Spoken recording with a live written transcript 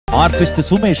Artist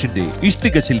സുമേഷിന്റെ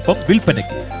ഇഷ്ടിക ശില്പം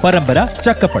വിൽപ്പനയ്ക്ക്. പരമ്പര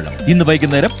ചക്കപ്പഴം. ഇന്ന്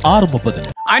വൈകുന്നേരം 6:30.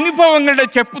 അനുഭവങ്ങളുടെ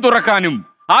ചെപ്പ് തുറക്കാനും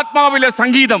ആത്മാവിലെ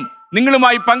സംഗീതം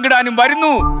നിങ്ങളുമായി പങ്കിടാനും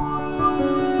വരുന്നു.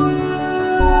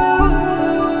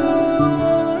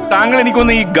 താങ്കൾ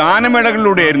എനിക്കൊന്ന് ഈ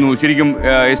ഗാനമേളകളിലൂടെയായിരുന്നു ശരിക്കും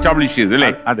എസ്റ്റാബ്ലിഷ് ചെയ്തത് അല്ലേ?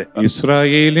 അതെ.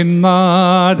 ഇസ്രായേലിൻ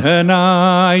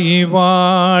നാഥനായി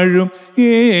വാഴും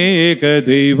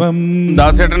ഏകദൈവം.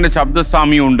 ദാസേട്ടന്റെ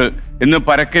ശബ്ദസാമ്യമുണ്ട് എന്ന്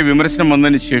പരക്കെ വിമർശനം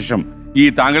വന്നതിന് ശേഷം ഈ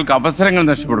താങ്കൾക്ക് അവസരങ്ങൾ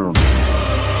നഷ്ടപ്പെടുന്നുണ്ട്.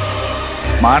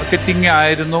 മാർക്കറ്റിംഗ്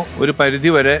ആയിരുന്നു ഒരു പരിധി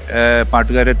വരെ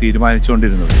പാട്ടുകാരെ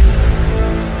തീരുമാനിച്ചുകൊണ്ടിരുന്നത്.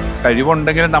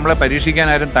 കഴിവുണ്ടെങ്കിലും നമ്മളെ പരീക്ഷിക്കാൻ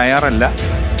ആരും തയ്യാറല്ല.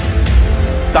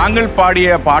 താങ്കൾ പാടിയ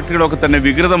പാട്ടുകളൊക്കെ തന്നെ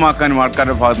വികൃതമാക്കാനും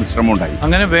ആൾക്കാരുടെ ഭാഗത്ത് ശ്രമമുണ്ടായി.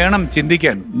 അങ്ങനെ വേണം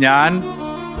ചിന്തിക്കാൻ. ഞാൻ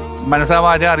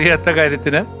മനസ്സാവാച അറിയാത്ത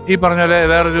കാര്യത്തിന് ഈ പറഞ്ഞ പോലെ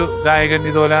വേറൊരു ഗായകൻ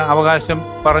ഇതുപോലെ അവകാശം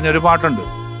പറഞ്ഞൊരു പാട്ടുണ്ട്,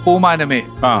 പൂമാനമേ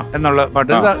എന്നുള്ള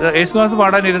പാട്ട്. യേശുദാസ്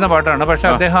പാടാനിരുന്ന പാട്ടാണ്. പക്ഷെ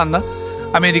അദ്ദേഹം അന്ന്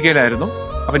അമേരിക്കയിലായിരുന്നു.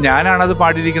 അപ്പൊ ഞാനാണത്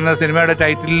പാടിയിരിക്കുന്നത്. സിനിമയുടെ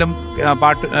ടൈറ്റിലും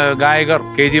പാട്ട് ഗായകർ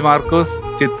K.G.Markose,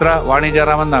 ചിത്ര, വാണി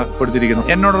ജയറാമെന്ന കൊടുത്തിരിക്കുന്നു.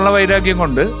 എന്നോടുള്ള വൈരാഗ്യം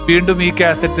കൊണ്ട് വീണ്ടും ഈ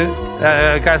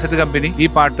കാസറ്റ് കമ്പനി ഈ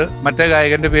പാട്ട് മറ്റേ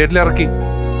ഗായകന്റെ പേരിൽ ഇറക്കി.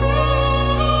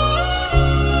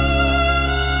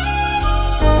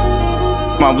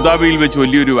 അബുദാബിയിൽ വെച്ച്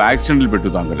വലിയൊരു ആക്സിഡന്റിൽ പെട്ടു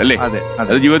താങ്കൾ അല്ലേ? അതെ,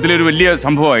 അത് ജീവിതത്തിലെ ഒരു വലിയ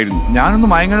സംഭവമായിരുന്നു. ഞാനൊന്ന്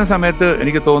മയങ്ങുന്ന സമയത്ത്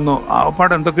എനിക്ക് തോന്നുന്നു ആ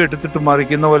പാട്ട് എന്തൊക്കെ എടുത്തിട്ട്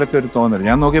മറിക്കുന്ന പോലൊക്കെ ഒരു തോന്നൽ.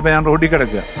 ഞാൻ നോക്കിയപ്പോൾ ഞാൻ റോഡിൽ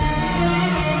കിടക്കുക.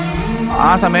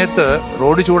 ആ സമയത്ത്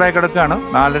റോഡ് ചൂടായി കിടക്കുകയാണ്.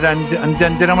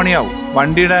 4:30-5:30 മണിയാവും.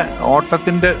 വണ്ടിയുടെ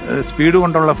ഓട്ടത്തിന്റെ സ്പീഡ്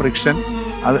കൊണ്ടുള്ള ഫ്രിക്ഷൻ,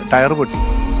 അത് ടയർ പൊട്ടി.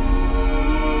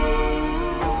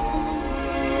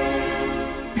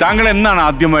 താങ്കൾ എന്നാണ്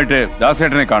ആദ്യമായിട്ട്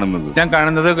ദാസേട്ടനെ കാണുന്നത്? ഞാൻ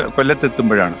കാണുന്നത്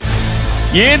കൊല്ലത്തെത്തുമ്പോഴാണ്.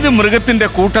 ഏത് മൃഗത്തിന്റെ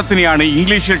കൂട്ടത്തിനെയാണ്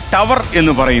ഇംഗ്ലീഷിൽ ടവർ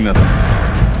എന്ന് പറയുന്നത്?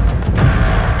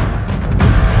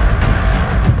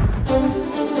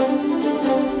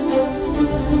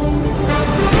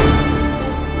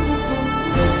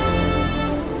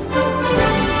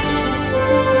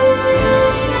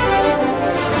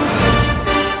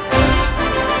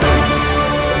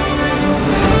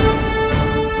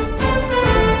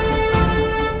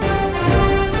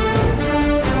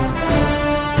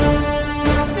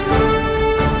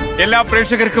 എല്ലാ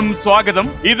പ്രേക്ഷകർക്കും സ്വാഗതം.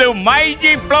 ഇത് myG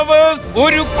ഫ്ലവേഴ്സ്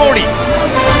ഒരുകോടി.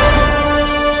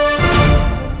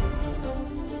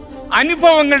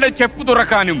 അനുഭവങ്ങളുടെ ചെപ്പ്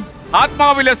തുറക്കാനും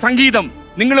ആത്മാവിലെ സംഗീതം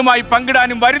നിങ്ങളുമായി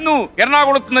പങ്കിടാനും വരുന്നു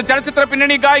എറണാകുളത്ത് നിന്ന് ചലച്ചിത്ര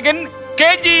പിന്നണി ഗായകൻ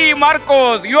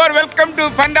K.G.Markose. You are welcome to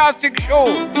fantastic show.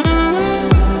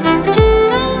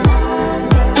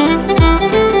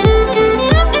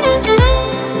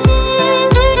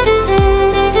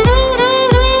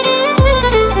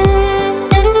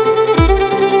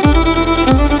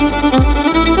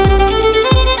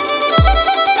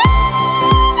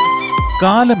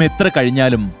 കാലം എത്ര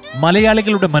കഴിഞ്ഞാലും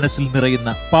മലയാളികളുടെ മനസ്സിൽ നിറയുന്ന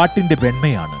പാട്ടിന്റെ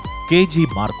വെണ്മയാണ്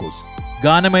K.G.Markose.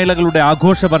 ഗാനമേളകളുടെ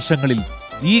ആഘോഷവർഷങ്ങളിൽ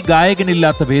ഈ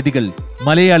ഗായകനില്ലാത്ത വേദികൾ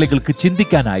മലയാളികൾക്ക്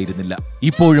ചിന്തിക്കാനായിരുന്നില്ല.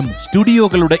 ഇപ്പോഴും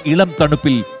സ്റ്റുഡിയോകളുടെ ഇളം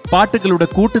തണുപ്പിൽ പാട്ടുകളുടെ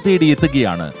കൂട്ടുതേടി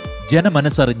എത്തുകയാണ്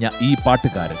ജനമനസ്സറിഞ്ഞ ഈ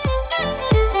പാട്ടുകാരൻ.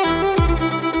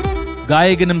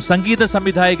 ഗായകനും സംഗീത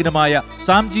സംവിധായകനുമായ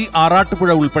സാംജി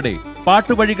ആറാട്ടുപുഴ ഉൾപ്പെടെ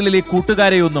പാട്ടുവഴികളിലെ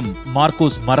കൂട്ടുകാരെയൊന്നും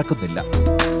മാർക്കോസ് മറക്കുന്നില്ല.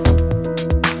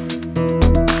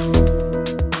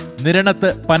 നിരണത്ത്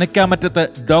പനക്കാമറ്റത്ത്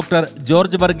ഡോക്ടർ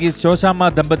ജോർജ് വർഗീസ് ശോശാമ്മ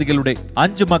ദമ്പതികളുടെ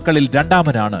 5 മക്കളിൽ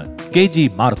രണ്ടാമനാണ്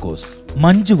K.G.Markose.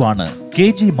 മഞ്ജുവാണ്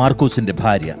K.G.Markoseന്റെ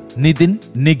ഭാര്യ. നിതിൻ,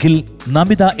 നിഖിൽ,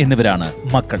 നമിത എന്നിവരാണ്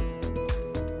മക്കൾ.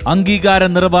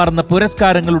 അംഗീകാരം നിറവാർന്ന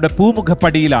പുരസ്കാരങ്ങളുടെ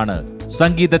പൂമുഖപ്പടിയിലാണ്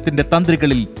സംഗീതത്തിന്റെ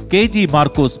തന്ത്രികളിൽ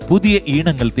K.G.Markose പുതിയ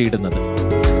ഈണങ്ങൾ തേടുന്നത്.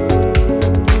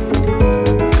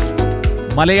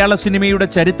 മലയാള സിനിമയുടെ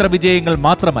ചരിത്ര വിജയങ്ങൾ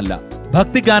മാത്രമല്ല,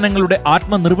 ഭക്തിഗാനങ്ങളുടെ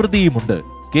ആത്മനിർവൃതിയുമുണ്ട്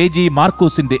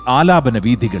K.G.Markoseന്റെ ആലാപന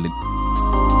വീഥികളിൽ.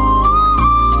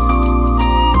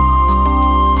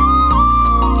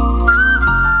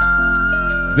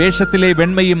 വേഷത്തിലെ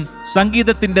വെണ്മയും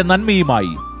സംഗീതത്തിന്റെ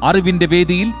നന്മയുമായി അറിവിന്റെ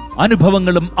വേദിയിൽ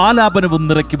അനുഭവങ്ങളും ആലാപനവും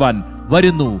നിറയ്ക്കുവാൻ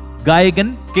വരുന്നു ഗായകൻ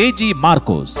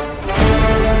K.G.Markose.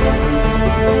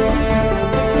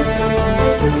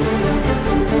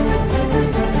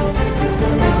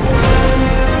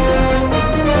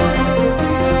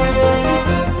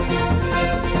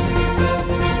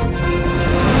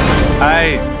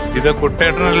 ഹായ്, ഇത്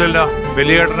കുട്ടേട്ടനല്ലല്ലോ,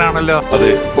 വലിയേട്ടനാണല്ലോ.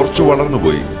 അതെ, കുറച്ച് വളർന്നു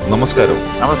പോയി. നമസ്കാരം.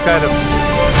 നമസ്കാരം.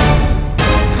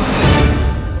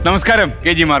 നമസ്കാരം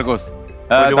K.G.Markose.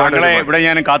 താങ്കളെ ഇവിടെ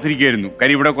ഞാൻ കാത്തിരിക്കുകയായിരുന്നു.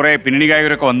 കാര്യം ഇവിടെ കുറെ പിന്നണി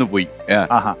ഗായകരൊക്കെ വന്നു പോയി.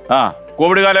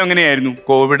 കോവിഡ് കാലം എങ്ങനെയായിരുന്നു?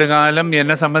 കോവിഡ് കാലം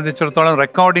എന്നെ സംബന്ധിച്ചിടത്തോളം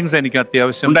റെക്കോർഡിങ്സ് എനിക്ക്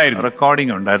അത്യാവശ്യം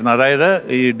റെക്കോർഡിംഗ് ഉണ്ടായിരുന്നു. അതായത്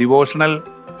ഈ ഡിവോഷണൽ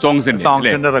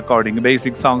സോങ്സിന്റെ റെക്കോർഡിംഗ്,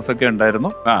 ബേസിക് സോങ്സ് ഒക്കെ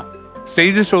ഉണ്ടായിരുന്നു.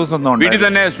 സ്റ്റേജ് ഷോസ് ഒന്നും വീട്ടിൽ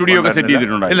തന്നെ സ്റ്റുഡിയോ ഒക്കെ സെറ്റ്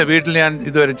ചെയ്തിട്ടുണ്ടോ? ഇല്ല, വീട്ടിൽ ഞാൻ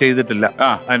ഇതുവരെ ചെയ്തിട്ടില്ല.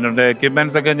 അതിനുള്ള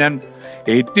എക്യുപ്മെന്റ്സ് ഒക്കെ ഞാൻ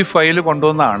 85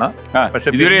 കൊണ്ടുവന്നതാണ്.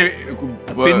 പക്ഷെ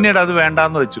പിന്നീട് അത്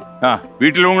വേണ്ടാന്ന് വെച്ചു.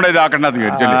 വീട്ടിലും കൂടെ ഇതാക്കണ്ടെന്ന്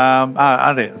വിചാരിച്ചല്ലേ?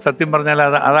 അതെ, സത്യം പറഞ്ഞാൽ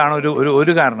അതാണ്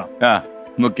ഒരു കാരണം.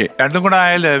 രണ്ടും കൂടെ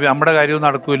ആയാൽ നമ്മുടെ കാര്യവും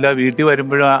നടക്കൂല. വീട്ടിൽ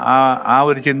വരുമ്പോഴും ആ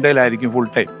ഒരു ചിന്തയിലായിരിക്കും ഫുൾ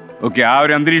ടൈം. ഓക്കെ, ആ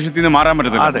ഒരു അന്തരീക്ഷത്തിൽ നിന്ന് മാറാൻ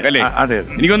പറ്റത്തില്ല അല്ലേ? അതെ.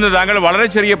 എനിക്കൊന്ന് താങ്കൾ വളരെ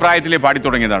ചെറിയ പ്രായത്തിലേ പാടി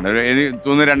തുടങ്ങിയതാണ്.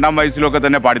 തോന്നുന്നു 2ാം വയസ്സിലൊക്കെ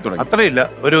തന്നെ പാടി തുടങ്ങി. അത്രയില്ല,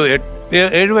 ഒരു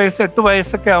 7 വയസ്സ് 8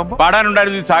 വയസ്സൊക്കെ ആകുമ്പോൾ.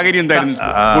 പാടാനുണ്ടായിരുന്ന സാഹചര്യം എന്തായിരുന്നു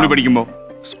സ്കൂളിൽ പഠിക്കുമ്പോൾ?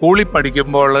 സ്കൂളിൽ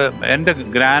പഠിക്കുമ്പോൾ എൻ്റെ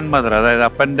ഗ്രാൻഡ് മദർ, അതായത്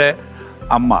അപ്പൻ്റെ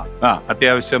അമ്മ,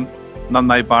 അത്യാവശ്യം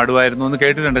നന്നായി പാടുമായിരുന്നു എന്ന്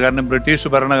കേട്ടിട്ടുണ്ട്. കാരണം ബ്രിട്ടീഷ്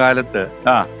ഭരണകാലത്ത്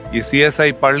ഈ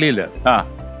CSI പള്ളിയില്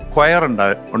ക്വയർ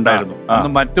ഉണ്ടായിരുന്നു. അന്ന്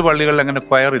മറ്റു പള്ളികളിൽ അങ്ങനെ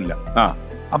ക്വയർ ഇല്ല.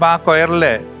 അപ്പൊ ആ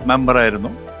ക്വയറിലെ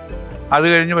മെമ്പറായിരുന്നു. അത്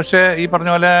കഴിഞ്ഞ് പക്ഷേ ഈ പറഞ്ഞ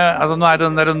പോലെ അതൊന്നും ആരും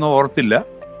അന്നേരം ഒന്നും ഓർത്തില്ല.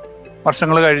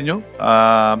 വർഷങ്ങൾ കഴിഞ്ഞു.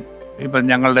 ഇപ്പം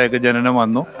ഞങ്ങളുടെയൊക്കെ ജനനം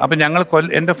വന്നു. അപ്പം ഞങ്ങൾ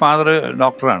എൻ്റെ ഫാദർ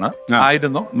ഡോക്ടറാണ്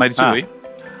ആയിരുന്നു, മരിച്ചുപോയി.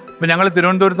 അപ്പം ഞങ്ങൾ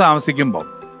തിരുവനന്തപുരത്ത് താമസിക്കുമ്പോൾ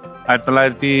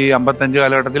 1955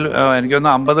 കാലഘട്ടത്തിൽ, എനിക്ക്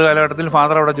തോന്നുന്നു 50 കാലഘട്ടത്തിൽ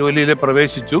ഫാദർ അവിടെ ജോലിയിൽ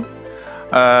പ്രവേശിച്ചു.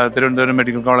 തിരുവനന്തപുരം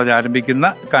മെഡിക്കൽ കോളേജ് ആരംഭിക്കുന്ന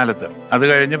കാലത്ത്. അത്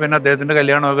കഴിഞ്ഞ് പിന്നെ അദ്ദേഹത്തിൻ്റെ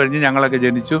കല്യാണമൊക്കെ കഴിഞ്ഞ് ഞങ്ങളൊക്കെ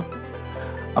ജനിച്ചു.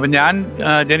 അപ്പം ഞാൻ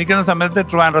ജനിക്കുന്ന സമയത്ത്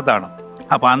ട്രിവാൻഡ്രത്താണ്.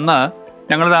 അപ്പം അന്ന്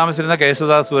ഞങ്ങൾ താമസിച്ചിരുന്ന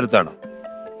കേശവദാസപുരത്താണ്.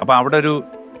 അപ്പം അവിടെ ഒരു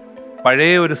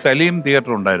പഴയ ഒരു സലീം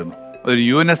തിയേറ്റർ ഉണ്ടായിരുന്നു. ഒരു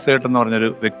യൂനസ് സേട്ട് എന്ന് പറഞ്ഞൊരു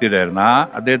വ്യക്തിയുടെ ആയിരുന്നു.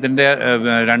 അദ്ദേഹത്തിൻ്റെ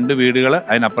 2 വീടുകൾ,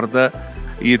 അതിനപ്പുറത്ത്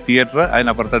ഈ തിയേറ്റർ,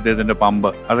 അതിനപ്പുറത്ത് അദ്ദേഹത്തിൻ്റെ പമ്പ്.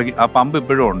 ആ പമ്പ്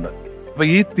ഇപ്പോഴും ഉണ്ട്. അപ്പം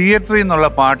ഈ തിയേറ്ററിൽ നിന്നുള്ള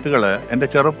പാട്ടുകൾ എൻ്റെ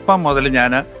ചെറുപ്പം മുതൽ,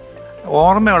 ഞാൻ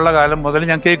ഓർമ്മയുള്ള കാലം മുതൽ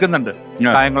ഞാൻ കേൾക്കുന്നുണ്ട്.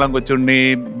 കായംകുളം കൊച്ചുണ്ണി,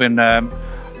 പിന്നെ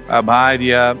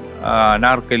ഭാര്യ,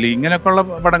 അനാർക്കലി, ഇങ്ങനെയൊക്കെയുള്ള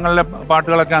പടങ്ങളിലെ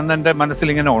പാട്ടുകളൊക്കെ അന്ന് എൻ്റെ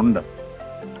മനസ്സിൽ ഇങ്ങനെ ഉണ്ട്.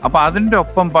 അപ്പൊ അതിൻ്റെ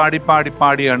ഒപ്പം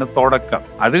പാടിയാണ് തുടക്കം.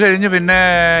 അത് കഴിഞ്ഞ് പിന്നെ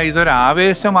ഇതൊരു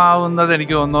ആവേശമാവുന്നത്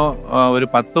എനിക്ക് തോന്നുന്നു ഒരു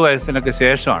 10 വയസ്സിനൊക്കെ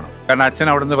ശേഷമാണ്. കാരണം അച്ഛൻ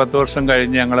അവിടുന്ന് 10 വർഷം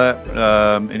കഴിഞ്ഞ് ഞങ്ങള്,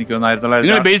 എനിക്ക് തോന്നുന്നു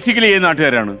 1900 ബേസിക്കലി ഏത്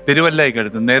നാട്ടുകാരാണ്?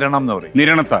 തിരുവല്ലയ്ക്കടുത്ത് നിരണം എന്ന് പറയും.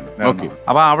 നിരണത്താണ്.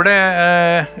 അപ്പൊ അവിടെ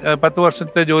 10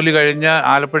 വർഷത്തെ ജോലി കഴിഞ്ഞ്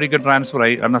ആലപ്പുഴയ്ക്ക് ട്രാൻസ്ഫർ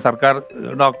ആയി. കാരണം സർക്കാർ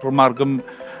ഡോക്ടർമാർക്കും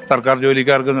സർക്കാർ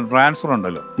ജോലിക്കാർക്ക് ട്രാൻസ്ഫർ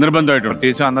ഉണ്ടല്ലോ നിർബന്ധമായിട്ട്.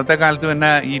 പ്രത്യേകിച്ചും അന്നത്തെ കാലത്ത് പിന്നെ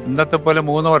ഈ ഇന്നത്തെ പോലെ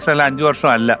 3 വർഷം അല്ല 5 വർഷം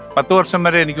അല്ല, 10 വർഷം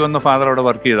വരെ എനിക്ക് വന്ന് ഫാദർ അവിടെ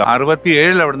വർക്ക് ചെയ്തു.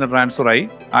 67 അവിടുന്ന് ട്രാൻസ്ഫർ ആയി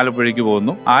ആലപ്പുഴയ്ക്ക്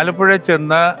പോകുന്നു. ആലപ്പുഴ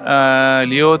ചെന്ന്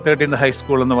ലിയോ 13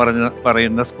 ഹൈസ്കൂൾ എന്ന്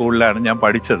പറയുന്ന സ്കൂളിലാണ് ഞാൻ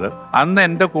പഠിച്ചത്. അന്ന്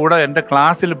എൻ്റെ കൂടെ എൻ്റെ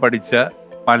ക്ലാസ്സിൽ പഠിച്ച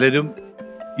പലരും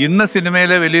ഇന്ന്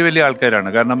സിനിമയിലെ വലിയ വലിയ ആൾക്കാരാണ്.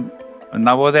 കാരണം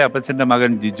നവോദയ അപ്പച്ചൻ്റെ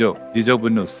മകൻ ജിജോ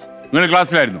പുന്നൂസ്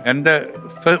ക്ലാസ്സിലായിരുന്നു. എന്റെ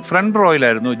ഫ്രണ്ട്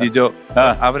റോയിലായിരുന്നു ജിജോ.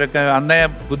 അവരൊക്കെ അന്നേ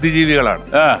ബുദ്ധിജീവികളാണ്.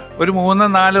 ഒരു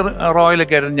 3-4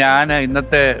 റോയിലൊക്കെ ആയിരുന്നു. ഞാൻ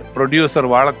ഇന്നത്തെ പ്രൊഡ്യൂസർ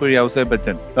വാളക്കുഴി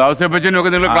ഔസേപ്പച്ചനും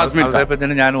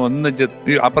ഞാൻ ഒന്നിച്ച്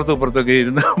അപ്പുറത്തും ഇപ്പുറത്തൊക്കെ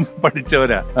ഇരുന്ന്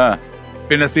പഠിച്ചവരാ.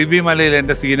 പിന്നെ സിബി മലയിൽ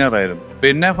എന്റെ സീനിയർ ആയിരുന്നു.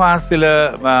 പിന്നെ ഫാസിൽ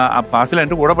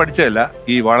എന്റെ കൂടെ പഠിച്ചതല്ല,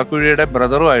 ഈ വാളക്കുഴിയുടെ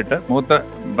മൂത്ത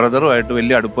ബ്രദറുമായിട്ട്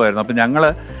വലിയ അടുപ്പമായിരുന്നു. അപ്പൊ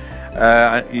ഞങ്ങള്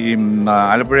ഈ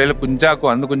ആലപ്പുഴയിലെ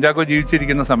അന്ന് കുഞ്ചാക്കോ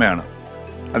ജീവിച്ചിരിക്കുന്ന സമയമാണ്.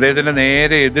 അദ്ദേഹത്തിന്റെ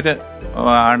നേരെ എതിര്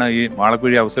ആണ് ഈ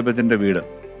വാളക്കുഴി ഔസേപ്പച്ചന്റെ വീട്,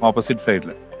 ഓപ്പോസിറ്റ്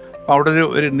സൈഡിൽ. അപ്പോൾ അവിടെ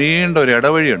ഒരു നീണ്ട ഒരു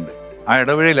ഇടവഴിയുണ്ട്. ആ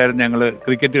ഇടവഴിയിലായിരുന്നു ഞങ്ങൾ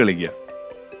ക്രിക്കറ്റ് കളിക്കുക.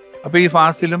 അപ്പോൾ ഈ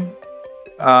ഫാസിലും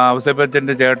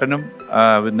ഔസേപ്പച്ചന്റെ ചേട്ടനും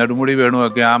നെടുമുടി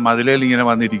വേണുമൊക്കെ ആ മതിലയിൽ ഇങ്ങനെ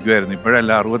വന്നിരിക്കുമായിരുന്നു.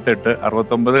 ഇപ്പോഴല്ല, 68,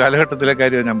 69 കാലഘട്ടത്തിലെ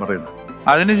കാര്യമാണ് ഞാൻ പറയുന്നത്.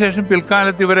 അതിനുശേഷം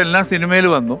പിൽക്കാലത്ത് ഇവരെല്ലാം സിനിമയിൽ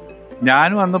വന്നു.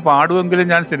 ഞാനും അന്ന് പാടുമെങ്കിലും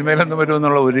ഞാൻ സിനിമയിലൊന്നും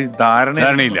വരുമെന്നുള്ള ഒരു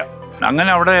ധാരണയില്ല. അങ്ങനെ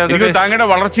അവിടെ താങ്കളുടെ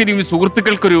വളർച്ചയിൽ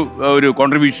സുഹൃത്തുക്കൾക്കൊരു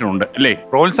കോൺട്രിബ്യൂഷൻ ഉണ്ട് അല്ലേ?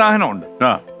 പ്രോത്സാഹനമുണ്ട്.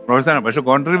 പക്ഷെ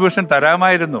കോൺട്രിബ്യൂഷൻ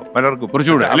തരാമായിരുന്നു പലർക്കും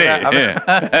കുറച്ചുകൂടെ.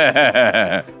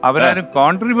 അവരാരും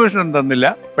കോൺട്രിബ്യൂഷൻ തന്നില്ല.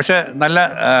 പക്ഷെ നല്ല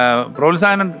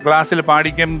പ്രോത്സാഹനം ക്ലാസ്സിൽ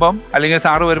പാടിക്കുമ്പം അല്ലെങ്കിൽ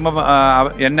സാറ് വരുമ്പം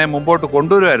എന്നെ മുമ്പോട്ട്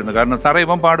കൊണ്ടുവരുമായിരുന്നു. കാരണം സാറേ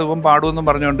ഇവൻ പാടുമെന്നും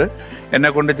പറഞ്ഞുകൊണ്ട്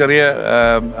എന്നെ കൊണ്ട് ചെറിയ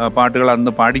പാട്ടുകൾ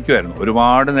അന്ന് പാടിക്കുമായിരുന്നു.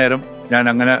 ഒരുപാട് നേരം ഞാൻ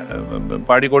അങ്ങനെ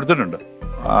പാടി കൊടുത്തിട്ടുണ്ട്.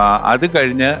 അത്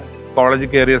കഴിഞ്ഞ് കോളേജിൽ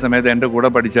കയറിയ സമയത്ത് എൻ്റെ കൂടെ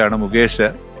പഠിച്ചതാണ് മുകേഷ്,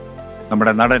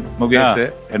 നമ്മുടെ നടൻ മുകേഷ്.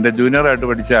 എൻ്റെ ജൂനിയറായിട്ട്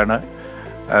പഠിച്ചതാണ്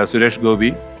സുരേഷ് ഗോപി.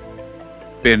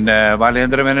 പിന്നെ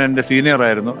ബാലേന്ദ്രമേനൻ എൻ്റെ സീനിയർ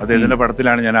ആയിരുന്നു. അദ്ദേഹത്തിന്റെ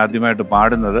പടത്തിലാണ് ഞാൻ ആദ്യമായിട്ട്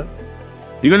പാടുന്നത്.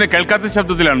 കേൾക്കാത്ത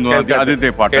ശബ്ദത്തിലാണ് ആദ്യത്തെ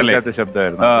പാട്ട്. കേൾക്കാത്ത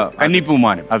ശബ്ദമായിരുന്നു,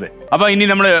 കന്നിപ്പൂമാനം. അതെ. അപ്പൊ ഇനി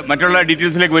നമ്മള് മറ്റുള്ള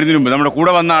ഡീറ്റെയിൽസിലേക്ക് വരുന്നതിന് മുമ്പ് നമ്മുടെ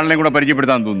കൂടെ വന്ന ആളിനെ കൂടെ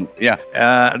പരിചയപ്പെടുത്താൻ തോന്നുന്നു.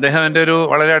 അദ്ദേഹം എൻ്റെ ഒരു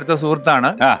വളരെ അടുത്ത സുഹൃത്താണ്.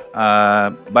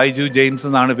 ബൈജു ജെയിംസ്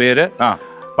എന്നാണ് പേര്.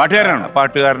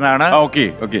 പാട്ടുകാരനാണ്.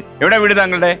 എവിടെ വീട്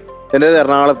താങ്കളുടെ? എന്റെ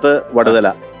എറണാകുളത്ത്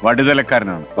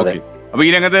വടുതലക്കാരനാണ്. അപ്പൊ ഈ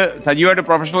രംഗത്ത് സജീവമായിട്ട്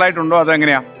പ്രൊഫഷണൽ ആയിട്ടുണ്ടോ അതോ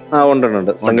എങ്ങനെയാ? ഉണ്ട്,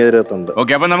 സംഗീത രംഗത്തുണ്ട്.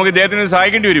 ഓക്കെ, അപ്പൊ നമുക്ക് ഇദ്ദേഹത്തിന്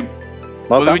സഹായിക്കേണ്ടി വരും.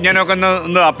 പൊതുവിജ്ഞാനമൊക്കെ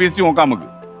ഒന്ന് അഭ്യസിച്ച് നോക്കാം നമുക്ക്.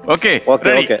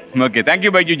 Okay, thank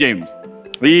you Baiju James.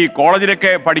 ഈ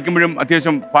കോളേജിലൊക്കെ പഠിക്കുമ്പോഴും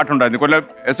അത്യാവശ്യം പാട്ടുണ്ടായിരുന്നു. കൊല്ലം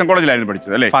SM കോളേജിലായിരുന്നു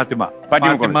പഠിച്ചത് അല്ലേ? Fathima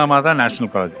national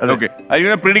college. ഓക്കെ,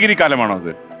 അതിന് പ്രീ ഡിഗ്രി കാലമാണോ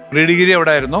അത്? പ്രീ ഡിഗ്രി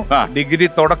അവിടെ ആയിരുന്നു, ഡിഗ്രി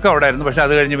തുടക്കം അവിടെ ആയിരുന്നു. പക്ഷെ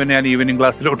അത് കഴിഞ്ഞ് പിന്നെ ഞാൻ ഈവനിങ്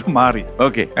ക്ലാസ്സിലോട്ട് മാറി.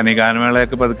 ഓക്കെ. ഞാൻ ഈ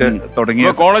ഗാനമേളയൊക്കെ പതുക്കെ തുടങ്ങി.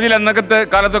 കോളേജിൽ അന്നത്തെ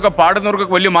കാലത്തൊക്കെ പാടുന്നവർക്ക്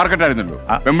വലിയ മാർക്കറ്റ് ആയിരുന്നല്ലോ,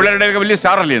 പെൺപിള്ളേരുടെ വലിയ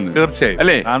സ്റ്റാർ അല്ലേ? തീർച്ചയായും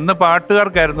അല്ലേ. അന്ന്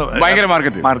പാട്ടുകാർക്കായിരുന്നു ഭയങ്കര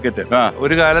മാർക്കറ്റ്.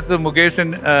 ഒരു കാലത്ത് മുകേഷൻ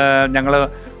ഞങ്ങള്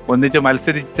ഒന്നിച്ച്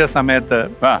മത്സരിച്ച സമയത്ത്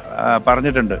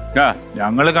പറഞ്ഞിട്ടുണ്ട്,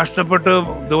 ഞങ്ങള് കഷ്ടപ്പെട്ട്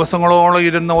ദിവസങ്ങളോളം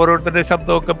ഇരുന്ന് ഓരോരുത്തരുടെ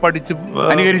ശബ്ദമൊക്കെ പഠിച്ച്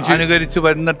അനുകരിച്ച്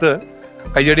വന്നിട്ട്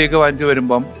കയ്യടിയൊക്കെ വാങ്ങിച്ചു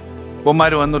വരുമ്പം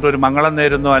ഉപ്പന്മാര് വന്നിട്ട് ഒരു മംഗളം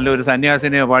നേരുന്നോ അല്ല ഒരു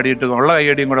സന്യാസിനെയോ പാടിയിട്ട് ഉള്ള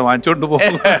കയ്യടിയും കൂടെ വാങ്ങിച്ചോണ്ട്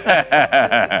പോകും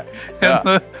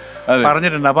എന്ന്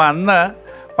പറഞ്ഞിട്ടുണ്ട്. അപ്പൊ അന്ന്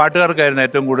പാട്ടുകാർക്കായിരുന്നു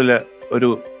ഏറ്റവും കൂടുതൽ ഒരു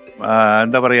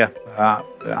എന്താ പറയാ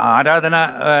ആരാധന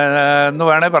എന്ന്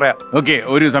വേണേ പറയാം. ഓക്കെ,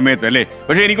 ഒരു സമയത്ത് അല്ലേ.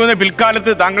 പക്ഷെ എനിക്ക് തോന്നുന്നു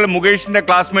പിൽക്കാലത്ത് താങ്കൾ മുകേഷിന്റെ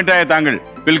ക്ലാസ്മേറ്റ് ആയ താങ്കൾ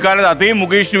പിൽക്കാലത്ത് അതേ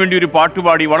മുകേഷിന് വേണ്ടി ഒരു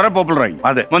പാട്ടുപാടി വളരെ പോപ്പുലറായി.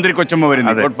 അതെ, മന്ത്രി കൊച്ചമ്മ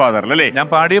വരുന്നത് ഗോഡ് ഫാദർ അല്ലേ. ഞാൻ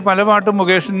പാടിയ പല പാട്ടും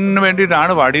മുകേഷിന്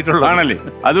വേണ്ടിയിട്ടാണ് പാടിയിട്ടുള്ളത് ആണല്ലേ.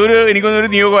 അതൊരു എനിക്ക് തോന്നുന്നു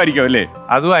ഒരു നിയോഗമായിരിക്കും അല്ലേ.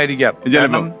 അതും ആയിരിക്കാം.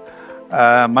 കാരണം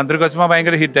മന്ത്രി കൊച്ചമ്മ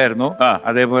ഭയങ്കര ഹിറ്റായിരുന്നു.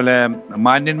 അതേപോലെ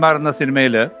മാന്യന്മാർ എന്ന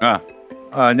സിനിമയില്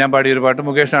ഞാൻ പാടിയൊരു പാട്ട്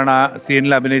മുകേഷാണ് ആ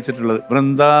സീനിൽ അഭിനയിച്ചിട്ടുള്ളത്.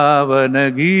 വൃന്ദാവന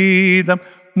ഗീതം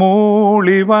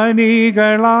മൂളിവനികളാടുന്നു.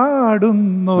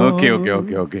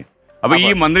 അപ്പൊ ഈ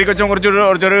മന്ത്രി കൊച്ചം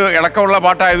കുറച്ചൊരു ഇളക്കമുള്ള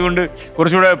പാട്ടായതുകൊണ്ട്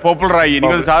കുറച്ചുകൂടെ പോപ്പുലറായി.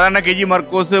 എനിക്ക് സാധാരണ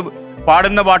K.G.Markose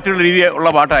പാടുന്ന പാട്ടുകൾ രീതി ഉള്ള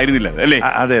പാട്ടായിരുന്നില്ല അല്ലേ?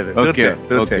 അതെ അതെ,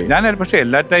 തീർച്ചയായും. ഞാൻ പക്ഷെ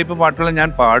എല്ലാ ടൈപ്പ് പാട്ടുകളും ഞാൻ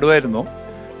പാടുമായിരുന്നു.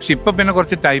 പക്ഷെ ഇപ്പൊ പിന്നെ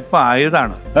കുറച്ച് ടൈപ്പ്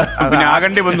ആയതാണ്, പിന്നെ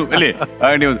ആകേണ്ടി വന്നു അല്ലേ.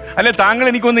 അല്ലെ താങ്കൾ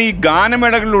എനിക്കൊന്ന് ഈ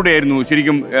ഗാനമേളകളിലൂടെ ആയിരുന്നു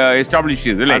ശരിക്കും എസ്റ്റാബ്ലിഷ്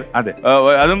ചെയ്തത് അല്ലേ? അതെ,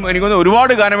 അതും എനിക്കൊന്ന്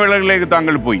ഒരുപാട് ഗാനമേളകളിലേക്ക്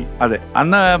താങ്കൾ പോയി. അതെ,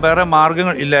 അന്ന് വേറെ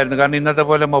മാർഗങ്ങൾ ഇല്ലായിരുന്നു. കാരണം ഇന്നത്തെ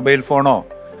പോലെ മൊബൈൽ ഫോണോ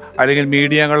അല്ലെങ്കിൽ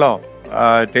മീഡിയകളോ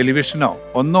ടെലിവിഷനോ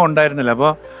ഒന്നും ഉണ്ടായിരുന്നില്ല.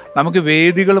 അപ്പോൾ നമുക്ക്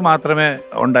വേദികൾ മാത്രമേ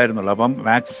ഉണ്ടായിരുന്നുള്ളൂ. അപ്പം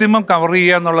മാക്സിമം കവർ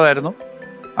ചെയ്യുക എന്നുള്ളതായിരുന്നു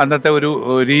അന്നത്തെ ഒരു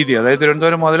രീതി. അതായത്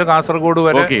തിരുവനന്തപുരം മുതൽ കാസർഗോഡ്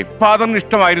വരെ. ഫാദറിന്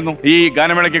ഇഷ്ടമായിരുന്നു ഈ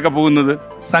ഗാനമേളയ്ക്കൊക്കെ പോകുന്നത്?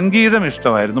 സംഗീതം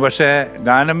ഇഷ്ടമായിരുന്നു, പക്ഷെ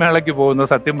ഗാനമേളയ്ക്ക് പോകുന്നത്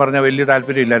സത്യം പറഞ്ഞാൽ വലിയ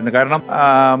താല്പര്യം ഇല്ലായിരുന്നു. കാരണം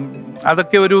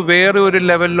അതൊക്കെ ഒരു വേറെ ഒരു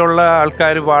ലെവലിലുള്ള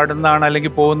ആൾക്കാർ പാടുന്നതാണ്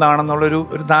അല്ലെങ്കിൽ പോകുന്നതാണെന്നുള്ളൊരു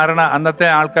ധാരണ അന്നത്തെ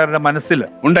ആൾക്കാരുടെ മനസ്സിൽ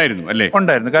ഉണ്ടായിരുന്നു അല്ലേ?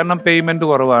 ഉണ്ടായിരുന്നു. കാരണം പേയ്മെന്റ്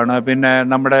കുറവാണ്, പിന്നെ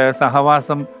നമ്മുടെ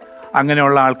സഹവാസം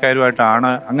അങ്ങനെയുള്ള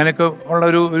ആൾക്കാരുമായിട്ടാണ്, അങ്ങനെയൊക്കെ ഉള്ള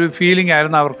ഒരു ഫീലിംഗ്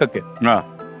ആയിരുന്നു അവർക്കൊക്കെ.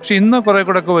 പക്ഷെ ഇന്ന് കുറെ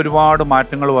കൂടെ ഒക്കെ ഒരുപാട്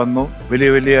മാറ്റങ്ങൾ വന്നു. വലിയ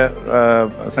വലിയ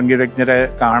സംഗീതജ്ഞരെ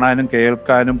കാണാനും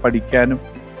കേൾക്കാനും പഠിക്കാനും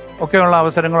ഒക്കെയുള്ള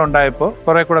അവസരങ്ങൾ ഉണ്ടായപ്പോൾ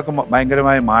കുറെ കൂടെ ഒക്കെ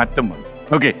ഭയങ്കരമായ മാറ്റം വന്നു.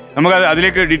 ഓക്കെ, നമുക്ക്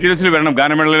അതിലേക്ക് ഡീറ്റെയിൽസിൽ വരണം.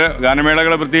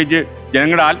 ഗാനമേളകളെ പ്രത്യേകിച്ച്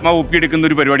ജനങ്ങളുടെ ആത്മാവ് ഒപ്പിയെടുക്കുന്ന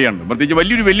ഒരു പരിപാടിയാണല്ലോ. പ്രത്യേകിച്ച്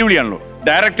വലിയൊരു വെല്ലുവിളിയാണല്ലോ.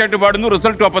 ഡയറക്റ്റ് ആയിട്ട് പാടുന്നു,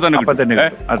 റിസൾട്ടും അപ്പം തന്നെ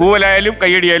കൂവലായാലും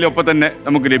കയ്യടിയായാലും ഒപ്പം തന്നെ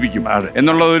നമുക്ക് ലഭിക്കും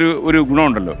എന്നുള്ള ഒരു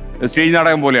ഗുണമുണ്ടല്ലോ. സ്റ്റേജ്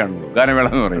നാടകം പോലെയാണല്ലോ ഗാനമേള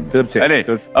എന്ന് പറയുന്നത്. തീർച്ചയായും അല്ലേ?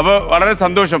 അപ്പൊ വളരെ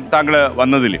സന്തോഷം താങ്കൾ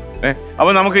വന്നതിൽ.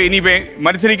 അപ്പൊ നമുക്ക് ഇനിയിപ്പോ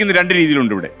മത്സരിക്കുന്ന രണ്ട്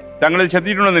രീതിയിലുണ്ട് ഇവിടെ. താങ്കൾ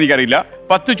ശ്രദ്ധിച്ചിട്ടുണ്ടോ എന്ന് എനിക്കറിയില്ല.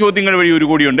 10 ചോദ്യങ്ങൾ വഴി 1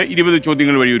 കോടിയുണ്ട്, 20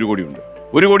 ചോദ്യങ്ങൾ വഴി 1 കോടിയുണ്ട്.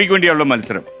 1 കോടിക്ക് വേണ്ടിയുള്ള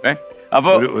മത്സരം.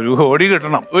 അപ്പൊ 1 കോടി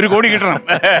കിട്ടണം. 1 കോടി കിട്ടണം.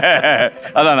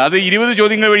 അതാണ്. അത് 20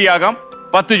 ചോദ്യങ്ങൾ വഴിയാകാം,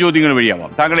 10 ചോദ്യങ്ങൾ വഴിയാവാം.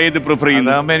 താങ്കൾ ഏത് പ്രിഫർ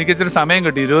ചെയ്യുന്നു? എനിക്ക് ഇത്തിരി സമയം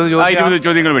കിട്ടി. 20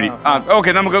 ചോദ്യങ്ങൾ വഴി.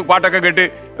 ഓക്കെ, നമുക്ക് പാട്ടൊക്കെ കേട്ട്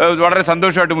വളരെ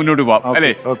സന്തോഷമായിട്ട് മുന്നോട്ട് പോവാം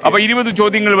അല്ലേ? അപ്പൊ 20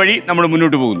 ചോദ്യങ്ങൾ വഴി നമ്മൾ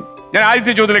മുന്നോട്ട് പോകുന്നു. ഞാൻ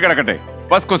ആദ്യത്തെ ചോദ്യത്തിലേക്ക് കിടക്കട്ടെ.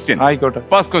 First question. ആയിക്കോട്ടെ.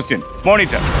 First question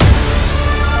monitor.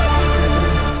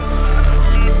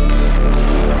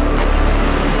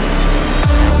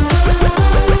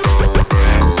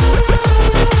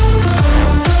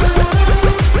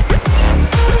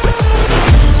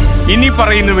 ഇനി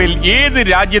പറയുന്നവയിൽ ഏത്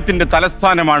രാജ്യത്തിന്റെ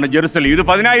തലസ്ഥാനമാണ് ജെറുസലേം? ഇത്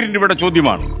 10,000 രൂപയുടെ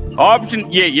ചോദ്യമാണ്. Option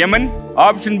A Yemen,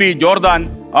 option B Jordan,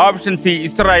 option C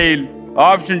Israel,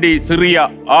 option D Syria,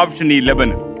 option E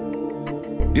Lebanon.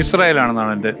 Israel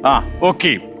ആണെന്നാണ് എന്റെ.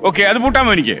 ഓക്കെ, അത് പൂട്ടാമോ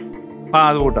എനിക്ക്?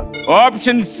 അത് പൂട്ടാം.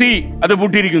 ഓപ്ഷൻ സി അത്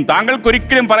പൂട്ടിയിരിക്കുന്നു. താങ്കൾക്ക്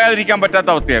ഒരിക്കലും പറയാതിരിക്കാൻ പറ്റാത്ത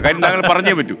അവസ്ഥയാണ്. കാര്യം താങ്കൾ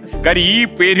പറഞ്ഞേ പറ്റൂ. കാര്യം ഈ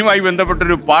പേരുമായി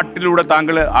ബന്ധപ്പെട്ടൊരു പാട്ടിലൂടെ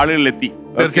താങ്കൾ ആളുകളിലെത്തി.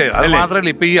 തീർച്ചയായും. അത് മാത്രമല്ല,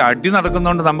 ഇപ്പൊ ഈ അടി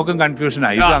നടക്കുന്നതുകൊണ്ട് നമുക്കും കൺഫ്യൂഷൻ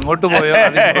ആയി. അങ്ങോട്ട് പോയോ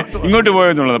ഇങ്ങോട്ട് പോയോ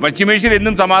എന്നുള്ളത്. പശ്ചിമേഷ്യയിൽ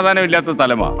എന്നും സമാധാനം ഇല്ലാത്ത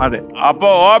സ്ഥലമാണ്. അതെ. അപ്പൊ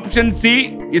ഓപ്ഷൻ സി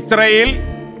ഇസ്രായേൽ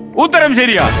ഉത്തരം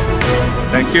ശരിയാണ്.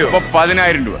 Thank you. അപ്പൊ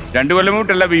 10,000 രൂപ. 2 കൊല്ലം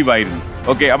കൂട്ടല്ല വീവായിരുന്നു.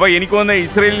 ഓക്കെ, അപ്പൊ എനിക്ക് തോന്നുന്നത്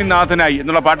ഇസ്രായേലിൽ നാഥനായി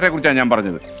എന്നുള്ള പാട്ടിനെ കുറിച്ചാണ് ഞാൻ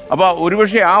പറഞ്ഞത്. അപ്പൊ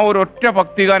ഒരുപക്ഷെ ആ ഒരൊറ്റ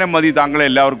ഭക്തിഗാനം മതി താങ്കളെ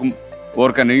എല്ലാവർക്കും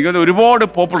ഓർക്കാൻ. എനിക്ക് ഒരുപാട്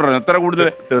പോപ്പുലർ ആണ്. എത്ര കൂടുതൽ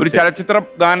ഒരു ചലച്ചിത്ര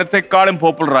ഗാനത്തെക്കാളും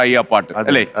പോപ്പുലറായി ആ പാട്ട്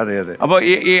അല്ലേ? അപ്പൊ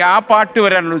ഈ ആ പാട്ട്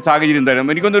വരാനുള്ള സാഹചര്യം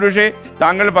എന്തായാലും എനിക്കൊന്ന് ഒരുപക്ഷെ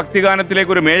താങ്കൾ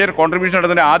ഭക്തിഗാനത്തിലേക്ക് ഒരു മേജർ കോൺട്രിബ്യൂഷൻ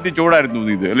നടത്തുന്ന ആദ്യ ചൂടായിരുന്നു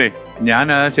ഇത് അല്ലേ? ഞാൻ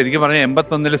ശരിക്കും പറഞ്ഞ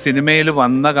 81 സിനിമയിൽ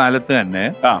വന്ന കാലത്ത് തന്നെ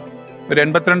ഒരു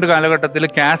 82 കാലഘട്ടത്തിൽ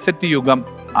കാസറ്റ് യുഗം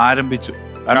ആരംഭിച്ചു.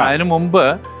 കാരണം അതിനു മുമ്പ്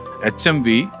HMV,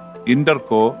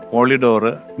 ഇന്റർകോ, പോളിഡോർ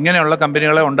ഇങ്ങനെയുള്ള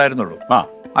കമ്പനികളെ ഉണ്ടായിരുന്നുള്ളൂ.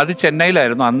 അത്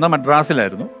ചെന്നൈയിലായിരുന്നു, അന്ന്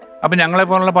മദ്രാസിലായിരുന്നു. അപ്പൊ ഞങ്ങളെ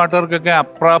പോലുള്ള പാട്ടുകാർക്കൊക്കെ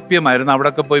അപ്രാപ്യമായിരുന്നു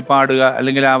അവിടെയൊക്കെ പോയി പാടുക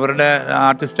അല്ലെങ്കിൽ അവരുടെ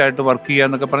ആർട്ടിസ്റ്റായിട്ട് വർക്ക് ചെയ്യുക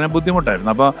എന്നൊക്കെ പറഞ്ഞാൽ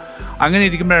ബുദ്ധിമുട്ടായിരുന്നു. അപ്പോൾ അങ്ങനെ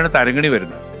ഇരിക്കുമ്പോഴാണ് തരംഗിണി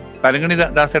വരുന്നത്. തരംഗിണി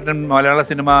ദാസേട്ടൻ മലയാള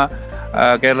സിനിമ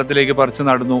കേരളത്തിലേക്ക് പറിച്ചു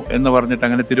നടന്നു എന്ന് പറഞ്ഞിട്ട്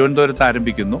അങ്ങനെ തിരുവനന്തപുരത്ത്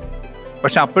ആരംഭിക്കുന്നു.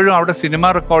 പക്ഷെ അപ്പോഴും അവിടെ സിനിമ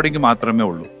റെക്കോർഡിംഗ് മാത്രമേ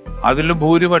ഉള്ളൂ. അതിലും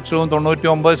ഭൂരിപക്ഷവും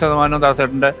 99%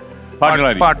 ദാസേട്ടൻ്റെ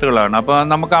പാട്ടുകളാണ്. അപ്പൊ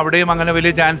നമുക്ക് അവിടെയും അങ്ങനെ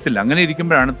വലിയ ചാൻസ് ഇല്ല. അങ്ങനെ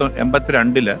ഇരിക്കുമ്പോഴാണ്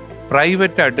 82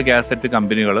 പ്രൈവറ്റ് ആയിട്ട് കാസറ്റ്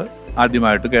കമ്പനികൾ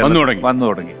ആദ്യമായിട്ട് വന്നു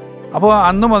തുടങ്ങി. അപ്പോൾ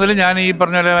അന്ന് മുതൽ ഞാൻ ഈ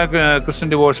പറഞ്ഞ പോലെ ക്രിസ്ത്യൻ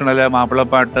ഡിവോഷണല്,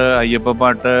 മാപ്പിളപ്പാട്ട്,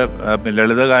 അയ്യപ്പപ്പാട്ട്,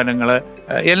 ലളിത ഗാനങ്ങള്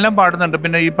എല്ലാം പാടുന്നുണ്ട്.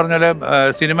 പിന്നെ ഈ പറഞ്ഞ പോലെ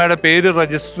സിനിമയുടെ പേര്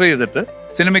രജിസ്റ്റർ ചെയ്തിട്ട്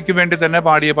സിനിമയ്ക്ക് വേണ്ടി തന്നെ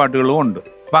പാടിയ പാട്ടുകളും ഉണ്ട്.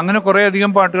 അപ്പൊ അങ്ങനെ കുറെ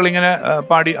അധികം പാട്ടുകൾ ഇങ്ങനെ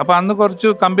പാടി. അപ്പൊ അന്ന് കുറച്ച്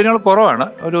കമ്പനികൾ കുറവാണ്,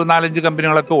 ഒരു 4-5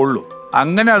 കമ്പനികളൊക്കെ ഉള്ളൂ.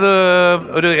 അങ്ങനെ അത്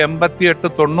ഒരു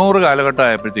 88-90 കാലഘട്ടം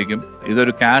ആയപ്പോഴത്തേക്കും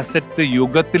ഇതൊരു കാസറ്റ്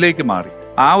യുഗത്തിലേക്ക് മാറി.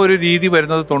 ആ ഒരു രീതി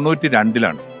വരുന്നത്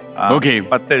 92-ലാണ്. 10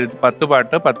 പാട്ട്,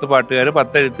 10 പാട്ടുകാർ,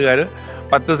 10 എഴുത്തുകാർ,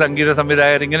 10 സംഗീത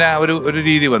സംവിധായകർ, ഇങ്ങനെ ഒരു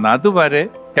രീതി വന്നു. അതുവരെ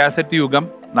കാസറ്റ് യുഗം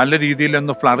നല്ല രീതിയിൽ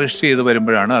ഒന്ന് ഫ്ലറിഷ് ചെയ്ത്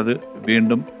വരുമ്പോഴാണ് അത്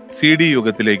വീണ്ടും CD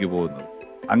യുഗത്തിലേക്ക് പോകുന്നത്.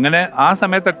 അങ്ങനെ ആ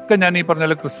സമയത്തൊക്കെ ഞാൻ ഈ പറഞ്ഞ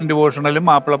പോലെ ക്രിസ്ത്യൻ ഡിവോഷണലും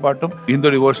മാപ്പിളപ്പാട്ടും ഹിന്ദു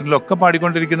ഡിവോഷണലും ഒക്കെ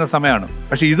പാടിക്കൊണ്ടിരിക്കുന്ന സമയമാണ്.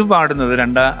 പക്ഷെ ഇത് പാടുന്നത്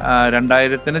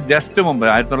 2000-ന് ജസ്റ്റ് മുമ്പ്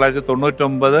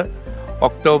 1999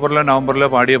 ഒക്ടോബറിലോ നവംബറിലോ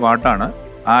പാടിയ പാട്ടാണ്.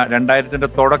 ആ 2000-ന്റെ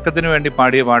തുടക്കത്തിന് വേണ്ടി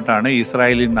പാടിയ പാട്ടാണ്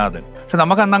ഇസ്രായേലിൻ നാഥൻ. പക്ഷെ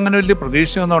നമുക്ക് അന്ന് അങ്ങനെ വലിയ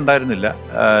പ്രതീക്ഷയൊന്നും ഉണ്ടായിരുന്നില്ല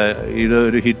ഇത്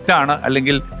ഒരു ഹിറ്റാണ്,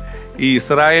 അല്ലെങ്കിൽ ഈ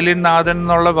ഇസ്രായേലിൻ നാഥൻ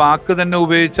എന്നുള്ള വാക്ക് തന്നെ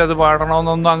ഉപയോഗിച്ച് അത്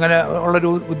പാടണമെന്നൊന്നും അങ്ങനെ ഉള്ളൊരു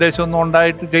ഉദ്ദേശമൊന്നും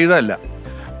ഉണ്ടായിട്ട് ചെയ്തതല്ല.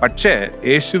 പക്ഷേ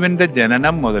യേശുവിൻ്റെ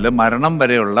ജനനം മുതൽ മരണം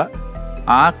വരെയുള്ള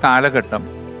ആ കാലഘട്ടം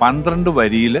 12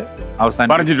 വരിയിൽ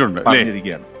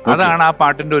പറഞ്ഞിരിക്കുകയാണ്. അതാണ് ആ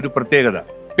പാട്ടിന്റെ ഒരു പ്രത്യേകത.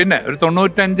 പിന്നെ ഒരു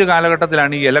 95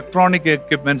 കാലഘട്ടത്തിലാണ് ഈ ഇലക്ട്രോണിക്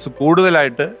എക്യുപ്മെന്റ്സ്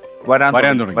കൂടുതലായിട്ട് വരാൻ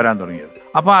തുടങ്ങിയത്.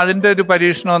 അപ്പൊ അതിന്റെ ഒരു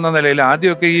പരീക്ഷണം എന്ന നിലയിൽ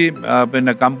ആദ്യമൊക്കെ ഈ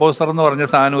പിന്നെ കമ്പോസർ എന്ന് പറഞ്ഞ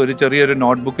സാധനം ഒരു ചെറിയൊരു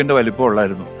നോട്ട്ബുക്കിന്റെ വലിപ്പം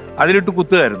ഉള്ളായിരുന്നു, അതിലിട്ട്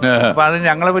കുത്തുമായിരുന്നു. അപ്പൊ അത്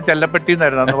ഞങ്ങളിപ്പോ ചെല്ലപ്പെട്ടി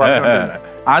എന്നായിരുന്നു അന്ന് പറഞ്ഞിട്ടുണ്ട്.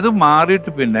 അത്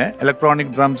മാറിയിട്ട് പിന്നെ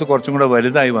ഇലക്ട്രോണിക് ഡ്രംസ് കുറച്ചും കൂടെ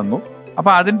വലുതായി വന്നു. അപ്പൊ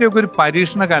അതിന്റെ ഒക്കെ ഒരു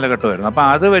പരീക്ഷണ കാലഘട്ടമായിരുന്നു. അപ്പൊ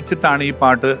അത് വെച്ചിട്ടാണ് ഈ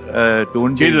പാട്ട് ട്യൂൺ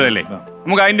ചെയ്തതല്ലേ.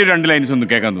 നമുക്ക് അതിന്റെ 2 ലൈൻസ് ഒന്ന്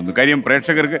കേൾക്കാൻ തോന്നുന്നു. കാര്യം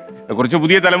പ്രേക്ഷകർക്ക് കുറച്ച്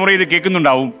പുതിയ തലമുറ ഇത്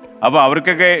കേൾക്കുന്നുണ്ടാവും. അപ്പൊ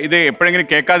അവർക്കൊക്കെ ഇത് എപ്പോഴെങ്കിലും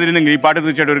കേൾക്കാതിരുന്നെങ്കിൽ ഈ പാട്ട്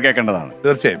തീർച്ചയായിട്ടും അവർ കേൾക്കേണ്ടതാണ്.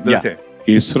 തീർച്ചയായും.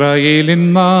 ഇസ്രായേലിൻ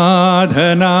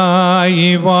നാഥനായി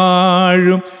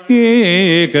വാഴും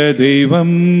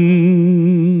ഏകദൈവം,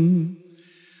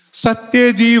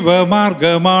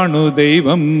 സത്യജീവമാർഗമാണു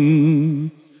ദൈവം,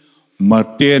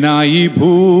 മർത്യനായി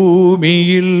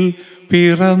ഭൂമിയിൽ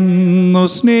പിറന്നു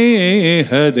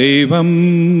സ്നേഹദൈവം,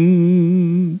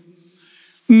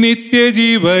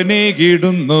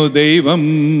 നിത്യജീവനേകിടുന്നു ദൈവം.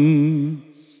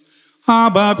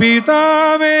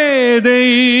 ആബാപിതാവേ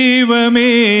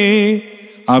ദൈവമേ,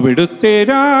 അവിടുത്തെ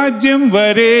രാജ്യം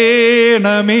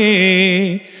വരേണമേ,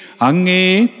 അങ്ങേ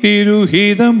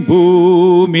തിരുഹിതം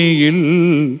ഭൂമിയിൽ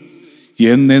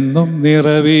എന്നെന്നും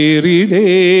നിറവേറിടേണമേ.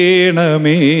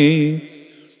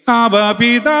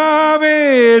 ആബാപിതാവേ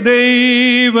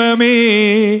ദൈവമേ,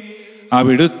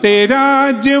 അവിടുത്തെ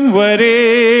രാജ്യം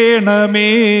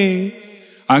വരേണമേ,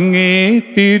 അങ്ങേ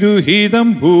തിരുഹിതം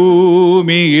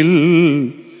ഭൂമിയിൽ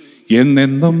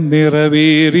എന്നെന്നും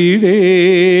നിറവേറിടേണമേ.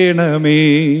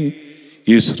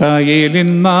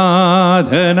 ഇസ്രായേലിൻ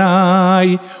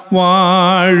നാഥനായി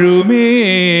വാഴുമേകദൈവം,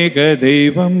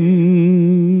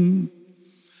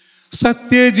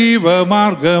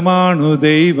 സത്യജീവമാർഗമാണു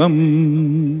ദൈവം.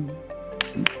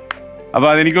 അപ്പൊ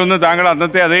അതെനിക്കൊന്ന് താങ്കൾ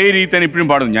അന്നത്തെ അതേ രീതി തന്നെ ഇപ്പോഴും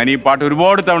പാടുന്നു. ഞാൻ ഈ പാട്ട്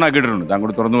ഒരുപാട് തവണ കേട്ടിട്ടുണ്ട്. താങ്കൾ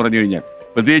തുറന്നു പറഞ്ഞു കഴിഞ്ഞാൽ,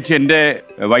 പ്രത്യേകിച്ച് എൻ്റെ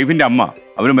വൈഫിന്റെ അമ്മ,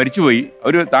 അവർ മരിച്ചുപോയി.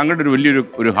 അവർ താങ്കളുടെ ഒരു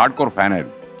വലിയൊരു ഹാർഡ് കോർ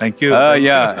ഫാനായിരുന്നു. Thank you.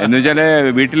 എന്ന് വെച്ചാല്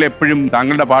വീട്ടിൽ എപ്പോഴും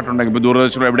താങ്കളുടെ പാട്ടുണ്ടെങ്കിൽ ഇപ്പൊ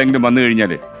ദൂരദർശനം എവിടെയെങ്കിലും വന്നു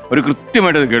കഴിഞ്ഞാൽ ഒരു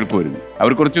കൃത്യമായിട്ട് അത് കേൾക്കുമായിരുന്നു.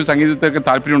 അവർ കുറച്ച് സംഗീതത്തൊക്കെ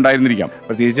താല്പര്യം ഉണ്ടായിരുന്നിരിക്കാം.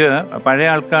 പ്രത്യേകിച്ച് പഴയ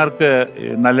ആൾക്കാർക്ക്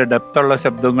നല്ല ഡെപ്തുള്ള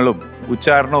ശബ്ദങ്ങളും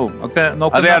ഉച്ചാരണവും ഒക്കെ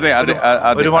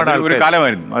ഒരുപാട് ഒരു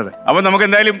കാലമായിരുന്നു. അപ്പൊ നമുക്ക്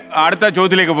എന്തായാലും അടുത്ത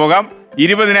ചോദ്യത്തിലേക്ക് പോകാം.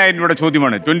 20,000 രൂപയുടെ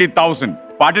ചോദ്യമാണ്. 20,000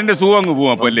 പാട്ടിന്റെ സുഖം അങ്ങ്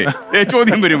പോവാം. അപ്പൊ അല്ലേ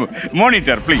ചോദ്യം വരുമ്പോ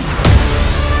മോണിറ്റർ പ്ലീസ്.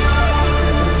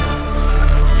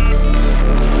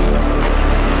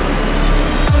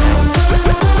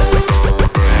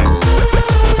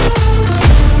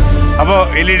 അപ്പോ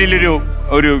LED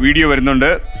ഒരു വീഡിയോ വരുന്നുണ്ട്.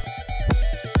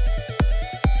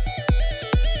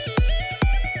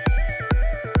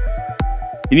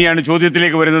 ഇനിയാണ്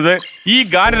ചോദ്യത്തിലേക്ക് വരുന്നത്. ഈ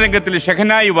ഗാനരംഗത്തിൽ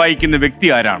ഷെഹനായി വായിക്കുന്ന വ്യക്തി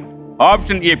ആരാണ്?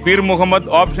 Option A Peer Muhammad,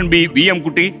 option B VM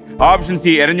കുട്ടി, option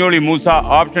C Eranholi Musa,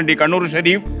 option D Kannur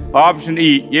Sharif, option E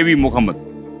AV Muhammad.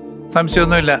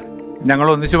 സംശയമൊന്നുമില്ല, ഞങ്ങൾ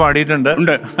ഒന്നിച്ച് പാടിയിട്ടുണ്ട്.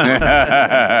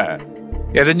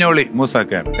 എരഞ്ഞോളി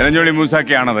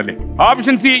മൂസാക്കയാണതല്ലേ?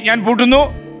 ഓപ്ഷൻ സി ഞാൻ പൂട്ടുന്നു.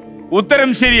 ഉത്തരം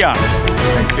ശരിയാണ്.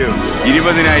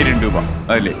 20,000 രൂപ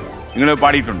അതല്ലേ നിങ്ങൾ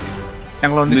പാടിയിട്ടുണ്ട്?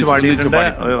 ഞങ്ങൾ ഒന്നിച്ച് പാടിയിട്ടുണ്ട്,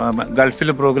 ഗൾഫിൽ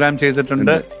പ്രോഗ്രാം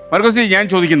ചെയ്തിട്ടുണ്ട്. മാർക്കോസ്, ഞാൻ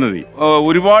ചോദിക്കുന്നത്,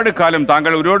 ഒരുപാട് കാലം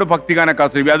താങ്കൾ ഒരുപാട് ഭക്തിഗാന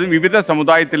കാസരി, അതും വിവിധ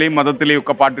സമുദായത്തിലെയും മതത്തിലെയും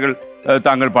ഒക്കെ പാട്ടുകൾ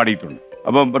താങ്കൾ പാടിയിട്ടുണ്ട്.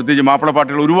 അപ്പം പ്രത്യേകിച്ച്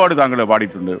മാപ്പിളപ്പാട്ടുകൾ ഒരുപാട് താങ്കൾ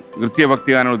പാടിയിട്ടുണ്ട്. ക്രിസ്തീയ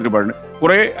ഭക്തിഗാനങ്ങൾ ഒത്തിരി പാടിയിട്ടുണ്ട്.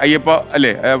 കുറെ അയ്യപ്പ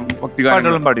അല്ലേ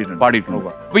ഭക്തിഗാനങ്ങളും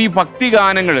പാടിയിട്ടുണ്ട്. അപ്പൊ ഈ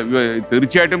ഭക്തിഗാനങ്ങൾ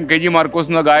തീർച്ചയായിട്ടും K.G.Markose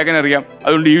എന്ന ഗായകനെ അറിയാം,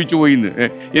 അതുകൊണ്ട് ജീവിച്ചു പോയിന്ന്.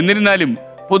 എന്നിരുന്നാലും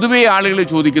പൊതുവെ ആളുകൾ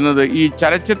ചോദിക്കുന്നത് ഈ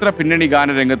ചലച്ചിത്ര പിന്നണി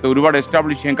ഗാനരംഗത്ത് ഒരുപാട്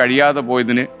എസ്റ്റാബ്ലിഷ് ചെയ്യാൻ കഴിയാതെ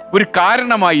പോയതിന് ഒരു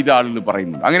കാരണമായി ഇത് ആളുകൾ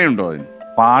പറയുന്നുണ്ട്. അങ്ങനെയുണ്ടോ അതിന്?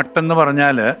 പാട്ടെന്ന്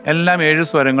പറഞ്ഞാല് എല്ലാം 7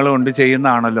 സ്വരങ്ങൾ കൊണ്ട്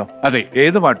ചെയ്യുന്നതാണല്ലോ. അതെ,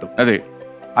 ഏത് പാട്ടും. അതെ,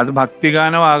 അത്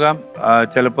ഭക്തിഗാനമാകാം,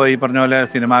 ചിലപ്പോൾ ഈ പറഞ്ഞ പോലെ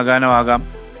സിനിമാ ഗാനമാകാം,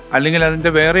 അല്ലെങ്കിൽ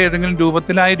അതിന്റെ വേറെ ഏതെങ്കിലും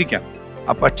രൂപത്തിലായിരിക്കാം.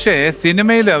 പക്ഷേ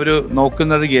സിനിമയിൽ അവർ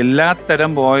നോക്കുന്നത്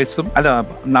എല്ലാത്തരം വോയിസും അല്ല,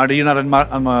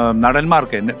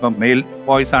 നടന്മാർക്ക് ഇപ്പം മെയിൽ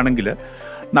വോയിസ് ആണെങ്കിൽ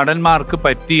നടന്മാർക്ക്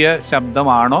പറ്റിയ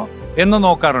ശബ്ദമാണോ എന്ന്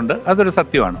നോക്കാറുണ്ട്. അതൊരു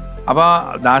സത്യമാണ്. അപ്പൊ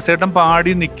ദാസേട്ടൻ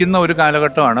പാടി നിൽക്കുന്ന ഒരു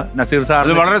കാലഘട്ടമാണ്. നസീർ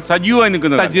സാർ വളരെ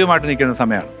സജീവമായിട്ട് നിൽക്കുന്ന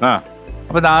സമയമാണ്.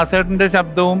 അപ്പൊ ദാസേട്ടന്റെ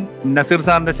ശബ്ദവും നസീർ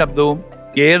സാറിന്റെ ശബ്ദവും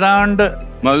ഏതാണ്ട്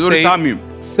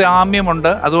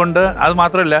സാമ്യമുണ്ട്. അതുകൊണ്ട് അത്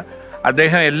മാത്രമല്ല,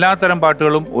 അദ്ദേഹം എല്ലാത്തരം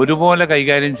പാട്ടുകളും ഒരുപോലെ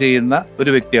കൈകാര്യം ചെയ്യുന്ന ഒരു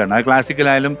വ്യക്തിയാണ്. അത്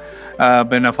ക്ലാസിക്കലായാലും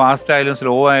പിന്നെ ഫാസ്റ്റ് ആയാലും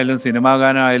സ്ലോ ആയാലും സിനിമാ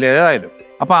ഗാനം ആയാലും ഏതായാലും.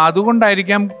 അപ്പൊ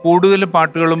അതുകൊണ്ടായിരിക്കാം കൂടുതൽ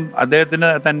പാട്ടുകളും അദ്ദേഹത്തിന്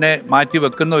തന്നെ മാറ്റി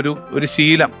വെക്കുന്ന ഒരു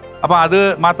ശീലം. അപ്പൊ അത്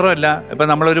മാത്രമല്ല, ഇപ്പൊ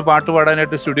നമ്മളൊരു പാട്ട്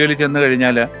പാടാനായിട്ട് സ്റ്റുഡിയോയിൽ ചെന്ന്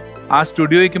കഴിഞ്ഞാൽ ആ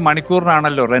സ്റ്റുഡിയോയ്ക്ക്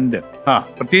മണിക്കൂറിനാണല്ലോ റെന്റ്.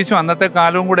 പ്രത്യേകിച്ചും അന്നത്തെ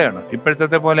കാലവും കൂടെയാണ്,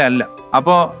 ഇപ്പോഴത്തെ പോലെ അല്ല.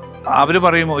 അപ്പോൾ അവര്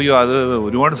പറയും, അയ്യോ അത്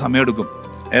ഒരുപാട് സമയമെടുക്കും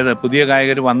പുതിയ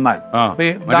ഗായകർ വന്നാൽ.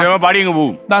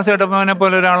 ദാസേട്ടനെ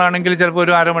പോലെ ഒരാളാണെങ്കിൽ ചിലപ്പോൾ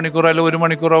ഒരു അരമണിക്കൂറോ അല്ല 1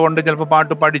 മണിക്കൂറോ കൊണ്ട് ചിലപ്പോൾ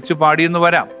പാട്ട് പഠിച്ച് പാടിയെന്ന്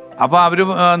വരാം. അപ്പൊ അവര്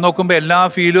നോക്കുമ്പോൾ എല്ലാ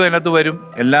ഫീലും അതിനകത്ത് വരും,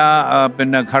 എല്ലാ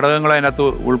പിന്നെ ഘടകങ്ങളും അതിനകത്ത്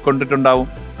ഉൾക്കൊണ്ടിട്ടുണ്ടാവും.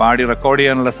 പാടി റെക്കോർഡ്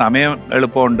ചെയ്യാനുള്ള സമയം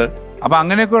എളുപ്പമുണ്ട്. അപ്പൊ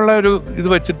അങ്ങനെയൊക്കെയുള്ള ഒരു ഇത്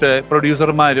വെച്ചിട്ട്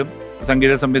പ്രൊഡ്യൂസർമാരും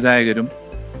സംഗീത സംവിധായകരും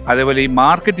അതേപോലെ ഈ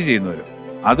മാർക്കറ്റ് ചെയ്യുന്നവരും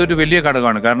അതൊരു വലിയ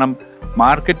ഘടകമാണ്. കാരണം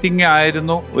മാർക്കറ്റിംഗ്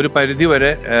ആയിരുന്നു ഒരു പരിധി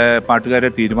വരെ പാട്ടുകാരെ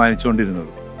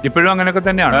തീരുമാനിച്ചുകൊണ്ടിരുന്നത്. ഇപ്പോഴും അങ്ങനെയൊക്കെ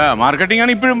തന്നെയാണ്. മാർക്കറ്റിംഗ്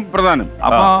ആണ് ഇപ്പോഴും പ്രധാനം.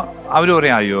 അപ്പൊ അവര്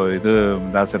പറയാം, അയ്യോ ഇത്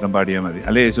ദാസേട്ടൻ പാടിയാൽ മതി,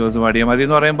 അല്ലെ യേശുദാസ് പാടിയാൽ മതി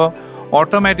എന്ന് പറയുമ്പോൾ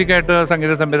ഓട്ടോമാറ്റിക്കായിട്ട്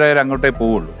സംഗീത സംവിധായകർ അങ്ങോട്ടേ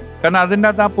പോവുള്ളൂ. കാരണം അതിൻ്റെ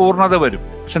അകത്ത് ആ പൂർണ്ണത വരും.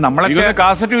 പക്ഷെ നമ്മളൊക്കെ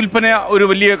കാസറ്റ് വിൽപ്പന ഒരു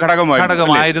വലിയ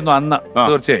ഘടകമായിരുന്നു അന്ന്,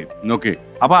 തീർച്ചയായും.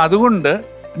 അപ്പൊ അതുകൊണ്ട്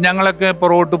ഞങ്ങളൊക്കെ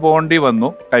പുറകോട്ട് പോകേണ്ടി വന്നു.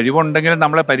 കഴിവുണ്ടെങ്കിലും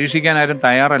നമ്മളെ പരീക്ഷിക്കാൻ ആരും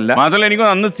തയ്യാറല്ല. മാത്രമല്ല എനിക്ക്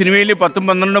അന്ന് സിനിമയിൽ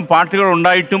 10-12 പാട്ടുകൾ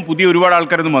ഉണ്ടായിട്ടും പുതിയ ഒരുപാട്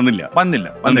ആൾക്കാരൊന്നും വന്നില്ല.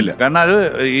 കാരണം അത്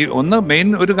ഒന്ന് മെയിൻ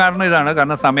ഒരു കാരണം ഇതാണ്.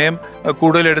 കാരണം സമയം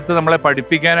കൂടുതലെടുത്ത് നമ്മളെ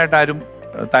പഠിപ്പിക്കാനായിട്ട് ആരും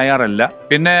തയ്യാറല്ല.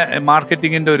 പിന്നെ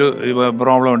മാർക്കറ്റിങ്ങിന്റെ ഒരു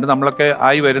പ്രോബ്ലം ഉണ്ട്. നമ്മളൊക്കെ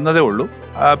ആയി വരുന്നതേ ഉള്ളൂ.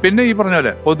 പിന്നെ ഈ പറഞ്ഞ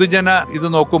പോലെ പൊതുജന ഇത്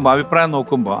നോക്കുമ്പോൾ, അഭിപ്രായം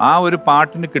നോക്കുമ്പോൾ ആ ഒരു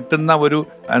പാട്ടിന് കിട്ടുന്ന ഒരു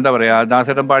എന്താ പറയാ,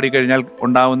 ദാസേട്ടൻ പാടി കഴിഞ്ഞാൽ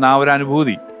ഉണ്ടാവുന്ന ആ ഒരു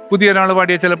അനുഭൂതി പുതിയ ഒരാൾ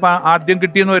പാടിയാൽ ചിലപ്പോൾ ആദ്യം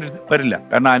കിട്ടിയെന്ന് വരില്ല.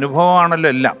 കാരണം അനുഭവമാണല്ലോ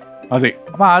എല്ലാം. അതെ.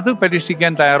 അപ്പൊ അത്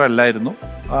പരീക്ഷിക്കാൻ തയ്യാറല്ലായിരുന്നു.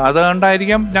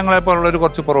 അതുകൊണ്ടായിരിക്കാം ഞങ്ങളെപ്പോലുള്ളവർ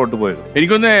കുറച്ച് പുറകോട്ട് പോയത്.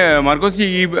 എനിക്കൊന്ന് മാർക്കോസ്,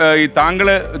 ഈ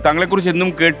താങ്കളെ കുറിച്ച്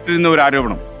എന്നും കേട്ടിരുന്ന ഒരു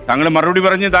ആരോപണം, താങ്കൾ മറുപടി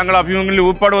പറഞ്ഞ് താങ്കൾ അഭിമുഖങ്ങളിൽ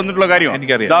ഒരുപാട് വന്നിട്ടുള്ള കാര്യം,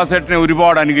 എനിക്കറിയാം. ദാസേട്ടനെ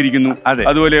ഒരുപാട് അനുകരിക്കുന്നു,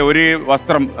 അതുപോലെ ഒരേ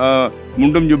വസ്ത്രം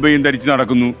മുണ്ടും ജുബയും ധരിച്ചു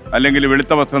നടക്കുന്നു, അല്ലെങ്കിൽ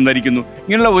വെളുത്ത വസ്ത്രം ധരിക്കുന്നു,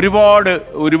 ഇങ്ങനെയുള്ള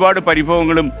ഒരുപാട്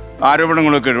പരിഭവങ്ങളും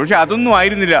ആരോപണങ്ങളും ഒക്കെ ഉണ്ട്. പക്ഷെ അതൊന്നും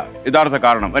ആയിരുന്നില്ല യഥാർത്ഥ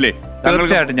കാരണം, അല്ലേ?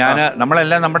 തീർച്ചയായിട്ടും.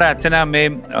 നമ്മളെല്ലാം നമ്മുടെ അച്ഛനും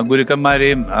അമ്മയും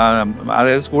ഗുരുക്കന്മാരെയും,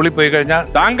 അതായത് സ്കൂളിൽ പോയി കഴിഞ്ഞാൽ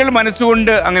താങ്കൾ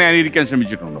മനസ്സുകൊണ്ട് അങ്ങനെ അനുകരിക്കാൻ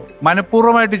ശ്രമിച്ചിട്ടുണ്ടോ?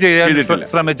 മനഃപൂർവ്വമായിട്ട് ചെയ്യാൻ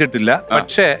ശ്രമിച്ചിട്ടില്ല.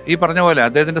 പക്ഷേ ഈ പറഞ്ഞ പോലെ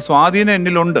അദ്ദേഹത്തിന്റെ സ്വാധീനം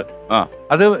എന്നിലുണ്ട്.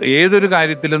 അത് ഏതൊരു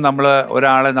കാര്യത്തിലും നമ്മള്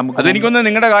ഒരാളെ നമുക്ക്, അതെനിക്കൊന്ന്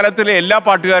നിങ്ങളുടെ കാലത്തിലെ എല്ലാ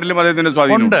പാട്ടുകാരിലും അദ്ദേഹത്തിന്റെ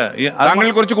സ്വാധീനം ഉണ്ട്. താങ്കൾ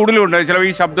കുറച്ച് കൂടുതലുണ്ട്, ചില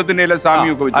ഈ ശബ്ദത്തിന്റെ എല്ലാ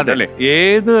സാമ്യമൊക്കെ വെച്ചിട്ടല്ലേ.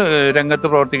 ഏത് രംഗത്ത്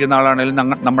പ്രവർത്തിക്കുന്ന ആളാണെങ്കിലും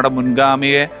നമ്മുടെ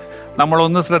മുൻഗാമിയെ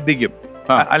നമ്മളൊന്ന് ശ്രദ്ധിക്കും.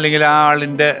 അല്ലെങ്കിൽ ആ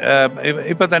ആളിന്റെ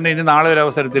ഇപ്പൊ തന്നെ ഇനി നാളെ ഒരു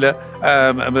അവസരത്തില്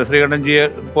ശ്രീകണ്ഠൻജിയെ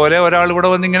പോലെ ഒരാൾ ഇവിടെ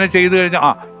വന്ന് ഇങ്ങനെ ചെയ്തു കഴിഞ്ഞാൽ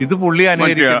ഇത് പുള്ളി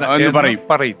അനുകരിക്കുന്ന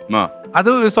പറയും. അത്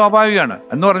സ്വാഭാവികമാണ്.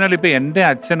 എന്ന് പറഞ്ഞാൽ ഇപ്പൊ എന്റെ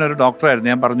അച്ഛൻ ഒരു ഡോക്ടറായിരുന്നു,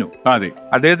 ഞാൻ പറഞ്ഞു.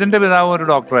 അദ്ദേഹത്തിന്റെ പിതാവ് ഒരു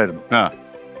ഡോക്ടറായിരുന്നു.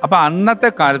 അപ്പൊ അന്നത്തെ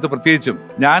കാലത്ത് പ്രത്യേകിച്ചും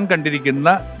ഞാൻ കണ്ടിരിക്കുന്ന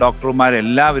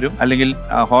ഡോക്ടർമാരെല്ലാവരും, അല്ലെങ്കിൽ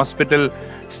ഹോസ്പിറ്റൽ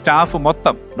സ്റ്റാഫ്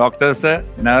മൊത്തം, ഡോക്ടേഴ്സ്,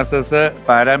 നഴ്സസ്,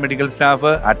 പാരാമെഡിക്കൽ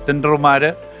സ്റ്റാഫ്,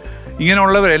 അറ്റൻഡർമാര്,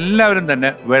 ഇങ്ങനെയുള്ളവരെല്ലാവരും തന്നെ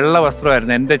വെള്ള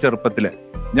വസ്ത്രമായിരുന്നു എൻ്റെ ചെറുപ്പത്തിൽ.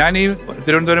 ഞാൻ ഈ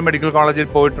തിരുവനന്തപുരം മെഡിക്കൽ കോളേജിൽ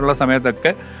പോയിട്ടുള്ള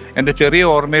സമയത്തൊക്കെ എൻ്റെ ചെറിയ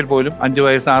ഓർമ്മയിൽ പോലും 5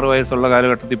 വയസ്സ് 6 വയസ്സുള്ള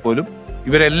കാലഘട്ടത്തിൽ പോലും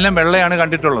ഇവരെല്ലാം വെള്ളയാണ്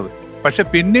കണ്ടിട്ടുള്ളത്. പക്ഷെ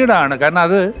പിന്നീടാണ്, കാരണം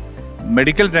അത്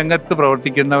മെഡിക്കൽ രംഗത്ത്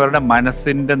പ്രവർത്തിക്കുന്നവരുടെ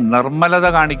മനസ്സിന്റെ നിർമ്മലത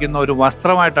കാണിക്കുന്ന ഒരു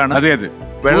വസ്ത്രമായിട്ടാണ്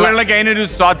വെള്ള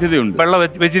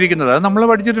വെച്ചിരിക്കുന്നത്. അത് നമ്മൾ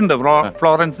പഠിച്ചിട്ടുണ്ട്,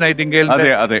 ഫ്ലോറൻസ്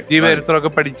നൈറ്റിംഗേലിന്റെ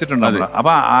ജീവചരിത്രമൊക്കെ പഠിച്ചിട്ടുണ്ട് നമ്മൾ.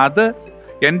 അപ്പൊ അത്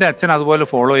എൻ്റെ അച്ഛൻ അതുപോലെ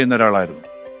ഫോളോ ചെയ്യുന്ന ഒരാളായിരുന്നു.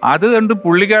 അത് കണ്ട്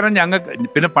പുള്ളിക്കാരൻ ഞങ്ങൾക്ക്,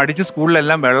 പിന്നെ പഠിച്ച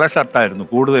സ്കൂളിലെല്ലാം വെള്ള ഷർട്ടായിരുന്നു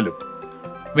കൂടുതലും.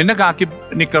 പിന്നെ കാക്കി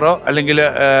നിക്കറോ അല്ലെങ്കിൽ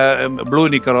ബ്ലൂ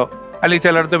നിക്കറോ, അല്ലെങ്കിൽ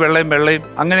ചിലടത്ത് വെള്ളയും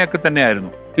അങ്ങനെയൊക്കെ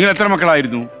തന്നെയായിരുന്നു. നിങ്ങൾ എത്ര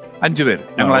മക്കളായിരുന്നു? 5 പേര്.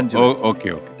 ഞങ്ങൾ 5. ഓക്കെ.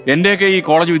 എന്റെയൊക്കെ ഈ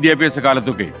കോളേജ് വിദ്യാഭ്യാസ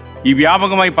കാലത്തൊക്കെ ഈ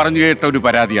വ്യാപകമായി പറഞ്ഞു കേട്ട ഒരു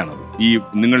പരാതിയാണ് ഈ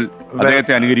നിങ്ങൾ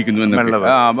അദ്ദേഹത്തെ അനുകരിക്കുന്നു എന്ന്.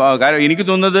 എനിക്ക്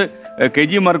തോന്നുന്നത്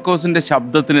K.G.Markose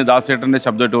ശബ്ദത്തിന് ദാസേട്ടന്റെ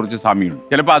ശബ്ദമായിട്ട് കുറച്ച് സാമ്യമുണ്ട്.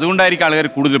 ചിലപ്പോൾ അതുകൊണ്ടായിരിക്കും ആൾക്കാർ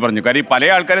കൂടുതൽ പറഞ്ഞു. കാര്യം പല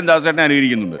ആൾക്കാരും ദാസേട്ടനെ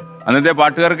അനുകരിക്കുന്നുണ്ട്. അന്നത്തെ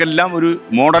പാട്ടുകാർക്കെല്ലാം ഒരു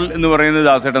മോഡൽ എന്ന് പറയുന്നത്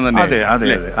ദാസേട്ടൻ തന്നെ. അതെ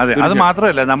അതെ അതെ. അത്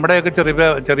മാത്രമല്ല, നമ്മുടെയൊക്കെ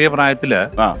ചെറിയ പ്രായത്തില്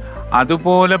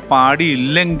അതുപോലെ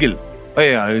പാടിയില്ലെങ്കിൽ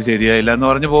അത് ശരിയായില്ല എന്ന്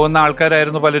പറഞ്ഞു പോകുന്ന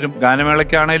ആൾക്കാരായിരുന്നു പലരും.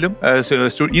 ഗാനമേളയ്ക്കാണേലും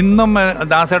ഇന്നും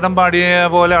ദാസേട്ടൻ പാടിയ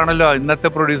പോലെ ആണല്ലോ ഇന്നത്തെ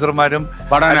പ്രൊഡ്യൂസർമാരും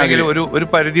അല്ലെങ്കിൽ ഒരു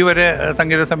പരിധി വരെ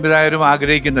സംഗീത സംവിധായകരും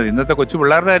ആഗ്രഹിക്കുന്നത്. ഇന്നത്തെ കൊച്ചു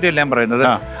പിള്ളേരുടെ കാര്യമല്ല ഞാൻ പറയുന്നത്.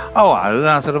 അത്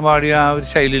ദാസേട്ടൻ പാടിയ ആ ഒരു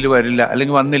ശൈലിയിൽ വരില്ല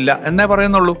അല്ലെങ്കിൽ വന്നില്ല എന്നേ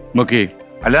പറയുന്നുള്ളൂ. ഓക്കെ,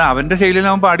 അല്ല അവന്റെ ശൈലിയിൽ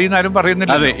അവൻ പാടിയെന്നാരും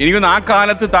പറയുന്നില്ല. അതെ, എനിക്കൊന്ന് ആ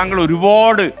കാലത്ത് താങ്കൾ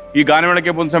ഒരുപാട് ഈ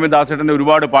ഗാനമേളയ്ക്ക് പോകുന്ന സമയത്ത് ദാസേട്ടന്റെ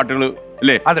ഒരുപാട് പാട്ടുകൾ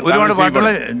അല്ലേ? അതെ, ഒരുപാട് പാട്ടുകൾ.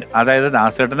 അതായത്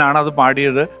ദാസേട്ടനാണ് അത്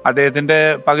പാടിയത്. അദ്ദേഹത്തിന്റെ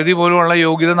പകുതി പോലുമുള്ള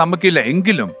യോഗ്യത നമുക്കില്ല.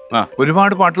 എങ്കിലും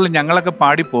ഒരുപാട് പാട്ടുകൾ ഞങ്ങളൊക്കെ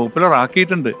പാടി പോപ്പുലർ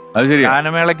ആക്കിയിട്ടുണ്ട്.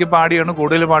 ഗാനമേളയ്ക്ക് പാടിയാണ്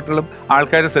കൂടുതൽ പാട്ടുകളും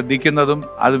ആൾക്കാർ ശ്രദ്ധിക്കുന്നതും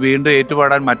അത് വീണ്ടും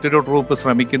ഏറ്റുപാടാൻ മറ്റൊരു ട്രൂപ്പ്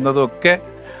ശ്രമിക്കുന്നതും ഒക്കെ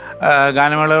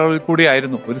ഗാനമേളകളിൽ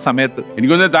കൂടിയായിരുന്നു ഒരു സമയത്ത്.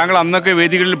 എനിക്കൊന്ന് താങ്കൾ അന്നൊക്കെ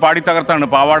വേദികളിൽ പാടി തകർത്താണ്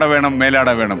പാവാട വേണം മേലാട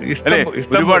വേണം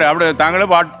ഒരുപാട്. അവിടെ താങ്കൾ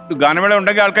ഗാനമേള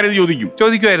ഉണ്ടെങ്കിൽ ആൾക്കാർ ഇത്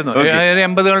ചോദിക്കുമായിരുന്നു.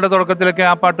 80കളുടെ തുടക്കത്തിലൊക്കെ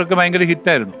ആ പാട്ടൊക്കെ ഭയങ്കര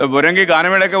ഹിറ്റായിരുന്നു. ഒരെങ്കിൽ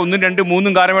ഗാനമേളയൊക്കെ 1, 2,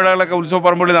 3 ഗാനമേളകളൊക്കെ ഉത്സവ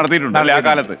പറമ്പുകളിൽ നടത്തിയിട്ടുണ്ട് അല്ലെ ആ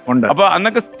കാലത്ത്. അപ്പൊ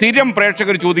അന്നൊക്കെ സ്ഥിരം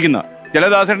പ്രേക്ഷകർ ചോദിക്കുന്ന ചില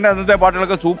ദാസേട്ടന്റെ അന്നത്തെ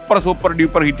പാട്ടുകളൊക്കെ സൂപ്പർ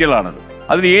ഡ്യൂപ്പർ ഹിറ്റുകളാണത്.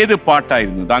 അതിന് ഏത്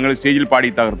പാട്ടായിരുന്നു താങ്കൾ സ്റ്റേജിൽ പാടി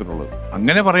തകർത്തിട്ടുള്ളത്?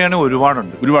 അങ്ങനെ പറയുകയാണെങ്കിൽ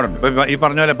ഒരുപാടുണ്ട്. ഈ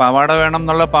പറഞ്ഞ പോലെ പാവാട വേണം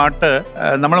എന്നുള്ള പാട്ട്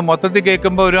നമ്മൾ മൊത്തത്തിൽ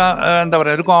കേൾക്കുമ്പോൾ ഒരു എന്താ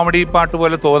പറയാ ഒരു കോമഡി പാട്ട്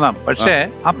പോലെ തോന്നാം. പക്ഷേ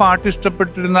ആ പാട്ട്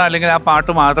ഇഷ്ടപ്പെട്ടിരുന്ന അല്ലെങ്കിൽ ആ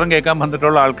പാട്ട് മാത്രം കേൾക്കാൻ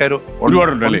വന്നിട്ടുള്ള ആൾക്കാർ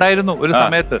ഉണ്ടായിരുന്നു ഒരു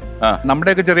സമയത്ത്.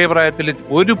 നമ്മുടെയൊക്കെ ചെറിയ പ്രായത്തിൽ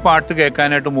ഒരു പാട്ട്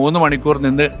കേൾക്കാനായിട്ട് 3 മണിക്കൂർ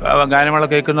നിന്ന് ഗാനമേള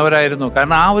കേൾക്കുന്നവരായിരുന്നു.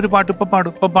 കാരണം ആ ഒരു പാട്ട്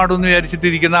ഇപ്പൊ പാടും എന്ന്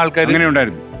വിചാരിച്ചിട്ടിരിക്കുന്ന ആൾക്കാർ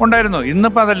ഉണ്ടായിരുന്നു.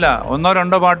 ഇന്നിപ്പോ അതല്ല, 1,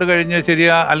 2 പാട്ട് കഴിഞ്ഞ്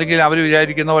ശരിയാ അല്ലെങ്കിൽ അവർ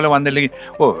വിചാരിക്കുന്ന പോലെ വന്നില്ലെങ്കിൽ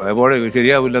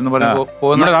ശരിയാവില്ല എന്ന് പറയുമ്പോൾ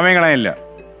പോകുന്ന സമയം കളയില്ല.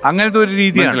 അങ്ങനത്തെ ഒരു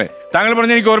രീതിയാണ്. താങ്കൾ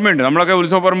പറഞ്ഞ എനിക്ക് ഓർമ്മയുണ്ട്. നമ്മളൊക്കെ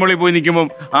ഉത്സവ പറമ്പുകളിൽ പോയി നിൽക്കുമ്പോൾ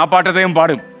ആ പാട്ടത്തെയും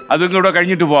പാടും. അതും കൂടെ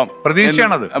കഴിഞ്ഞിട്ട് പോവാം.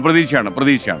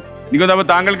 പ്രതീക്ഷയാണ്. എനിക്കൊന്നപ്പോ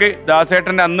താങ്കൾക്ക്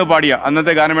ദാസേട്ടന്റെ അന്ന് പാടിയ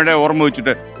അന്നത്തെ ഗാനമേളയുടെ ഓർമ്മ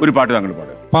വെച്ചിട്ട് ഒരു പാട്ട് താങ്കൾ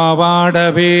പാടും. പാവാട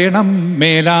വേണം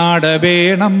മേലാട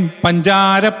വേണം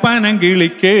പഞ്ചാരപ്പനം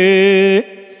കിളിക്ക്,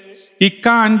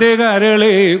 ഇക്കാന്റെ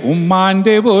കരളെ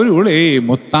ഉമ്മാന്റെ പൊരുളെ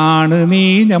മുത്താണ് നീ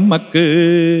ഞമ്മക്ക്.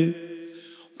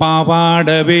 പാവാട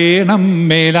വേണം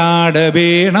മേലാട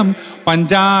വേണം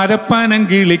പഞ്ചാരപ്പനം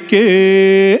കിളിക്ക്,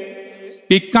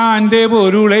 ഇക്കാന്റെ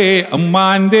പൊരുളെ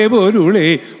അമ്മാന്റെ പൊരുളെ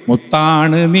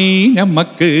മുത്താണ് നീ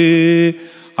ഞമ്മക്ക്.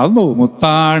 അതോ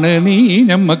മുത്താണ് നീ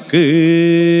ഞമ്മക്ക്.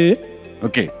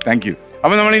 Okay, thank you.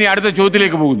 അപ്പൊ നമ്മൾ ഇനി അടുത്ത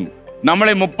ചോദ്യത്തിലേക്ക് പോകുന്നു. നമ്മൾ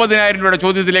 30,000 രൂപയുടെ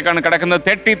ചോദ്യത്തിലേക്കാണ് കിടക്കുന്നത്.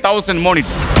 30,000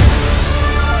 മോണിറ്റർ.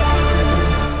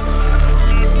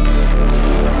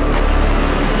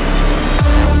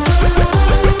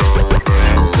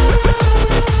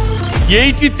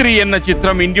 '83 എന്ന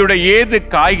ചിത്രം ഇന്ത്യയുടെ ഏത്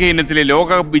കായിക ഇനത്തിലെ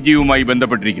ലോകകപ്പ് വിജയവുമായി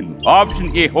ബന്ധപ്പെട്ടിരിക്കുന്നു? Option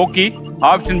A hockey,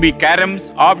 option B carroms,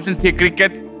 option C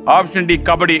cricket, option D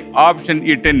kabaddi, option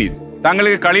E tennis.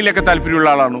 താങ്കൾക്ക് കളിയിലൊക്കെ താല്പര്യമുള്ള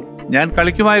ആളാണോ? ഞാൻ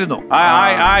കളിക്കുമായിരുന്നു.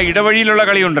 ആ ഇടവഴിയിലുള്ള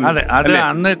കളി ഉണ്ടല്ലോ. അത്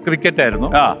അന്ന് ക്രിക്കറ്റ് ആയിരുന്നു.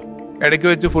 ഇടയ്ക്ക്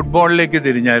വെച്ച് ഫുട്ബോളിലേക്ക്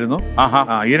തിരിഞ്ഞായിരുന്നു.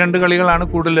 ഈ 2 കളികളാണ്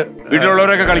കൂടുതൽ.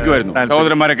 വീട്ടിലുള്ളവരൊക്കെ കളിക്കുമായിരുന്നു?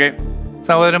 സഹോദരന്മാരൊക്കെ?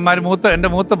 സഹോദരന്മാർ എന്റെ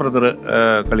മൂത്ത ബ്രദർ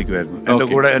കളിക്കുമായിരുന്നു.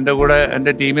 എന്റെ കൂടെ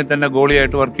എന്റെ ടീമിൽ തന്നെ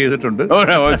ഗോളിയായിട്ട് വർക്ക് ചെയ്തിട്ടുണ്ട്.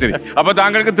 ശരി. അപ്പൊ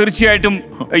താങ്കൾക്ക് തീർച്ചയായിട്ടും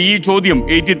ഈ ചോദ്യം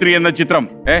 83 എന്ന ചിത്രം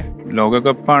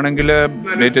ലോകകപ്പ് ആണെങ്കിൽ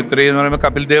 83 എന്ന് പറയുമ്പോൾ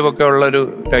കപിൽ ദേവ് ഒക്കെ ഉള്ള ഒരു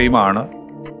ടൈമാണ്.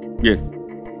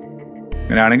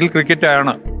 അങ്ങനെയാണെങ്കിൽ ക്രിക്കറ്റ്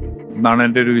ആണ് എന്നാണ്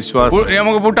എന്റെ ഒരു വിശ്വാസം.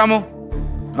 നമുക്ക് പൂട്ടാമോ?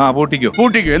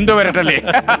 പൂട്ടിക്കോ എന്തോ വരട്ടല്ലേ.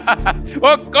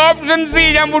 ഓപ്ഷൻ സി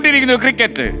ഞാൻ പൂട്ടിയിരിക്കുന്നു,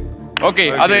 ക്രിക്കറ്റ്. ഓക്കെ,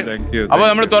 അതെ. അപ്പൊ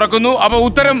നമ്മൾ തുറക്കുന്നു. അപ്പൊ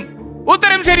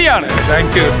ഉത്തരം ശരിയാണ്.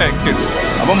 Thank you.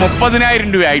 അപ്പൊ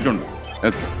 30,000 രൂപ ആയിട്ടുണ്ട്.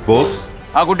 ബോസ്,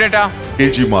 കുട്ടേട്ടാ,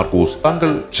 K.G.Markose, താങ്കൾ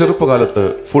ചെറുപ്പകാലത്ത്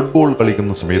ഫുട്ബോൾ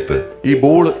കളിക്കുന്ന സമയത്ത് ഈ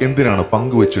ബോൾ എന്തിനാണ്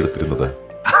പങ്കുവെച്ചെടുത്തിരുന്നത്?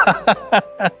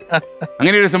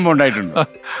 അങ്ങനെ ഒരു സംഭവം ഉണ്ടായിട്ടുണ്ട്.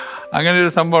 അങ്ങനെ ഒരു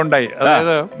സംഭവം ഉണ്ടായി.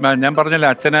 അതായത് ഞാൻ പറഞ്ഞല്ലോ,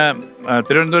 അച്ഛന്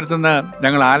തിരുവനന്തപുരത്ത് നിന്ന്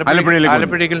ഞങ്ങൾ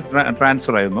ആലപ്പുഴയ്ക്ക്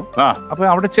ട്രാൻസ്ഫർ ആയിരുന്നു. അപ്പൊ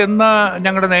അവിടെ ചെന്ന്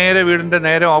ഞങ്ങളുടെ വീടിന്റെ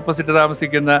നേരെ ഓപ്പോസിറ്റ്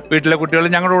താമസിക്കുന്ന വീട്ടിലെ കുട്ടികൾ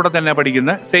ഞങ്ങളുടെ കൂടെ തന്നെ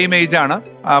പഠിക്കുന്ന സെയിം ഏജ് ആണ്.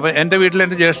 അപ്പൊ എന്റെ വീട്ടിൽ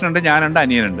എന്റെ ജ്യേഷ്ഠനുണ്ട്, ഞാനുണ്ട്,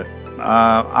 അനിയനുണ്ട്.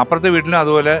 അപ്പുറത്തെ വീട്ടിലും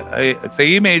അതുപോലെ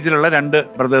സെയിം ഏജിലുള്ള 2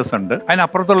 ബ്രദേഴ്സ് ഉണ്ട്.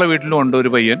 അതിനപ്പുറത്തുള്ള വീട്ടിലും ഉണ്ട്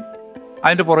ഒരു പയ്യൻ.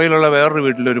 അതിന്റെ പുറകിലുള്ള വേറൊരു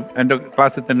വീട്ടിലൊരു എൻ്റെ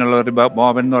ക്ലാസ്സിൽ തന്നെയുള്ള ഒരു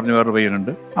ബോബൻ എന്ന് പറഞ്ഞ വേറൊരു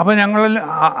പയ്യനുണ്ട്. അപ്പൊ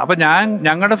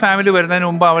ഞങ്ങളുടെ ഫാമിലി വരുന്നതിന്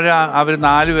മുമ്പ് അവർ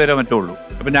 4 പേരെ മറ്റേ ഉള്ളൂ.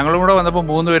 അപ്പൊ ഞങ്ങളും കൂടെ വന്നപ്പോൾ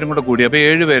 3 പേരും കൂടെ കൂടി. അപ്പൊ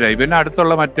 7 പേരായി. പിന്നെ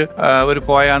അടുത്തുള്ള മറ്റ് ഒരു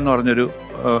കോയ എന്ന് പറഞ്ഞൊരു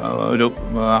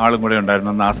ആളും കൂടെ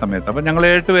ഉണ്ടായിരുന്നു ആ സമയത്ത്. അപ്പൊ ഞങ്ങൾ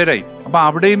 7 പേരായി. അപ്പൊ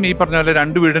അവിടെയും ഈ പറഞ്ഞ പോലെ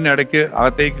 2 വീടിന് ഇടയ്ക്ക്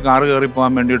അകത്തേക്ക് കാറ് കയറി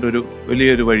പോകാൻ വേണ്ടിയിട്ടൊരു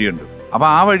വലിയൊരു വഴിയുണ്ട്. അപ്പൊ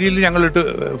ആ വഴിയിൽ ഞങ്ങളിട്ട്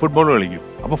ഫുട്ബോൾ കളിക്കും.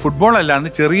 അപ്പൊ ഫുട്ബോൾ അല്ല, അന്ന്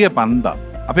ചെറിയ പന്താ.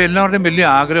 അപ്പൊ എല്ലാവരുടെയും വലിയ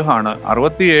ആഗ്രഹമാണ്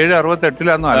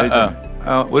 67-68 ആലോചിച്ചത്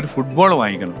ഒരു ഫുട്ബോൾ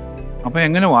വാങ്ങിക്കണം. അപ്പൊ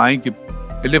എങ്ങനെ വാങ്ങിക്കും?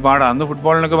 വലിയ പാടാണ്. അന്ന്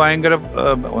ഫുട്ബോളിനൊക്കെ ഭയങ്കര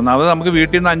ഒന്നാമത് നമുക്ക്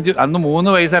വീട്ടിൽ നിന്ന് അന്ന്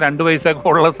 3 പൈസ 2 പൈസ ഒക്കെ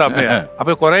ഉള്ള സമയമാണ്.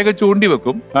 അപ്പൊ കുറെയൊക്കെ ചൂണ്ടി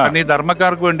വെക്കും. കാരണം ഈ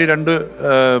ധർമ്മക്കാർക്ക് വേണ്ടി 2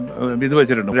 ഇത്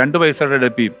വെച്ചിട്ടുണ്ട്, 2 പൈസയുടെ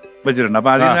ഡപ്പിയും വെച്ചിട്ടുണ്ട്.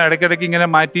 അപ്പൊ അതിൽ നിന്ന് ഇടയ്ക്കിടയ്ക്ക് ഇങ്ങനെ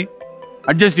മാറ്റി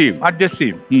അഡ്ജസ്റ്റ്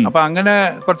ചെയ്യും. അപ്പൊ അങ്ങനെ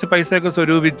കുറച്ച് പൈസയൊക്കെ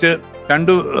സ്വരൂപിച്ച്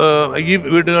ഈ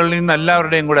വീടുകളിൽ നിന്ന്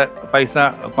എല്ലാവരുടെയും കൂടെ പൈസ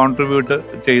കോൺട്രിബ്യൂട്ട്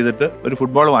ചെയ്തിട്ട് ഒരു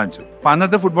ഫുട്ബോൾ വാങ്ങിച്ചു. അപ്പൊ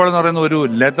അന്നത്തെ ഫുട്ബോൾ എന്ന് പറയുന്ന ഒരു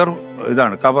ലെതർ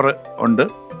ഇതാണ്, കവർ ഉണ്ട്.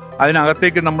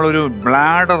 അതിനകത്തേക്ക് നമ്മളൊരു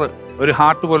ബ്ലാഡർ, ഒരു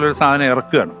ഹാർട്ട് പോലൊരു സാധനം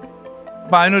ഇറക്കുകയാണ്.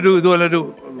 അപ്പൊ അതിനൊരു ഇതുപോലൊരു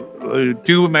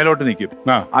ട്യൂബ് മേലോട്ട് നിൽക്കും.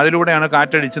 അതിലൂടെയാണ്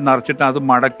കാറ്റടിച്ച് നിറച്ചിട്ട് അത്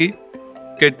മടക്കി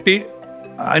കെട്ടി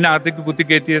അതിനകത്തേക്ക് കുത്തി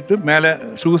കയറ്റിയിട്ട് മേലെ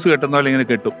ഷൂസ് കെട്ടുന്ന പോലെ ഇങ്ങനെ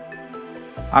കെട്ടും.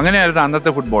 അങ്ങനെയായിരുന്നു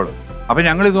അന്നത്തെ ഫുട്ബോൾ. അപ്പം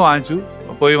ഞങ്ങളിത്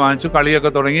വാങ്ങിച്ചു, കളിയൊക്കെ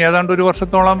തുടങ്ങി. ഏതാണ്ട് 1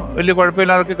 വർഷത്തോളം വലിയ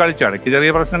കുഴപ്പമില്ലാതൊക്കെ കളിച്ചു. ഇടയ്ക്ക് ചെറിയ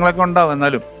പ്രശ്നങ്ങളൊക്കെ ഉണ്ടാവും.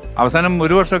 എന്നാലും അവസാനം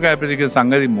 1 വർഷമൊക്കെ ആയപ്പോഴത്തേക്കും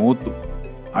സംഗതി മൂത്തു.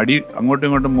 അങ്ങോട്ടും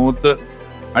ഇങ്ങോട്ടും മൂത്ത്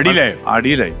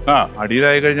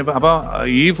അടിയിലായി കഴിഞ്ഞപ്പോൾ അപ്പൊ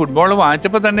ഈ ഫുട്ബോൾ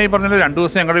വാങ്ങിച്ചപ്പോൾ തന്നെ ഈ പറഞ്ഞ 2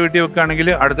 ദിവസം ഞങ്ങളുടെ വീട്ടിൽ വെക്കുകയാണെങ്കിൽ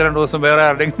അടുത്ത 2 ദിവസം വേറെ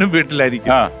ആരുടെങ്കിലും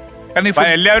വീട്ടിലായിരിക്കും.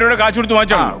 കാരണം എല്ലാവരും കാശ് കൊടുത്ത്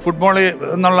വാങ്ങിച്ചോ ഫുട്ബോൾ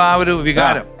എന്നുള്ള ആ ഒരു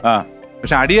വികാരം.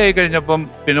 പക്ഷെ അടിയായി കഴിഞ്ഞപ്പം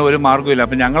പിന്നെ ഒരു മാർഗ്ഗമില്ല.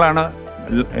 അപ്പൊ ഞങ്ങളാണ്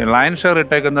ലയൺ ഷെയർ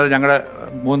ഇട്ടേക്കുന്നത്. ഞങ്ങളുടെ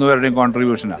 3 പേരുടെയും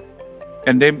കോൺട്രിബ്യൂഷനാണ്,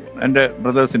 എൻ്റെയും എൻ്റെ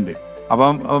ബ്രദേഴ്സിൻ്റെയും.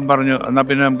 അപ്പം പറഞ്ഞു എന്നാൽ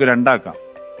പിന്നെ നമുക്ക് 2 ആക്കാം.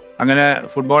 അങ്ങനെ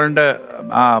ഫുട്ബോളിന്റെ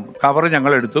കവർ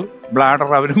ഞങ്ങൾ എടുത്തു, ബ്ലാഡർ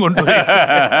അവരും കൊണ്ടുപോയി.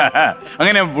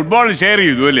 അങ്ങനെ ഫുട്ബോൾ ഷെയർ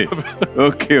ചെയ്തു അല്ലേ?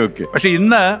 ഓക്കെ. പക്ഷെ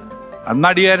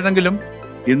അന്നടിയായിരുന്നെങ്കിലും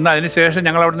ഇന്ന് അതിനുശേഷം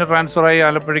ഞങ്ങൾ അവിടുന്ന് ട്രാൻസ്ഫറായി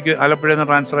ആലപ്പുഴയിൽ നിന്ന്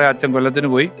ട്രാൻസ്ഫറായി അച്ഛൻ കൊല്ലത്തിന്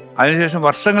പോയി. അതിനുശേഷം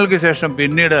വർഷങ്ങൾക്ക് ശേഷം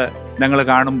പിന്നീട് ഞങ്ങൾ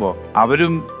കാണുമ്പോൾ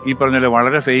അവരും ഈ പറഞ്ഞ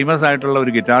വളരെ ഫേമസ് ആയിട്ടുള്ള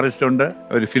ഒരു ഗിറ്റാറിസ്റ്റ് ഉണ്ട്,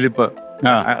 ഒരു ഫിലിപ്പ്.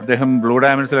 അദ്ദേഹം ബ്ലൂ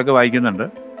ഡയമണ്ട്സിലൊക്കെ വായിക്കുന്നുണ്ട്.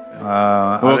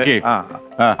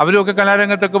 അവരൊക്കെ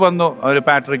കലാരംഗത്തൊക്കെ വന്നു. അവർ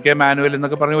പാട്രിക്, മാനുവൽ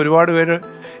എന്നൊക്കെ പറഞ്ഞ് ഒരുപാട് പേര്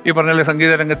ഈ പറഞ്ഞ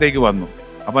സംഗീത രംഗത്തേക്ക് വന്നു.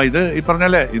 അപ്പൊ ഇത് ഈ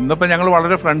പറഞ്ഞാലേ ഇന്നിപ്പോ ഞങ്ങൾ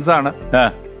വളരെ ഫ്രണ്ട്സാണ്.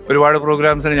 ഒരുപാട്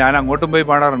പ്രോഗ്രാംസിന് ഞാൻ അങ്ങോട്ടും പോയി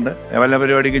പാടാറുണ്ട്, വല്ല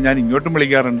പരിപാടിക്ക് ഞാൻ ഇങ്ങോട്ടും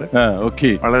വിളിക്കാറുണ്ട്.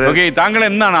 വളരെ. താങ്കൾ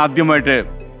എന്നാണ് ആദ്യമായിട്ട്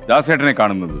ദാസേട്ടനെ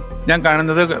കാണുന്നത്? ഞാൻ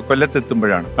കാണുന്നത്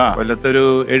കൊല്ലത്തെത്തുമ്പോഴാണ്. കൊല്ലത്തൊരു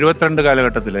 72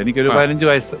 കാലഘട്ടത്തിൽ, എനിക്കൊരു 15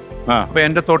 വയസ്സ്. അപ്പൊ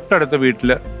എന്റെ തൊട്ടടുത്ത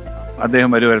വീട്ടില് അദ്ദേഹം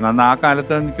വരുമായിരുന്നു. അന്ന് ആ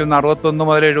കാലത്ത് എനിക്കൊന്ന് 61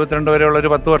 മുതൽ 72 വരെയുള്ള ഒരു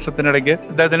 10 വർഷത്തിനിടയ്ക്ക്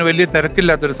അദ്ദേഹത്തിന് വലിയ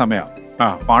തിരക്കില്ലാത്തൊരു സമയമാണ്.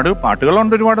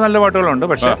 പാട്ടുകളുണ്ട്, ഒരുപാട് നല്ല പാട്ടുകളുണ്ട്,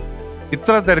 പക്ഷെ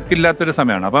ഇത്ര തിരക്കില്ലാത്തൊരു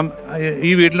സമയമാണ്. അപ്പം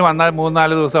ഈ വീട്ടിൽ വന്നാൽ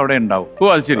 3-4 ദിവസം അവിടെ ഉണ്ടാവും.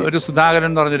 ഒരു സുധാകരൻ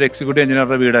എന്ന് പറഞ്ഞൊരു എക്സിക്യൂട്ടീവ്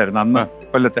എഞ്ചിനീയറുടെ വീടായിരുന്നു അന്ന്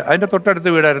കൊല്ലത്ത്. അതിന്റെ തൊട്ടടുത്ത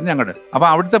വീടായിരുന്നു ഞങ്ങളുടെ. അപ്പൊ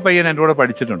അവിടുത്തെ പയ്യൻ എൻ്റെ കൂടെ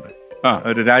പഠിച്ചിട്ടുണ്ട്,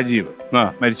 ഒരു രാജീവ്,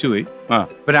 മരിച്ചുപോയി.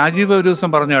 അപ്പൊ രാജീവ് ഒരു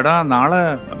ദിവസം പറഞ്ഞു, എടാ നാളെ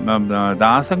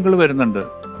ദാസങ്ങൾ വരുന്നുണ്ട്.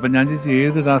 അപ്പൊ ഞാൻ ചോദിച്ചു,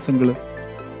 ഏത് ദാസങ്ങൾ?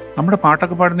 നമ്മുടെ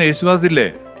പാട്ടൊക്കെ പാടുന്ന യേശുദാസ് ഇല്ലേ,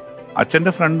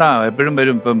 അച്ഛൻ്റെ ഫ്രണ്ടാ, എപ്പോഴും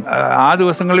വരും. ഇപ്പം ആ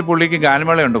ദിവസങ്ങളിൽ പുള്ളിക്ക്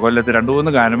ഗാനമേളയുണ്ട് കൊല്ലത്ത്,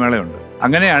 2-3 ഗാനമേളയുണ്ട്.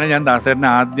 അങ്ങനെയാണ് ഞാൻ ദാസേട്ടനെ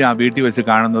ആദ്യം ആ വീട്ടിൽ വെച്ച്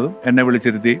കാണുന്നതും. എന്നെ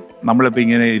വിളിച്ചിരുത്തി നമ്മളിപ്പോൾ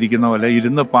ഇങ്ങനെ ഇരിക്കുന്ന പോലെ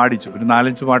ഇരുന്ന് പാടിച്ചു. ഒരു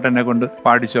 4-5 പാട്ട് എന്നെ കൊണ്ട്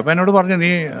പാടിച്ചു. അപ്പം എന്നോട് പറഞ്ഞു,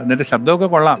 നീ നിന്റെ ശബ്ദമൊക്കെ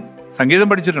കൊള്ളാം, സംഗീതം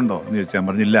പഠിച്ചിട്ടുണ്ടോ എന്ന് ചോദിച്ചു. ഞാൻ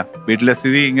പറഞ്ഞില്ല, വീട്ടിലെ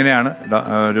സ്ഥിതി ഇങ്ങനെയാണ്,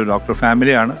 ഒരു ഡോക്ടർ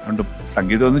ഫാമിലിയാണ്, അതുകൊണ്ട്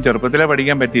സംഗീതമൊന്നും ചെറുപ്പത്തിലേ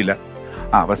പഠിക്കാൻ പറ്റിയില്ല.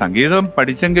 അപ്പൊ സംഗീതം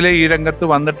പഠിച്ചെങ്കിലേ ഈ രംഗത്ത്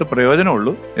വന്നിട്ട്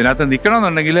പ്രയോജനമുള്ളൂ. ഇതിനകത്ത്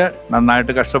നിൽക്കണമെന്നുണ്ടെങ്കിൽ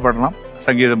നന്നായിട്ട് കഷ്ടപ്പെടണം,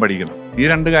 സംഗീതം പഠിക്കണം. ഈ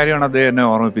 2 കാര്യമാണ് അദ്ദേഹം എന്നെ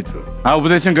ഓർമ്മിപ്പിച്ചത്. ആ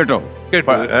ഉപദേശം കേട്ടു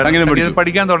സംഗീതം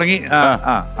പഠിക്കാൻ തുടങ്ങി.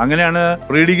 അങ്ങനെയാണ്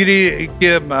പ്രീ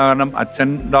ഡിഗ്രിക്ക്. കാരണം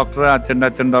അച്ഛൻ ഡോക്ടർ, അച്ഛൻ്റെ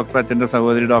അച്ഛൻ ഡോക്ടർ, അച്ഛൻ്റെ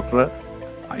സഹോദരി ഡോക്ടർ,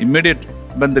 ഇമ്മീഡിയറ്റ്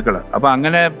ബന്ധുക്കള്. അപ്പൊ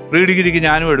അങ്ങനെ പ്രീ ഡിഗ്രിക്ക്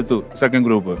ഞാനും എടുത്തു സെക്കൻഡ്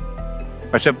ഗ്രൂപ്പ്.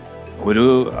 പക്ഷെ ഒരു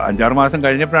 5-6 മാസം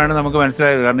കഴിഞ്ഞപ്പോഴാണ് നമുക്ക്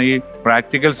മനസ്സിലായത്. കാരണം ഈ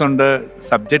പ്രാക്ടിക്കൽസ് ഉണ്ട്,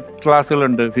 സബ്ജക്ട്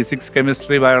ക്ലാസ്സുകളുണ്ട്, ഫിസിക്സ്,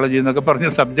 കെമിസ്ട്രി, ബയോളജി എന്നൊക്കെ പറഞ്ഞ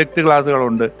സബ്ജക്ട്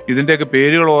ക്ലാസ്സുകളുണ്ട്. ഇതിന്റെയൊക്കെ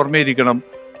പേരുകൾ ഓർമ്മയിരിക്കണം.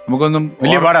 നമുക്കൊന്നും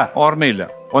വലിയ ഓർമ്മയില്ല.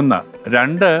 1.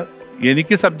 2,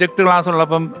 എനിക്ക് സബ്ജക്ട് ക്ലാസ്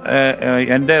ഉള്ളപ്പം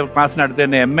എൻ്റെ ക്ലാസ്സിനടുത്ത്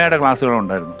തന്നെ MA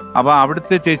ക്ലാസ്സുകളുണ്ടായിരുന്നു. അപ്പോൾ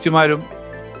അവിടുത്തെ ചേച്ചിമാരും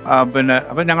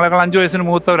അപ്പം ഞങ്ങളെക്കാൾ 5 വയസ്സിന്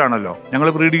മൂത്തവരാണല്ലോ, ഞങ്ങൾ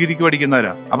പ്രീ ഡിഗ്രിക്ക്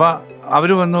പഠിക്കുന്നവരാ. അപ്പം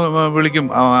അവർ വന്ന് വിളിക്കും,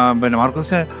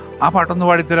 മാർക്കോസേ ആ പാട്ടൊന്ന്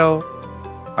പാടിത്തരാവോ?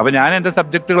 അപ്പൊ ഞാൻ എന്റെ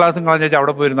സബ്ജക്ട് ക്ലാസ്സും കളഞ്ഞാൽ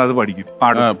അവിടെ പോയിരുന്നു അത് പഠിക്കും,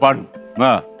 പാടും.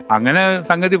 അങ്ങനെ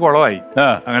സംഗതി കുളമായി.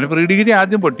 അങ്ങനെ പ്രീ ഡിഗ്രി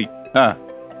ആദ്യം പൊട്ടി.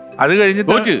 അത് കഴിഞ്ഞിട്ട്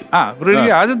പ്രീ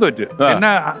ഡിഗ്രി ആദ്യം തോറ്റ്. പിന്നെ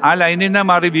ആ ലൈനിൽ നിന്ന്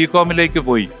മാറി BCom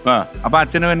പോയി. അപ്പൊ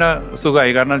അച്ഛനും പിന്നെ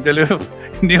സുഖമായി. കാരണം വെച്ചാല്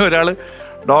ഇനി ഒരാള്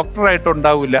ഡോക്ടറായിട്ട്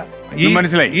ഉണ്ടാവില്ല,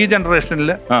 ഈ ജനറേഷനിൽ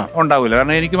ഉണ്ടാവില്ല.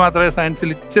 കാരണം എനിക്ക് മാത്രമേ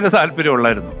സയൻസിൽ ഇച്ചിരി താല്പര്യം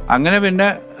ഉള്ളായിരുന്നു. അങ്ങനെ പിന്നെ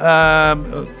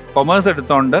കൊമേഴ്സ്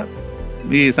എടുത്തോണ്ട്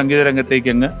ഈ സംഗീത രംഗത്തേക്ക്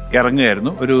അങ്ങ്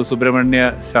ഇറങ്ങുകയായിരുന്നു. ഒരു സുബ്രഹ്മണ്യ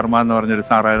ശർമ്മ എന്ന് പറഞ്ഞൊരു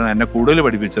സാറായിരുന്നു എന്നെ കൂടുതൽ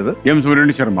പഠിപ്പിച്ചത്.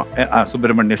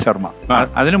 സുബ്രഹ്മണ്യ ശർമ്മ.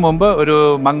 അതിനു മുമ്പ് ഒരു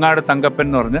മങ്ങാട് തങ്കപ്പൻ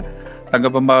എന്ന് പറഞ്ഞ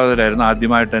തങ്കപ്പൻ ബാബുരായിരുന്നു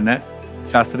ആദ്യമായിട്ട് തന്നെ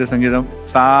ശാസ്ത്രീയ സംഗീതം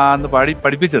സാന്ന് പാടി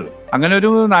പഠിപ്പിച്ചത്. അങ്ങനെ ഒരു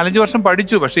 4-5 വർഷം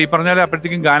പഠിച്ചു. പക്ഷെ ഈ പറഞ്ഞാൽ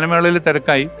അപ്പോഴത്തേക്കും ഗാനമേളയിൽ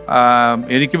തിരക്കായി.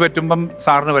 എനിക്ക് പറ്റുമ്പം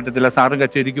സാറിന് പറ്റത്തില്ല, സാറിന്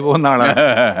കച്ചേരിക്ക് പോകുന്ന ആളാണ്.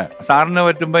 സാറിന്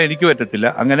പറ്റുമ്പോൾ എനിക്ക് പറ്റത്തില്ല.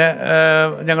 അങ്ങനെ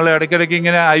ഞങ്ങൾ ഇടയ്ക്കിടയ്ക്ക്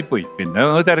ഇങ്ങനെ ആയിപ്പോയി. പിന്നെ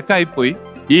തിരക്കായിപ്പോയി.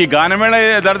 ഈ ഗാനമേള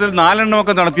യഥാർത്ഥത്തിൽ 4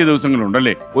 എണ്ണമൊക്കെ നടത്തിയ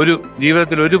ദിവസങ്ങളുണ്ടല്ലേ?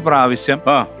 ജീവിതത്തിൽ ഒരു പ്രാവശ്യം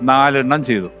 4 എണ്ണം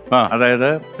ചെയ്തു. അതായത്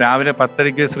രാവിലെ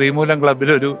 10:30 ശ്രീമൂലം ക്ലബിൽ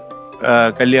ഒരു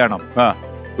കല്യാണം,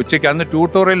 ഉച്ചയ്ക്ക് അന്ന്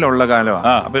ട്യൂട്ടോറിയലിലുള്ള കാലമാണ്.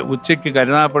 അപ്പൊ ഉച്ചയ്ക്ക്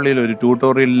കരുനാഗപ്പള്ളിയിൽ ഒരു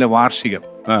ട്യൂട്ടോറിയലിന്റെ വാർഷികം,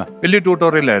 വലിയ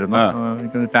ട്യൂട്ടോറിയലായിരുന്നു.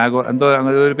 ടാഗോർ എന്തോ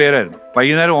അങ്ങനെ ഒരു പേരായിരുന്നു.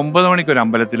 വൈകുന്നേരം 9 മണിക്ക് ഒരു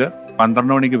അമ്പലത്തില്,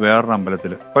 12 മണിക്ക് വേറൊരു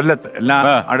അമ്പലത്തില്, കൊല്ലത്ത്. എല്ലാം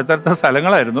അടുത്തടുത്ത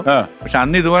സ്ഥലങ്ങളായിരുന്നു. പക്ഷെ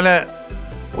അന്ന് ഇതുപോലെ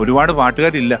ഒരുപാട്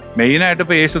പാട്ടുകാരില്ല. മെയിനായിട്ട്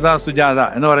ഇപ്പൊ യേശുദാസ്, സുജാത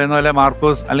എന്ന് പറയുന്ന പോലെ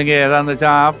മാർക്കോസ് അല്ലെങ്കിൽ ഏതാന്ന്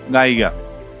വെച്ചാൽ ആ ഗായിക.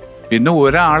 പിന്നെ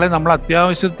ഒരാളെ നമ്മൾ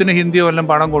അത്യാവശ്യത്തിന് ഹിന്ദി വല്ലതും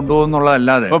പാടാൻ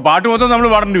കൊണ്ടുപോകുന്നുള്ളതല്ലാതെ പാട്ട് മൊത്തം നമ്മൾ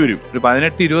പാടേണ്ടി വരും. ഒരു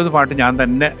 18-20 പാട്ട് ഞാൻ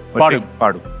തന്നെ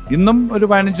പാടും. ഇന്നും ഒരു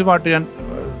 15 പാട്ട് ഞാൻ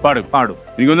പാടും.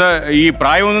 എനിക്കൊന്ന് ഈ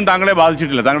പ്രായമൊന്നും താങ്കളെ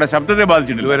ബാധിച്ചിട്ടില്ല, താങ്കളുടെ ശബ്ദത്തെ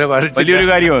ബാധിച്ചിട്ടില്ല. വലിയൊരു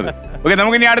കാര്യമാണ്. ഓക്കെ,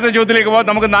 നമുക്ക് ഇനി അടുത്ത ചോദ്യത്തിലേക്ക് പോകാം.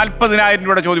 നമുക്ക് 40,000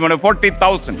 രൂപയുടെ ചോദ്യമാണ്.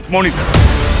 40,000. മോണിറ്റർ,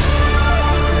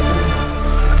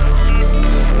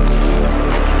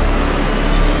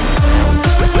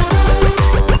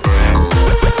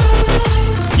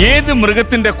 ഏത്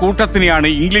മൃഗത്തിന്റെ കൂട്ടത്തിനെയാണ്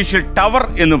ഇംഗ്ലീഷിൽ ടവർ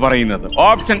എന്ന് പറയുന്നത്?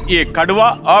 ഓപ്ഷൻ എ കടുവ,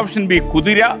 ഓപ്ഷൻ ബി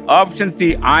കുതിര, ഓപ്ഷൻ സി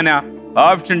ആന,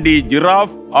 option D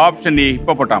giraffe, option A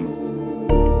hippopotamus.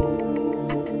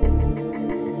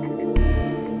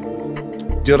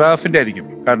 ജിറാഫിന്റെ ആയിരിക്കും.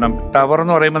 കാരണം ടവർ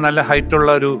എന്ന് പറയുമ്പോൾ നല്ല ഹൈറ്റ്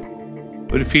ഉള്ള ഒരു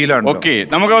ഫീലാണ്. ഓക്കെ,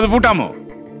 നമുക്ക് അത് പൂട്ടാമോ?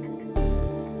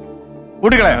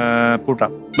 പൂട്ടിക്കളെ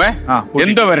പൂട്ടാം.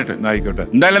 എന്തോ വരട്ടെ, ആയിക്കോട്ടെ.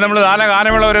 എന്തായാലും നമ്മൾ 4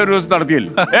 ഗാനമേള ഒരു ദിവസം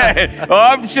നടത്തിയല്ലോ.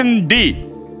 Option D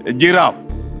giraffe.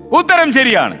 ഉത്തരം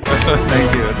ശരിയാണ്.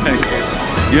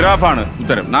 ജിറാഫാണ്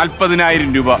ഉത്തരം.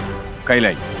 40,000 രൂപ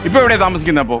കയ്യിലായി. ഇപ്പൊ എവിടെ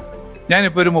താമസിക്കുന്ന? അപ്പോ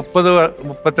ഞാനിപ്പോ ഒരു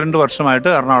 30-32 വർഷമായിട്ട്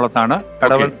എറണാകുളത്താണ്.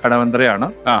 കടവന്ത്രയാണ്.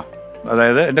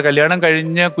 അതായത് എന്റെ കല്യാണം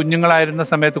കഴിഞ്ഞ കുഞ്ഞുങ്ങളായിരുന്ന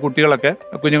സമയത്ത്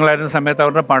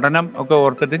അവരുടെ പഠനം ഒക്കെ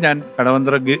ഓർത്തിട്ട് ഞാൻ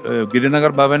കടവന്ത്ര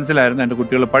ഗിരിനഗർ ഭവൻസിലായിരുന്നു എന്റെ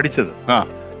കുട്ടികൾ പഠിച്ചത്.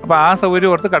 അപ്പൊ ആ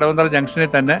സൗകര്യം ഓർത്ത് കടവന്ത്ര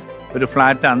ജംഗ്ഷനിൽ തന്നെ ഒരു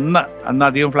ഫ്ലാറ്റ്, അന്ന്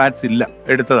അധികം ഫ്ലാറ്റ്സ് ഇല്ല,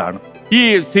 എടുത്തതാണ്. ഈ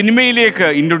സിനിമയിലേക്ക്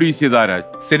ഇൻട്രൊഡ്യൂസ് ചെയ്ത ആരാ?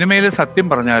 സിനിമയിൽ സത്യം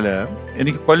പറഞ്ഞാല്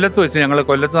എനിക്ക് കൊല്ലത്ത് വെച്ച്, ഞങ്ങൾ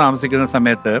കൊല്ലത്ത് താമസിക്കുന്ന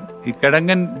സമയത്ത് ഈ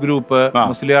കിടങ്ങൻ ഗ്രൂപ്പ്,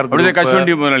 മുസ്ലിയാർ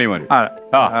ഗ്രൂപ്പ്,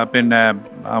 പിന്നെ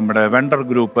നമ്മുടെ vendor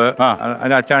group,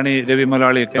 Achani Ravi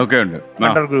മുതലാളിയൊക്കെ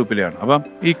vendor ഗ്രൂപ്പിലാണ്. അപ്പം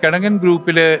ഈ കിടങ്ങൻ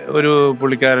ഗ്രൂപ്പില് ഒരു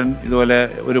പുള്ളിക്കാരൻ ഇതുപോലെ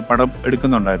ഒരു പടം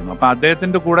എടുക്കുന്നുണ്ടായിരുന്നു. അപ്പൊ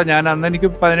അദ്ദേഹത്തിന്റെ കൂടെ ഞാൻ അന്ന്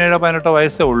എനിക്ക് 17-18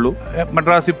 വയസ്സേ ഉള്ളൂ.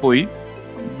 മദ്രാസിൽ പോയി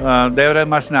ദേവരായ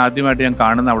മാഷിനെ ആദ്യമായിട്ട് ഞാൻ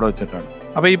കാണുന്ന അവിടെ വെച്ചിട്ടാണ്.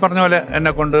 അപ്പൊ ഈ പറഞ്ഞ പോലെ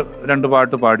എന്നെ കൊണ്ട് 2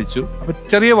 പാട്ട് പാടിച്ചു. അപ്പൊ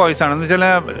ചെറിയ വോയിസ് ആണ്, എന്ന് വെച്ചാൽ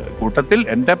കൂട്ടത്തിൽ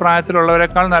എന്റെ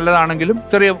പ്രായത്തിലുള്ളവരെക്കാൾ നല്ലതാണെങ്കിലും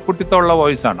ചെറിയ കുട്ടിത്തമുള്ള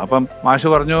വോയിസ് ആണ്. അപ്പം മാഷ്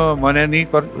പറഞ്ഞു, മോനെ നീ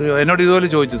എന്നോട് ഇതുപോലെ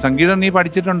ചോദിച്ചു, സംഗീതം നീ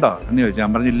പഠിച്ചിട്ടുണ്ടോ എന്ന് ചോദിച്ചു.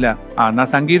 ഞാൻ പറഞ്ഞില്ല. എന്നാ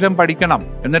സംഗീതം പഠിക്കണം,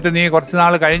 എന്നിട്ട് നീ കുറച്ച്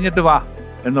നാൾ കഴിഞ്ഞിട്ട് വാ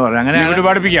എന്ന് പറഞ്ഞു.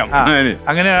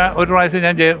 അങ്ങനെ ഒരു പ്രാവശ്യം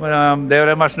ഞാൻ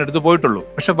ദേവരായ മാഷിന്റെ അടുത്ത് പോയിട്ടുള്ളൂ.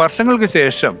 പക്ഷെ വർഷങ്ങൾക്ക്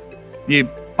ശേഷം ഈ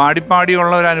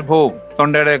പാടിയുള്ള ഒരു അനുഭവവും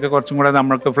തൊണ്ടയുടെയൊക്കെ കുറച്ചും കൂടെ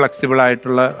നമ്മൾക്ക് ഫ്ലെക്സിബിൾ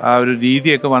ആയിട്ടുള്ള ആ ഒരു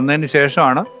രീതിയൊക്കെ വന്നതിന്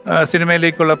ശേഷമാണ്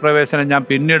സിനിമയിലേക്കുള്ള പ്രവേശനം ഞാൻ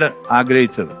പിന്നീട്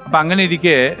ആഗ്രഹിച്ചത്. അപ്പൊ അങ്ങനെ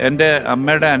ഇരിക്കെ എൻ്റെ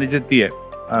അമ്മയുടെ അനുജത്തിയെ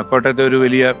കോട്ടയത്തെ ഒരു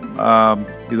വലിയ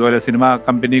ഇതുപോലെ സിനിമ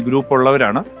കമ്പനി ഗ്രൂപ്പ്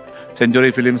ഉള്ളവരാണ്.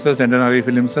 Century films, centenary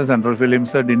films, central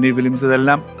films, ഡിന്നി films,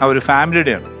 ഇതെല്ലാം ആ ഒരു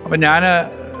ഫാമിലിയുടെയാണ്. അപ്പൊ ഞാൻ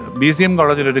BCM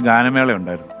കോളേജിലൊരു ഗാനമേള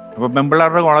ഉണ്ടായിരുന്നു. അപ്പൊ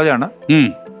പെമ്പിള്ളാരുടെ കോളേജാണ്.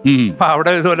 അപ്പൊ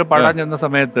അവിടെ ഇതുപോലെ പാടാൻ ചെന്ന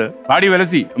സമയത്ത് പാടി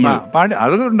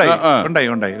അത്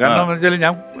ഉണ്ടായി. കാരണം എന്ന് വെച്ചാൽ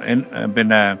ഞാൻ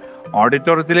പിന്നെ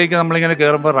ഓഡിറ്റോറിയത്തിലേക്ക് നമ്മളിങ്ങനെ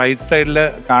കയറുമ്പോൾ റൈറ്റ് സൈഡില്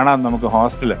കാണാം നമുക്ക്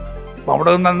ഹോസ്റ്റല്. അപ്പൊ അവിടെ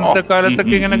നിന്ന് അന്നത്തെ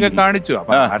കാലത്തൊക്കെ ഇങ്ങനെയൊക്കെ കാണിച്ചു.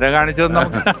 അപ്പൊ ആരെ കാണിച്ചതെന്ന്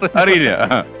നമുക്ക് അറിയില്ല.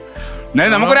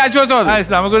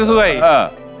 നമുക്കൊരു സുഖമായി.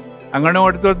 അങ്ങനെ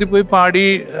ഓഡിറ്റോറിയത്തിൽ പോയി പാടി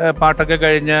പാട്ടൊക്കെ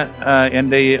കഴിഞ്ഞ്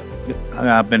എൻ്റെ ഈ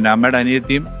പിന്നെ അമ്മയുടെ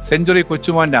അനിയത്തിയും സെഞ്ചുറി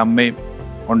കൊച്ചുമോൻ്റെ അമ്മയും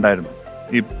ഉണ്ടായിരുന്നു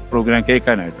ഈ പ്രോഗ്രാം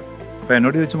കേൾക്കാനായിട്ട്. അപ്പൊ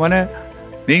എന്നോട് ചോദിച്ചു, മോനെ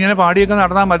നീ ഇങ്ങനെ പാടിയൊക്കെ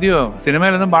നടന്നാൽ മതിയോ,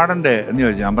 സിനിമയിലൊന്നും പാടണ്ടേ എന്ന്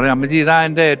ചോദിച്ചു. ഞാൻ പറഞ്ഞു, അമ്മച്ചി ഇതാ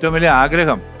എൻ്റെ ഏറ്റവും വലിയ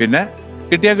ആഗ്രഹം, പിന്നെ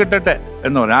കിട്ടിയാൽ കിട്ടട്ടെ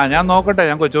എന്ന് പറഞ്ഞു. ഞാൻ നോക്കട്ടെ,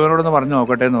 ഞാൻ കൊച്ചുമോനോടൊന്ന് പറഞ്ഞു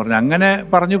നോക്കട്ടെ എന്ന് പറഞ്ഞു. അങ്ങനെ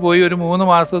പറഞ്ഞു പോയി. ഒരു 3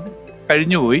 മാസം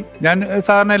കഴിഞ്ഞു പോയി. ഞാൻ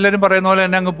സാധാരണ എല്ലാവരും പറയുന്ന പോലെ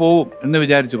തന്നെ അങ്ങ് പോവും എന്ന്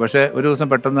വിചാരിച്ചു. പക്ഷെ ഒരു ദിവസം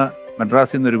പെട്ടെന്ന്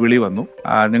മദ്രാസിൽ നിന്നൊരു വിളി വന്നു,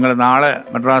 നിങ്ങൾ നാളെ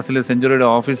മദ്രാസിൽ സെഞ്ചുറിയുടെ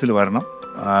ഓഫീസിൽ വരണം,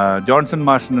 ജോൺസൺ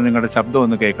മാഷിന് നിങ്ങളുടെ ശബ്ദം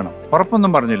ഒന്ന് കേൾക്കണം.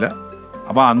 ഉറപ്പൊന്നും പറഞ്ഞില്ല.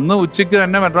 അപ്പൊ അന്ന് ഉച്ചയ്ക്ക്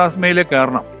തന്നെ മദ്രാസ് മെയിലേക്ക്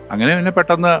കയറണം. അങ്ങനെ പിന്നെ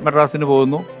പെട്ടെന്ന് മദ്രാസിന്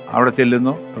പോകുന്നു, അവിടെ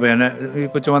ചെല്ലുന്നു. അപ്പൊ എന്നെ ഈ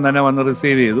കൊച്ചുമോൻ തന്നെ വന്ന്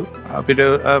റിസീവ് ചെയ്തു. പിന്നെ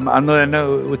അന്ന് തന്നെ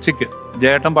ഉച്ചയ്ക്ക്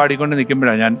ജേട്ടൻ പാടിക്കൊണ്ട്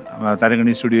നിൽക്കുമ്പോഴാണ് ഞാൻ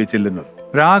തരങ്കണി സ്റ്റുഡിയോയിൽ ചെല്ലുന്നത്.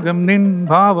 രാഗം നിൻ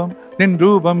ഭാവം നിൻ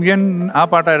രൂപം എൻ, ആ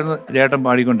പാട്ടായിരുന്നു ജേട്ടൻ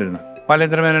പാടിക്കൊണ്ടിരുന്നത്.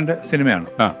 ബാലേന്ദ്രമേനന്റെ സിനിമയാണ്.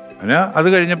 പിന്നെ അത്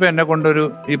കഴിഞ്ഞപ്പോൾ എന്നെ കൊണ്ടൊരു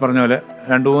ഈ പറഞ്ഞ പോലെ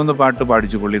 2-3 പാട്ട്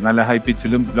പാടിച്ചു പുള്ളി. നല്ല ഹൈ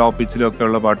പിച്ചിലും ലോ പിച്ചിലും ഒക്കെ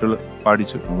ഉള്ള പാട്ടുകൾ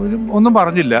പാടിച്ചു. ഒന്നും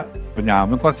പറഞ്ഞില്ല. അപ്പൊ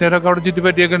ഞാൻ കുറച്ചു നേരമൊക്കെ അവിടെ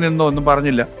ചുറ്റിപ്പറ്റിയൊക്കെ നിന്നു, ഒന്നും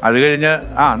പറഞ്ഞില്ല. അത് കഴിഞ്ഞ്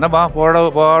എന്നാ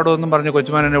പോടോ എന്നും പറഞ്ഞ്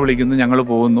കൊച്ചുമാൻ എന്നെ വിളിക്കുന്നു. ഞങ്ങൾ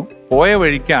പോകുന്നു. പോയ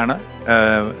വഴിക്കാണ്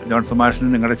ജോൺസൺ മാഷിന്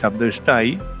നിങ്ങളുടെ ശബ്ദം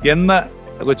ഇഷ്ടമായി എന്ന്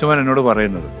കൊച്ചുമാൻ എന്നോട്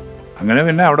പറയുന്നത്. അങ്ങനെ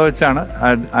പിന്നെ അവിടെ വെച്ചാണ്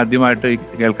ആദ്യമായിട്ട്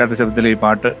കേൾക്കാത്ത ശബ്ദത്തിൽ ഈ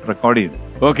പാട്ട് റെക്കോർഡ് ചെയ്യുന്നത്.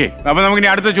 ഓക്കെ, അപ്പൊ നമുക്ക് ഇനി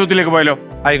അടുത്ത ചോദ്യത്തിലേക്ക് പോയാലോ?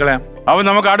 ആയിക്കളയാം. അപ്പൊ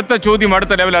നമുക്ക് അടുത്ത ചോദ്യം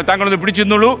അടുത്ത ലെവലാണ്. താങ്കളൊന്ന്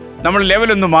പിടിച്ചിരുന്നുള്ളൂ, നമ്മൾ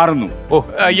ലെവൽ ഒന്ന് മാറുന്നു. ഓ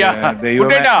അയ്യാ,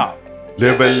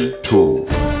 level 2.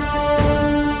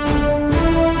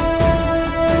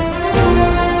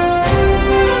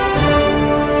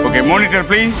 Okay, monitor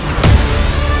please.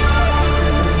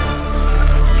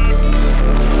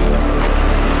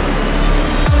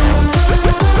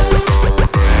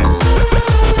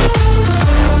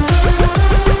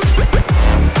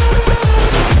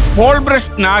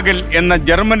 പോൾബ്രഷ്ട് Nagal എന്ന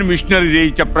ജർമ്മൻ മിഷണറി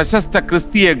രചിച്ച പ്രശസ്ത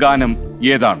ക്രിസ്തീയ ഗാനം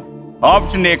ഏതാണ്?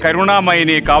 ഓപ്ഷൻ എ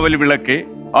കരുണാമയനെ കാവൽ വിളക്കെ,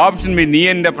 ഓപ്ഷൻ ബി നീ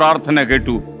എന്റെ പ്രാർത്ഥന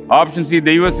കേട്ടു, ഓപ്ഷൻ സി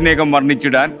ദൈവസ്നേഹം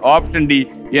വർണ്ണിച്ചിടാൻ, ഓപ്ഷൻ ഡി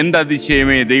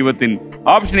എന്തതിശയമേ ദൈവത്തിൻ,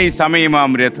 ഓപ്ഷൻ ഈ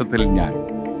സമയമാം രഥത്തിൽ ഞാൻ.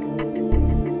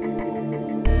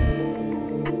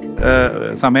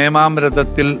 സമയമാം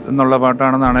രഥത്തിൽ എന്നുള്ള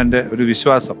പാട്ടാണെന്നാണ് എന്റെ ഒരു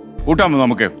വിശ്വാസം. കൂട്ടാമോ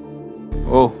നമുക്ക്?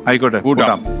 ഓ ആയിക്കോട്ടെ,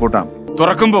 കൂട്ടാം.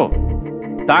 തുറക്കുമ്പോ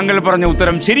താങ്കൾ പറഞ്ഞ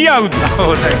ഉത്തരം ശരിയാകുന്നു.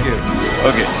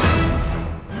 ഓക്കെ.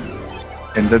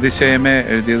 എന്തതിശയമേ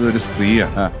എഴുതിയത് ഒരു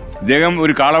സ്ത്രീയാണ്. ഇദ്ദേഹം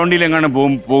ഒരു കാളവണ്ടിയിൽ എങ്ങാണ്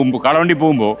പോകുമ്പോ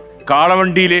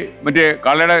കാളവണ്ടിയില് മറ്റേ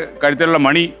കാളയുടെ കഴുത്തിലുള്ള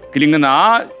മണി കിലിങ്ങുന്ന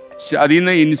അതിൽ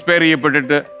നിന്ന് ഇൻസ്പയർ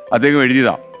ചെയ്യപ്പെട്ടിട്ട് അദ്ദേഹം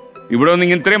എഴുതിയതാ. ഇവിടെ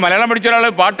ഒന്ന് ഇത്രയും മലയാളം പഠിച്ച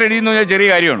ഒരാള് പാട്ട് എഴുതിയെന്ന് പറഞ്ഞാൽ ചെറിയ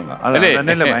കാര്യമാണ് അല്ലേ?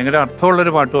 ഭയങ്കര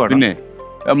അർത്ഥമുള്ളൊരു പാട്ടുമാണ്. പിന്നെ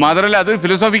മാത്രമല്ല അത്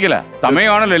ഫിലോസോഫിക്കലാ,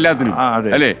 സമയമാണല്ലോ എല്ലാത്തിനും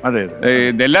അല്ലേ?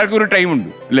 എല്ലാവർക്കും ഒരു ടൈം ഉണ്ട്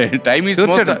അല്ലേ? Time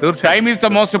is the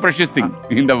most precious thing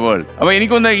in the world. അപ്പൊ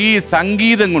എനിക്കൊന്ന് ഈ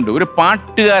സംഗീതം കൊണ്ട് ഒരു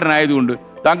പാട്ടുകാരനായതുകൊണ്ട്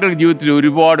താങ്കളുടെ ജീവിതത്തിൽ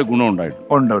ഒരുപാട് ഗുണം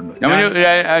ഉണ്ടായിട്ടുണ്ട്.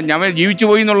 ഞാൻ ജീവിച്ചു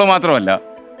പോയി എന്നുള്ളത് മാത്രമല്ല,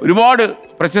 ഒരുപാട്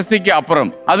പ്രശസ്തിക്ക് അപ്പുറം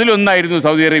അതിലൊന്നായിരുന്നു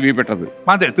സൗദി അറേബ്യ പെട്ടത്.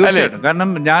 അതെ, തീർച്ചയായിട്ടും. കാരണം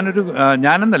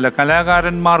ഞാനെന്നല്ല,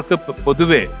 കലാകാരന്മാർക്ക്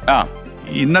പൊതുവെ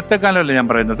ഇന്നത്തെ കാലമല്ല ഞാൻ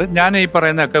പറയുന്നത്, ഞാൻ ഈ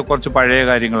പറയുന്നതൊക്കെ കുറച്ച് പഴയ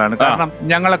കാര്യങ്ങളാണ്. കാരണം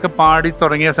ഞങ്ങളൊക്കെ പാടി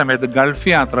തുടങ്ങിയ സമയത്ത് ഗൾഫ്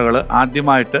യാത്രകൾ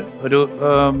ആദ്യമായിട്ട് ഒരു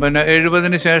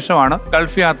 70-ന് ശേഷമാണ്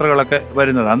ഗൾഫ് യാത്രകളൊക്കെ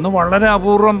വരുന്നത്. അന്ന് വളരെ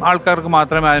അപൂർവം ആൾക്കാർക്ക്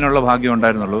മാത്രമേ അതിനുള്ള ഭാഗ്യം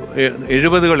ഉണ്ടായിരുന്നുള്ളൂ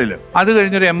 70-കളിൽ. അത്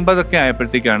കഴിഞ്ഞൊരു 80-ഒക്കെ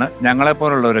ആയപ്പോഴത്തേക്കാണ്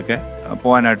ഞങ്ങളെപ്പോലുള്ളവരൊക്കെ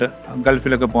പോകാനായിട്ട്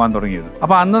ഗൾഫിലൊക്കെ പോകാൻ തുടങ്ങിയത്.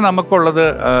 അപ്പൊ അന്ന് നമുക്കുള്ളത്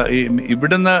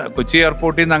ഇവിടുന്ന് കൊച്ചി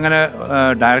എയർപോർട്ടിൽ നിന്ന് അങ്ങനെ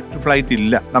ഡയറക്റ്റ് ഫ്ലൈറ്റ്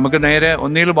ഇല്ല. നമുക്ക് നേരെ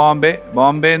ഒന്നിൽ ബോംബെ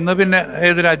നിന്ന് പിന്നെ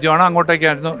ഏത് രാജ്യമാണോ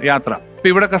അങ്ങോട്ടേക്കായിരുന്നു യാത്ര. ഇപ്പൊ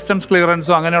ഇവിടെ കസ്റ്റംസ്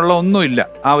ക്ലിയറൻസോ അങ്ങനെയുള്ള ഒന്നുമില്ല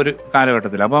ആ ഒരു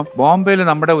കാലഘട്ടത്തിൽ. അപ്പം ബോംബെയിൽ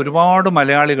നമ്മുടെ ഒരുപാട്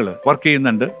മലയാളികൾ വർക്ക്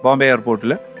ചെയ്യുന്നുണ്ട്. ബോംബെ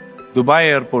എയർപോർട്ടിൽ, ദുബായ്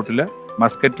എയർപോർട്ടിൽ,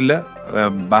 മസ്കറ്റില്,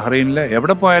 ബഹ്റൈനില്,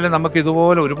 എവിടെ പോയാലും നമുക്ക്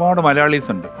ഇതുപോലെ ഒരുപാട് മലയാളീസ്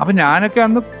ഉണ്ട്. അപ്പൊ ഞാനൊക്കെ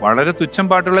അന്ന് വളരെ തുച്ഛം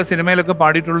പാട്ടുള്ള സിനിമയിലൊക്കെ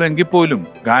പാടിയിട്ടുള്ളൂ എങ്കിൽ പോലും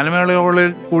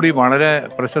ഗാനമേളകളിൽ കൂടി വളരെ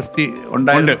പ്രശസ്തി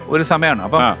ഉണ്ടായ ഒരു സമയമാണ്.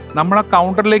 അപ്പം നമ്മളെ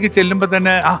കൗണ്ടറിലേക്ക് ചെല്ലുമ്പോൾ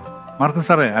തന്നെ മാർക്കസ്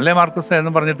സാറേ അല്ലേ മാർക്കസ്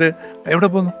എന്ന് പറഞ്ഞിട്ട് എവിടെ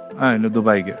പോകുന്നു?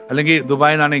 ദുബായിക്ക്, അല്ലെങ്കിൽ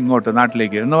ദുബായിൽ നിന്നാണ് ഇങ്ങോട്ട്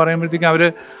നാട്ടിലേക്ക് എന്ന് പറയുമ്പോഴത്തേക്കും അവര്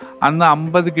അന്ന്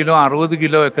 50 കിലോ 60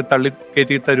 കിലോ ഒക്കെ തള്ളി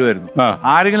കയറ്റി തരുമായിരുന്നു.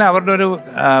 ആരെങ്കിലും അവരുടെ ഒരു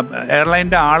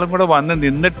എയർലൈൻ്റെ ആളും കൂടെ വന്ന്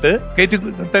നിന്നിട്ട് കയറ്റി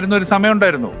തരുന്ന ഒരു സമയം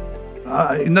ഉണ്ടായിരുന്നു.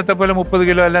 ഇന്നത്തെ പോലെ 30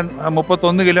 കിലോ അല്ല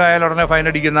 31 കിലോ ആയാലും ഉടനെ ഫൈൻ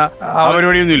അടിക്കുന്ന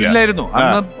ഇല്ലായിരുന്നു.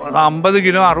 അന്ന് 50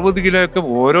 കിലോ 60 കിലോ ഒക്കെ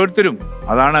ഓരോരുത്തരും,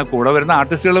 അതാണ് കൂടെ വരുന്ന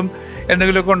ആർട്ടിസ്റ്റുകളും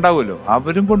എന്തെങ്കിലുമൊക്കെ ഉണ്ടാവുമല്ലോ,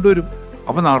 അവരും കൊണ്ടുവരും.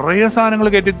 അപ്പൊ നിറയെ സാധനങ്ങൾ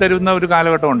കയറ്റിത്തരുന്ന ഒരു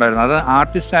കാലഘട്ടം ഉണ്ടായിരുന്നു. അത്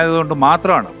ആർട്ടിസ്റ്റ് ആയതുകൊണ്ട്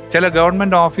മാത്രമാണ്. ചില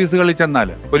ഗവൺമെന്റ് ഓഫീസുകളിൽ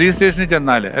ചെന്നാല്, പോലീസ് സ്റ്റേഷനിൽ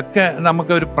ചെന്നാല് ഒക്കെ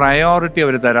നമുക്ക് ഒരു പ്രയോറിറ്റി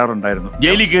അവർ തരാറുണ്ടായിരുന്നു.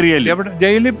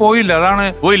 ജയിലിൽ പോയില്ല, അതാണ്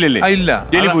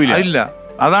ഇല്ല.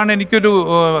 അതാണ് എനിക്കൊരു,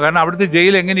 കാരണം അവിടുത്തെ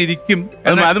ജയിൽ എങ്ങനെ ഇരിക്കും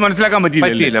അത് മനസ്സിലാക്കാൻ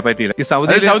പറ്റിയില്ല. ഈ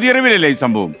സൗദി അറേബ്യയിലല്ലേ ഈ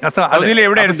സംഭവം?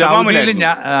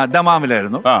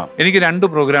 ദമാമിലായിരുന്നു. എനിക്ക് 2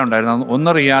 പ്രോഗ്രാം ഉണ്ടായിരുന്നു, ഒന്ന്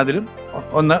റിയാദിലും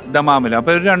ഒന്ന് ദമാമിലും.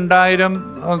 അപ്പൊ 2000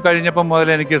 കഴിഞ്ഞപ്പോൾ മുതൽ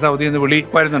എനിക്ക് സൗദിയിൽ നിന്ന് വിളി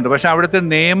വരുന്നുണ്ട്. പക്ഷെ അവിടുത്തെ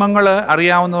നിയമങ്ങൾ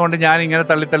അറിയാവുന്നതുകൊണ്ട് ഞാൻ ഇങ്ങനെ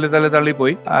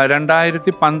തള്ളിപ്പോയി.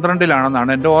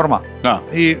 2012 എൻ്റെ ഓർമ്മ.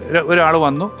 ഈ ഒരാൾ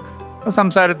വന്നു,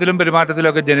 സംസാരത്തിലും പെരുമാറ്റത്തിലും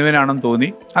ഒക്കെ ജെനുവിനാണെന്ന് തോന്നി.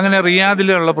 അങ്ങനെ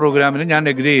റിയാദിലുള്ള പ്രോഗ്രാമിന് ഞാൻ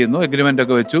എഗ്രിമെന്റ്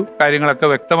ഒക്കെ വെച്ചു, കാര്യങ്ങളൊക്കെ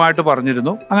വ്യക്തമായിട്ട്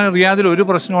പറഞ്ഞിരുന്നു. അങ്ങനെ റിയാദിൽ ഒരു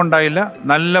പ്രശ്നം ഉണ്ടായില്ല,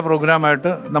 നല്ല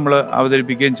പ്രോഗ്രാമായിട്ട് നമ്മൾ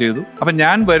അവതരിപ്പിക്കുകയും ചെയ്തു. അപ്പം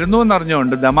ഞാൻ വരുന്നു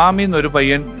എന്നറിഞ്ഞുകൊണ്ട് ദമാമിന്ന് ഒരു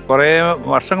പയ്യൻ കുറേ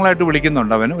വർഷങ്ങളായിട്ട്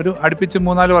വിളിക്കുന്നുണ്ട്. അവൻ ഒരു അടുപ്പിച്ച്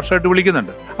 3-4 വർഷമായിട്ട്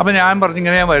വിളിക്കുന്നുണ്ട്. അപ്പം ഞാൻ പറഞ്ഞു,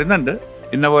 ഇങ്ങനെ ഞാൻ വരുന്നുണ്ട്,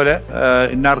 ഇന്ന പോലെ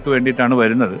ഇന്നാർക്ക് വേണ്ടിയിട്ടാണ്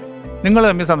വരുന്നത്, നിങ്ങൾ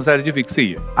തമ്മിൽ സംസാരിച്ച് ഫിക്സ്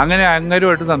ചെയ്യും. അങ്ങനെ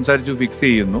അങ്ങേരുമായിട്ട് സംസാരിച്ചു ഫിക്സ്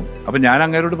ചെയ്യുന്നു. അപ്പം ഞാൻ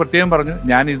അങ്ങേരോട് പ്രത്യേകം പറഞ്ഞു,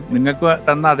 ഞാൻ നിങ്ങൾക്ക്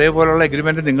തന്ന അതേപോലുള്ള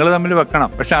എഗ്രിമെന്റ് നിങ്ങൾ തമ്മിൽ വെക്കണം.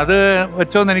 പക്ഷെ അത്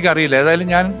വെച്ചോന്ന് എനിക്കറിയില്ല. ഏതായാലും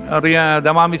ഞാൻ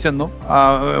ദമാമി ചെന്നു,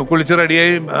 കുളിച്ച്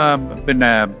റെഡിയായി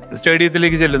പിന്നെ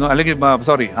സ്റ്റേഡിയത്തിലേക്ക് ചെല്ലുന്നു, അല്ലെങ്കിൽ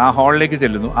ആ ഹാളിലേക്ക്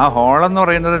ചെല്ലുന്നു. ആ ഹാളെന്ന്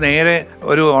പറയുന്നത് നേരെ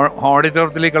ഒരു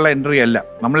ഓഡിറ്റോറിയത്തിലേക്കുള്ള എൻട്രി അല്ല.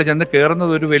 നമ്മൾ ചെന്ന്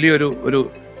കയറുന്നത് ഒരു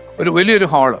വലിയൊരു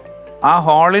ഹാള്. ആ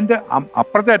ഹാളിന്റെ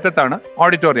അപ്പുറത്തെ അറ്റത്താണ്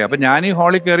ഓഡിറ്റോറിയം. അപ്പൊ ഞാൻ ഈ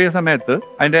ഹാളിൽ കയറിയ സമയത്ത്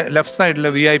അതിന്റെ ലെഫ്റ്റ് സൈഡിൽ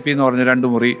VIP എന്ന് പറഞ്ഞ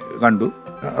 2 മുറി കണ്ടു.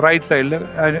 റൈറ്റ് സൈഡിൽ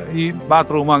ഈ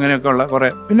ബാത്റൂം അങ്ങനെയൊക്കെ ഉള്ള കുറെ,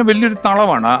 പിന്നെ വലിയൊരു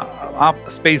തളമാണ് ആ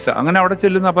സ്പേസ്. അങ്ങനെ അവിടെ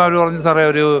ചെല്ലുന്നപ്പോൾ അവർ പറഞ്ഞു, സാറേ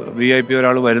ഒരു VIP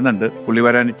ഒരാൾ വരുന്നുണ്ട്, പുള്ളി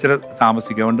വരാൻ ഇച്ചിരി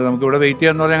താമസിക്കും, അതുകൊണ്ട് നമുക്ക് ഇവിടെ വെയിറ്റ്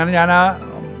ചെയ്യാന്ന് പറഞ്ഞാൽ അങ്ങനെ ഞാൻ ആ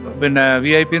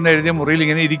VIP എന്ന് എഴുതിയ മുറിയിൽ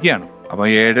ഇങ്ങനെ ഇരിക്കുകയാണ്. അപ്പൊ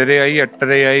 7:30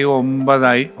 8:30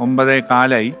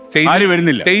 9:15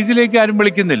 വരുന്നില്ല, സ്റ്റേജിലേക്ക് ആരും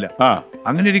വിളിക്കുന്നില്ല.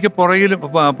 അങ്ങനെ ഇരിക്കെ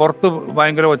പുറത്ത്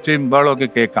ഭയങ്കര ഒച്ചയും ബഹളവും ഒക്കെ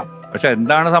കേൾക്കാം. പക്ഷെ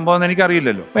എന്താണ് സംഭവം എന്ന്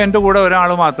എനിക്കറിയില്ലല്ലോ. അപ്പൊ എന്റെ കൂടെ ഒരാൾ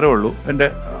മാത്രമേ ഉള്ളൂ എന്റെ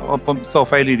ഒപ്പം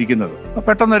സോഫയിൽ ഇരിക്കുന്നത്.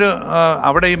 പെട്ടെന്നൊരു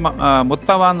അവിടെ ഈ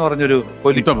മുത്തവ എന്ന് പറഞ്ഞൊരു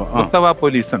മുത്തവ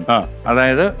പോലീസ് ഉണ്ട്.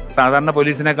 അതായത് സാധാരണ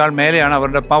പോലീസിനേക്കാൾ മേലെയാണ്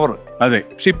അവരുടെ പവർ. അതെ.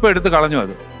 പക്ഷെ ഇപ്പൊ എടുത്ത് കളഞ്ഞു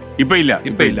അത്. ഇപ്പൊ ഇല്ല.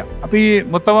 അപ്പൊ ഈ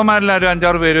മുത്തവന്മാരിലൊരു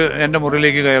 5-6 പേര് എന്റെ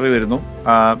മുറിയിലേക്ക് കയറി വരുന്നു.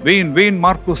 വെയിൻ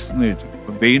മാർക്കൂസ് എന്ന് ചോദിച്ചു.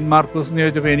 വെയിൻ മാർക്കൂസ് എന്ന്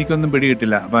ചോദിച്ചപ്പോൾ എനിക്കൊന്നും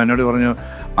പിടികിട്ടില്ല. അപ്പൊ എന്നോട് പറഞ്ഞു,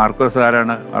 മാർക്കോസ്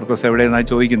ആരാണ്, മാർക്കോസ് എവിടെയെന്നാണ്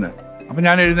ചോദിക്കുന്നത്. അപ്പൊ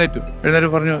ഞാൻ എഴുന്നേറ്റ്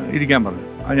പറഞ്ഞു ഇരിക്കാൻ പറഞ്ഞു.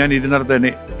 ഞാൻ ഇരുന്നിടത്ത്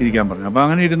തന്നെ ഇരിക്കാൻ പറഞ്ഞു. അപ്പൊ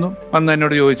അങ്ങനെ ഇരുന്നു. വന്ന്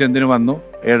എന്നോട് ചോദിച്ചു എന്തിനു വന്നു,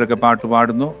 ഏതൊക്കെ പാട്ട്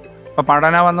പാടുന്നു. അപ്പൊ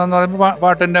പാടാനാ വന്നെന്ന് പറയുമ്പോൾ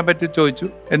പാട്ടിനെ പറ്റി ചോദിച്ചു,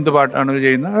 എന്ത് പാട്ടാണ്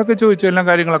ചെയ്യുന്നത് അതൊക്കെ ചോദിച്ചു, എല്ലാം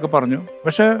കാര്യങ്ങളൊക്കെ പറഞ്ഞു.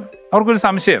 പക്ഷെ അവർക്കൊരു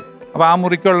സംശയം. അപ്പൊ ആ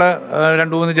മുറിക്കുള്ള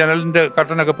 2-3 ജനലിന്റെ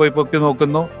കർട്ടനൊക്കെ പോയി പൊക്കി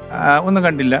നോക്കുന്നു, ഒന്നും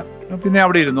കണ്ടില്ല. പിന്നെ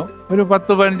അവിടെ ഇരുന്നു. ഒരു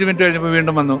 10-15 മിനിറ്റ് കഴിഞ്ഞപ്പോൾ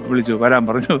വീണ്ടും വന്നു വിളിച്ചു, വരാൻ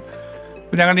പറഞ്ഞു.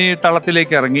 ഞങ്ങൾ ഈ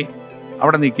തളത്തിലേക്ക് ഇറങ്ങി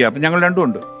അവിടെ നിൽക്കുക. അപ്പം ഞങ്ങൾ രണ്ടും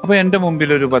ഉണ്ട്. അപ്പോൾ എൻ്റെ മുമ്പിൽ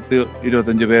ഒരു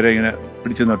 10-25 പേരെ ഇങ്ങനെ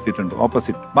പിടിച്ചു നിർത്തിയിട്ടുണ്ട്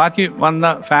ഓപ്പോസിറ്റ്. ബാക്കി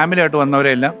ഫാമിലി ആയിട്ട്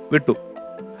വന്നവരെല്ലാം വിട്ടു.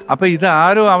 അപ്പോൾ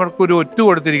ഇതാരോ അവർക്കൊരു ഒറ്റ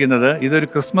കൊടുത്തിരിക്കുന്നത്, ഇതൊരു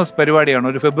ക്രിസ്മസ് പരിപാടിയാണ്.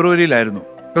 ഒരു ഫെബ്രുവരിയിലായിരുന്നു,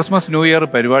 ക്രിസ്മസ് ന്യൂ ഇയർ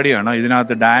പരിപാടിയാണ്.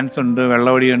 ഇതിനകത്ത് ഡാൻസ് ഉണ്ട്,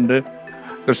 വെള്ളവടിയുണ്ട്,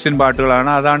 ക്രിസ്ത്യൻ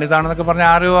പാട്ടുകളാണ്, ഇതാണെന്നൊക്കെ പറഞ്ഞ്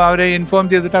ആരോ അവരെ ഇൻഫോം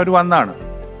ചെയ്തിട്ട് അവർ വന്നതാണ്.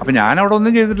 അപ്പം ഞാൻ അവിടെ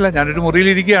ഒന്നും ചെയ്തിട്ടില്ല, ഞാനൊരു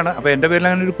മുറിയിലിരിക്കുകയാണ്. അപ്പോൾ എൻ്റെ പേരിൽ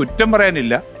അങ്ങനെ ഒരു കുറ്റം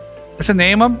പറയാനില്ല. പക്ഷെ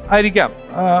നിയമം ആയിരിക്കാം,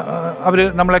 അവർ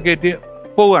നമ്മളെ കയറ്റി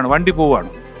പോവുകയാണ്, വണ്ടി പോവുകയാണ്.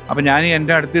 അപ്പം ഞാൻ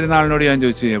എൻ്റെ അടുത്തിരുന്ന ആളിനോട് ഞാൻ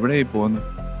ചോദിച്ചു, എവിടെയായി പോകുന്നത്?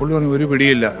 പുള്ളി പറഞ്ഞു, ഒരു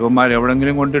പിടിയില്ല, ഇവന്മാർ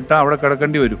എവിടെങ്കിലും കൊണ്ടിട്ടാൽ അവിടെ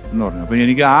കിടക്കേണ്ടി വരും എന്ന് പറഞ്ഞു. അപ്പം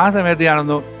എനിക്ക് ആ സമയത്ത്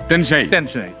ഞാനൊന്ന്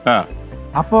ടെൻഷനായി.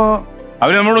 അപ്പോൾ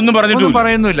അവർ നമ്മളൊന്നും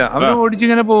പറയുന്നില്ല, അവർ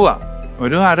ഓടിച്ചിങ്ങനെ പോവുക.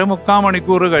 ഒരു 1/4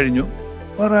 മണിക്കൂർ കഴിഞ്ഞു.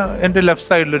 എൻ്റെ ലെഫ്റ്റ്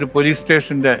സൈഡിലൊരു പോലീസ്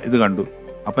സ്റ്റേഷൻ്റെ ഇത് കണ്ടു.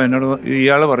 അപ്പോൾ എന്നോട്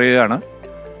ഇയാൾ പറയുകയാണ്,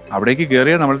 അവിടേക്ക്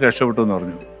കയറിയാൽ നമ്മൾ രക്ഷപ്പെട്ടു എന്ന്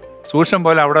പറഞ്ഞു. സൂക്ഷം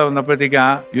പോലെ അവിടെ വന്നപ്പോഴത്തേക്ക് ആ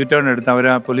യു-ടേൺ എടുത്ത് അവർ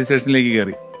ആ പോലീസ് സ്റ്റേഷനിലേക്ക്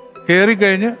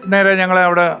കയറിക്കഴിഞ്ഞ് നേരെ ഞങ്ങളെ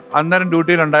അവിടെ അന്നേരം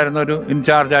ഡ്യൂട്ടിയിലുണ്ടായിരുന്ന ഒരു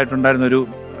ഇൻചാർജ് ആയിട്ടുണ്ടായിരുന്ന ഒരു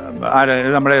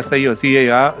നമ്മുടെ SIO CI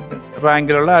ആ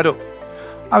റാങ്കിലുള്ള ആരോ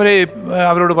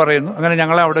അവരോട് പറയുന്നു. അങ്ങനെ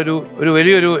ഞങ്ങളെ അവിടെ ഒരു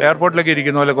വലിയൊരു എയർപോർട്ടിലേക്ക്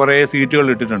ഇരിക്കുന്ന പോലെ കുറേ സീറ്റുകൾ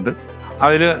ഇട്ടിട്ടുണ്ട്.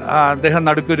 അതിൽ അദ്ദേഹം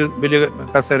നടുക്കൊരു വലിയ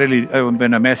കസേരയിൽ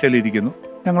മേശയിലിരിക്കുന്നു.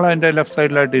 ഞങ്ങൾ അതിൻ്റെ ലെഫ്റ്റ്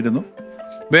സൈഡിലായിട്ട് ഇരുന്നു.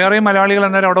 വേറെയും മലയാളികൾ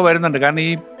അന്നേരം അവിടെ വരുന്നുണ്ട്. കാരണം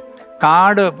ഈ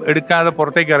കാർഡ് എടുക്കാതെ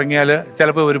പുറത്തേക്ക് ഇറങ്ങിയാൽ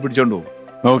ചിലപ്പോൾ ഇവർ പിടിച്ചോണ്ട് പോകും.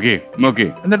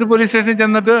 എന്നിട്ട് പോലീസ് സ്റ്റേഷനിൽ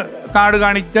ചെന്നിട്ട് കാർഡ്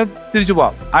കാണിച്ചാൽ തിരിച്ചു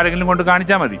പോവാം, ആരെങ്കിലും കൊണ്ട്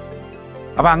കാണിച്ചാൽ മതി.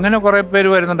 അപ്പം അങ്ങനെ കുറേ പേര്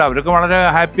വരുന്നുണ്ട്. അവരൊക്കെ വളരെ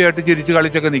ഹാപ്പി ആയിട്ട് ചിരിച്ച്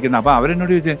കളിച്ചൊക്കെ നിൽക്കുന്നത്. അപ്പം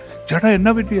അവരെന്നോട് ചോദിച്ചു, ചേട്ടാ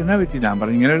എന്നാ പറ്റി? ഞാൻ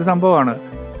പറഞ്ഞു, ഇങ്ങനെ ഒരു സംഭവമാണ്,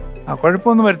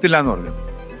 കുഴപ്പമൊന്നും വരത്തില്ല എന്ന് പറഞ്ഞു.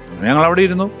 ഞങ്ങളവിടെ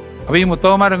ഇരുന്നു. അപ്പം ഈ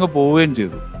മുത്തവന്മാരങ്ങ് പോവുകയും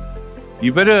ചെയ്തു.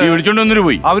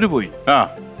 അവര് പോയി.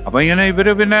 അപ്പം ഇങ്ങനെ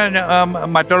ഇവര് പിന്നെ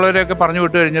മറ്റുള്ളവരെയൊക്കെ പറഞ്ഞു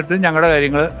വിട്ട് കഴിഞ്ഞിട്ട് ഞങ്ങളുടെ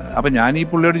കാര്യങ്ങൾ. അപ്പം ഞാൻ ഈ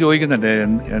പുള്ളിയോട് ചോദിക്കുന്നുണ്ട്,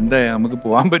 എന്താ നമുക്ക്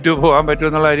പോകാൻ പറ്റുമോ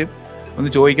എന്നുള്ള കാര്യം ഒന്ന്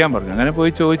ചോദിക്കാൻ പറഞ്ഞു. അങ്ങനെ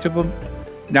പോയി ചോദിച്ചപ്പം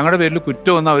ഞങ്ങളുടെ പേരിൽ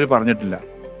കുറ്റമൊന്നും അവർ പറഞ്ഞിട്ടില്ല,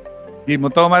 ഈ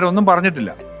മുത്തവന്മാരൊന്നും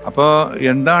പറഞ്ഞിട്ടില്ല. അപ്പോൾ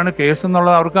എന്താണ് കേസ്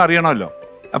എന്നുള്ളത് അവർക്ക് അറിയണമല്ലോ.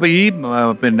 അപ്പോൾ ഈ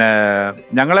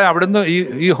ഞങ്ങളെ അവിടുന്ന്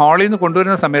ഈ ഹാളിൽ നിന്ന്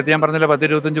കൊണ്ടുവരുന്ന സമയത്ത് ഞാൻ പറഞ്ഞില്ല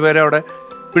 10-25 പേരെ അവിടെ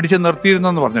പിടിച്ച് നിർത്തിയിരുന്നു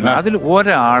എന്ന് പറഞ്ഞില്ല. അതിൽ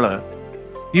ഒരാള്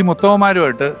ഈ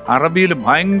മുത്തവന്മാരുമായിട്ട് അറബിയിൽ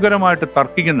ഭയങ്കരമായിട്ട്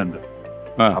തർക്കിക്കുന്നുണ്ട്.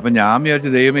 അപ്പം ഞാൻ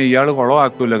വിചാരിച്ചു, ദൈവമേ ഇയാൾ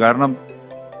കുളമാക്കൂല. കാരണം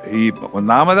ഈ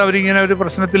ഒന്നാമത് അവരിങ്ങനെ ഒരു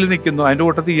പ്രശ്നത്തിൽ നിൽക്കുന്നു, അതിൻ്റെ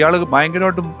കൂട്ടത്തിൽ ഇയാൾ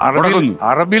ഭയങ്കരമായിട്ട്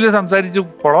അറബിയിൽ സംസാരിച്ച്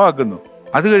കുളമാക്കുന്നു.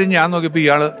 അത് കഴിഞ്ഞ് ഞാൻ നോക്കിയപ്പോൾ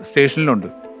ഇയാൾ സ്റ്റേഷനിലുണ്ട്.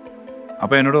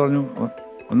 അപ്പം എന്നോട് പറഞ്ഞു,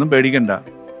 ഒന്നും പേടിക്കണ്ട.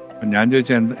 ഞാൻ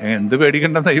ചോദിച്ചു, എന്ത്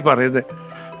പേടിക്കണ്ടെന്നാണ് ഈ പറയുന്നത്?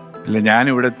 ഇല്ല, ഞാൻ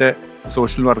ഇവിടുത്തെ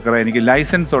സോഷ്യൽ വർക്കറാണ്, എനിക്ക്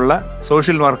ലൈസൻസ് ഉള്ള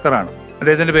സോഷ്യൽ വർക്കറാണ്.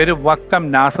 അദ്ദേഹത്തിൻ്റെ പേര് വക്കം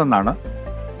നാസ് എന്നാണ്.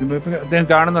 അദ്ദേഹം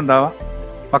കാണുന്നുണ്ടാവാം.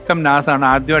 വക്കം നാസാണ്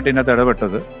ആദ്യമായിട്ട് ഇതിനകത്ത്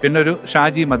ഇടപെട്ടത്. പിന്നെ ഒരു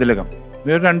ഷാജി മതിലകം,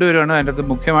 ഇവർ 2 പേരുമാണ് അതിൻ്റെ അകത്ത്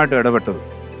മുഖ്യമായിട്ട് ഇടപെട്ടത്.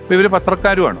 അപ്പോൾ ഇവർ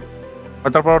പത്രക്കാരുമാണ്,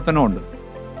 പത്രപ്രവർത്തനവും ഉണ്ട്.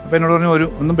 അപ്പോൾ എന്നോട് പറഞ്ഞു,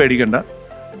 ഒന്നും പേടിക്കണ്ട,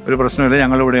 ഒരു പ്രശ്നമില്ല,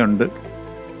 ഞങ്ങളിവിടെ ഉണ്ട്.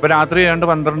 ഇപ്പോൾ രാത്രി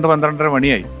 12-12:30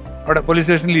 മണിയായി അവിടെ പോലീസ്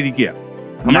സ്റ്റേഷനിൽ ഇരിക്കുക.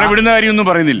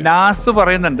 പറയുന്നില്ല. നാസ്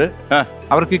പറയുന്നുണ്ട്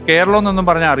അവർക്ക് കേരളം എന്നൊന്നും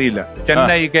പറഞ്ഞാൽ അറിയില്ല.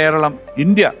 ചെന്നൈ, കേരളം,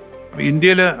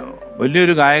 ഇന്ത്യയിൽ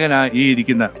വലിയൊരു ഗായകനാണ് ഈ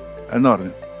ഇരിക്കുന്ന എന്ന്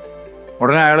പറഞ്ഞു.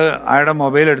 ഉടനെ അയാളുടെ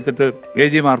മൊബൈൽ എടുത്തിട്ട്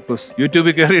K.G.Markose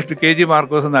യൂട്യൂബിൽ കയറിയിട്ട്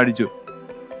K.G.Markose എന്ന്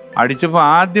അടിച്ചപ്പോൾ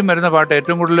ആദ്യം വരുന്ന പാട്ട്,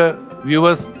 ഏറ്റവും കൂടുതൽ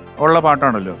വ്യൂവേഴ്സ് ഉള്ള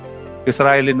പാട്ടാണല്ലോ,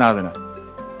 ഇസ്രായേലിൻ നാഥന,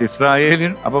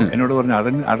 ഇസ്രായേലിൻ. അപ്പം എന്നോട് പറഞ്ഞു,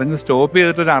 അതങ്ങ് സ്റ്റോപ്പ്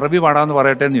ചെയ്തിട്ട് ഒരു അറബി പാടാമെന്ന്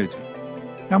പറയട്ടെ എന്ന് ചോദിച്ചു.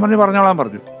 ഞാൻ പറഞ്ഞോളാൻ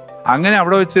പറഞ്ഞു. അങ്ങനെ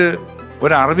അവിടെ വെച്ച്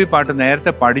ഒരു അറബി പാട്ട്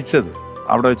നേരത്തെ പഠിച്ചത്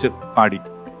അവിടെ വെച്ച് പാടി.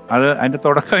 അതിൻ്റെ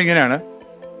തുടക്കം ഇങ്ങനെയാണ്,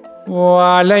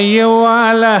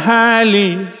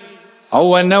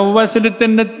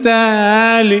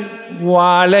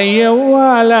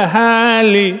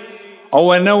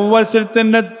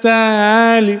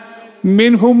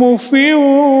 منهم في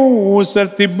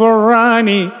وسرت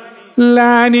براني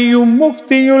لاني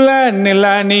يمكتي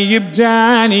لاني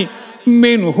يبجاني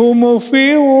منهم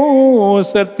في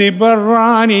وسط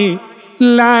براني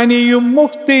لاني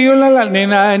مختي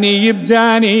لاني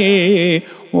يبجاني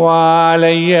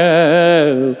وعلي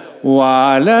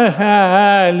وعلى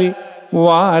هالي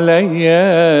وعلي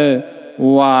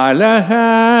وعلى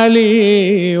هالي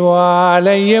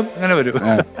وعلي അങ്ങനെ വരും.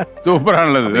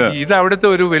 സൂപ്പറാണുള്ളത്. ഇത് അവിടുത്തെ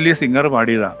ഒരു വലിയ സിംഗർ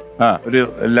പാടിയതാ. ഒരു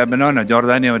ലെബനോനോ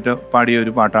ജോർദാനിയോ മറ്റോ പാടിയ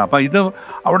ഒരു പാട്ടാണ്. അപ്പൊ ഇത്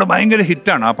അവിടെ ഭയങ്കര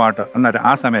ഹിറ്റാണ് ആ പാട്ട് അന്നേരം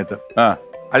ആ സമയത്ത്.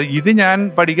 അത് ഇത് ഞാൻ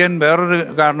പഠിക്കാൻ വേറൊരു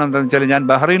കാരണം എന്താണെന്ന് വെച്ചാൽ ഞാൻ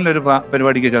ബഹ്റൈനിലൊരു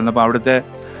പരിപാടിക്ക് ചെന്നപ്പോൾ അവിടുത്തെ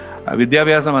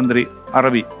വിദ്യാഭ്യാസ മന്ത്രി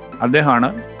അറബി അദ്ദേഹമാണ്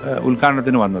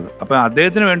ഉദ്ഘാടനത്തിന് വന്നത്. അപ്പം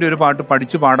അദ്ദേഹത്തിന് വേണ്ടി ഒരു പാട്ട്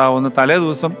പഠിച്ചു പാടാവുന്ന തലേ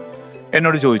ദിവസം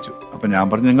എന്നോട് ചോദിച്ചു. അപ്പം ഞാൻ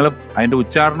പറഞ്ഞു നിങ്ങൾ അതിൻ്റെ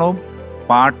ഉച്ചാരണവും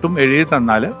പാട്ടും എഴുതി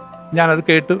തന്നാൽ ഞാനത്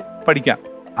കേട്ട് പഠിക്കാം.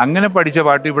 അങ്ങനെ പഠിച്ച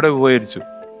പാട്ട് ഇവിടെ ഉപകരിച്ചു.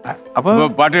 അപ്പോൾ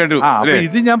പാട്ട് കേട്ടു. അപ്പൊ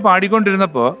ഇത് ഞാൻ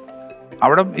പാടിക്കൊണ്ടിരുന്നപ്പോൾ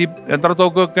അവിടെ ഈ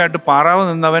യന്ത്രത്തോക്കൊക്കെ ആയിട്ട് പാറാവ്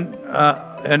നിന്നവൻ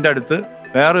എൻ്റെ അടുത്ത്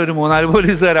വേറെ ഒരു 3-4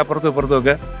 പോലീസുകാർ അപ്പുറത്തും ഇപ്പുറത്തും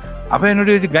ഒക്കെ. അപ്പൊ എന്നോട്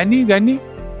ചോദിച്ചു ഗനി ഗനി.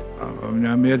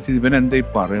 ഞാൻ വിചാരിച്ചു ഇവൻ എന്താ ഈ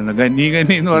പറയുന്നത്, ഗനി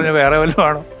ഗനി എന്ന് പറഞ്ഞാൽ വേറെ വല്ലതും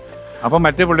ആണോ? അപ്പൊ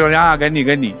മറ്റേ പുള്ളി പറഞ്ഞു ഗനി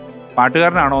ഗനി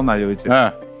പാട്ടുകാരനാണോ എന്നാ ചോദിച്ചത്.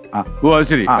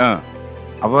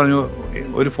 അപ്പൊ പറഞ്ഞു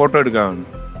ഒരു ഫോട്ടോ എടുക്കാമെന്ന്.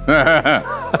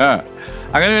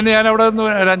 അങ്ങനെ പിന്നെ ഞാൻ അവിടെ നിന്ന്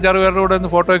 5-6 പേരുടെ കൂടെ ഒന്ന്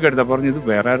ഫോട്ടോ ഒക്കെ എടുത്താൽ പറഞ്ഞു ഇത്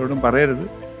വേറെ ആരോടും പറയരുത്,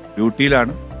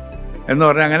 ഡ്യൂട്ടിയിലാണ് എന്ന്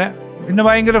പറഞ്ഞ് അങ്ങനെ പിന്നെ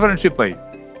ഭയങ്കര ഫ്രണ്ട്ഷിപ്പായി.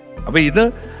 അപ്പൊ ഇത്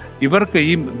ഇവർക്ക്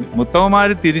ഈ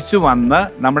മുത്തവന്മാര് തിരിച്ചു വന്ന്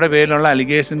നമ്മുടെ പേരിലുള്ള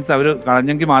അലിഗേഷൻസ് അവർ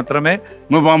കളഞ്ഞെങ്കിൽ മാത്രമേ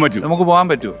നമുക്ക് പോകാൻ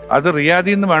പറ്റൂ. അത്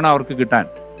റിയാദിൽ നിന്ന് വേണം അവർക്ക് കിട്ടാൻ.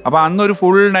 അപ്പൊ അന്നൊരു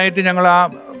ഫുൾ നൈറ്റ് ഞങ്ങൾ ആ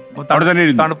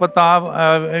തണുപ്പത്ത് ആ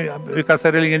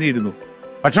കസേരയിൽ ഇങ്ങനെ ഇരുന്നു.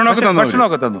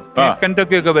 ഭക്ഷണമൊക്കെ തന്നു,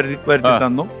 കെൻറ്റൊക്കെ വരുത്തി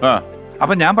തന്നു.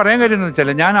 അപ്പൊ ഞാൻ പറയാൻ കാര്യം എന്ന് വെച്ചാൽ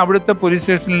ഞാൻ അവിടുത്തെ പോലീസ്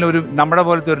സ്റ്റേഷനിൽ ഒരു നമ്മുടെ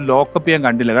പോലത്തെ ഒരു ലോക്കപ്പ് ഞാൻ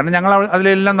കണ്ടില്ല. കാരണം ഞങ്ങൾ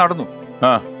അതിലെല്ലാം നടന്നു.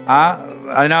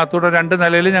 അതിനകത്തൂടെ 2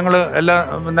 നിലയിൽ ഞങ്ങൾ എല്ലാ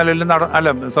നിലയിലും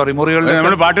മുറികളിൽ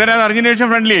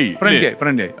ഫ്രണ്ട്ലി ആയി.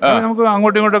 നമുക്ക്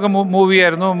അങ്ങോട്ടും ഇങ്ങോട്ടൊക്കെ മൂവ്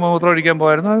ചെയ്യായിരുന്നു, മൂത്രമൊഴിക്കാൻ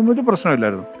പോയായിരുന്നു, അതൊന്നും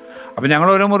പ്രശ്നമില്ലായിരുന്നു. അപ്പൊ ഞങ്ങൾ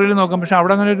ഓരോ മുറിയിൽ നോക്കാം. പക്ഷെ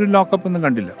അവിടെ അങ്ങനെ ഒരു ലോക്കപ്പ് ഒന്നും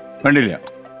കണ്ടില്ല.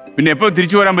 പിന്നെ എപ്പോ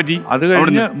തിരിച്ചു വരാൻ പറ്റി? അത്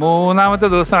കഴിഞ്ഞ് 3-ാമത്തെ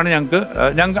ദിവസമാണ് ഞങ്ങൾക്ക്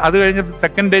അത് കഴിഞ്ഞ്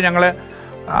സെക്കൻഡ് ഡേ ഞങ്ങളെ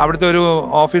അവിടുത്തെ ഒരു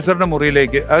ഓഫീസറുടെ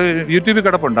മുറിയിലേക്ക്, അത് യൂട്യൂബിൽ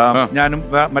കിടപ്പുണ്ട്, ഞാനും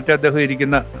മറ്റേ അദ്ദേഹം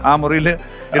ഇരിക്കുന്ന ആ മുറിയിൽ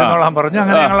ഇരുന്നോളാൻ പറഞ്ഞു.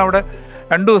 അങ്ങനെ ഞങ്ങൾ അവിടെ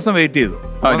 2 ദിവസം വെയിറ്റ് ചെയ്തു.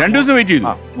 2 ദിവസം വെയിറ്റ് ചെയ്തു.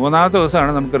 3-ാമത്തെ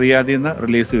ദിവസമാണ് നമുക്ക് റിയാദിൽ നിന്ന്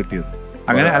റിലീസ് കിട്ടിയത്.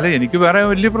 അങ്ങനെ അല്ല, എനിക്ക് വേറെ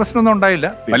വലിയ പ്രശ്നമൊന്നും ഉണ്ടായില്ല.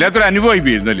 വല്ലാത്തൊരു അനുഭവമായി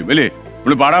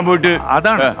പാടാൻ പോയിട്ട്.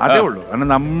 അതാണ്, അതേ ഉള്ളൂ. കാരണം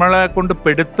നമ്മളെ കൊണ്ട്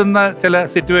പെടുത്തുന്ന ചില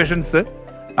സിറ്റുവേഷൻസ്,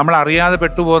 നമ്മൾ അറിയാതെ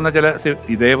പെട്ടുപോകുന്ന ചില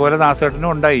ഇതേപോലെ ദാസേട്ടനും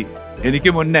ഉണ്ടായി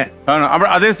എനിക്ക് മുന്നേ.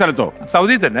 അതേ സ്ഥലത്തോ?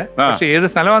 സൗദി തന്നെ. പക്ഷെ ഏത്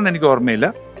സ്ഥലമാണെന്ന് എനിക്ക് ഓർമ്മയില്ല.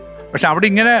 പക്ഷെ അവിടെ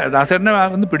ഇങ്ങനെ ദാസേട്ടനെ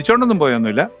ഒന്ന് പിടിച്ചോണ്ടൊന്നും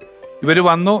പോയൊന്നുമില്ല. ഇവര്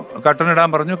വന്നു, കട്ടൻ ഇടാൻ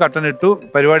പറഞ്ഞു, കട്ടൻ ഇട്ടു,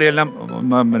 പരിപാടിയെല്ലാം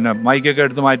പിന്നെ മൈക്കൊക്കെ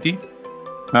എടുത്ത് മാറ്റി.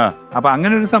 അപ്പൊ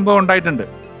അങ്ങനെ ഒരു സംഭവം ഉണ്ടായിട്ടുണ്ട്.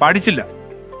 പഠിച്ചില്ല.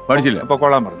 അപ്പൊ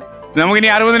കൊള്ളാൻ പറഞ്ഞു. നമുക്കിനി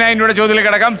 60,000 രൂപയുടെ ചോദ്യത്തിലേക്ക്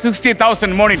കിടക്കാം.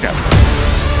 60,000 മോണിറ്റർ.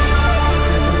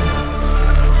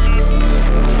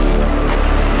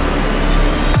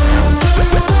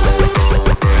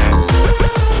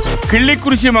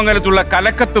 കിള്ളിക്കുറിശി മംഗലത്തുള്ള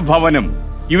കലക്കത്ത് ഭവനം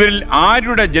ഇവരിൽ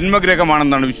ആരുടെ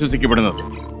ജന്മഗ്രഹമാണെന്നാണ് വിശ്വസിക്കപ്പെടുന്നത്?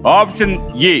 Option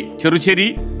A Cherusseri,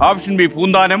 option B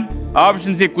Poonthanam,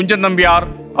 option C Kunchan Nambiar,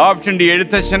 option D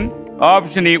Ezhuthachan,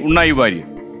 option E Unnayi Warrier.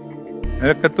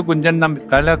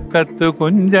 Kalakkath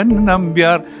Kunchan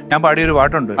Nambiar ഞാൻ പാടിയൊരു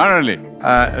പാട്ടുണ്ട്. ആണല്ലേ?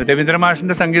 രവീന്ദ്ര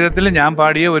മാഷിന്റെ സംഗീതത്തിൽ ഞാൻ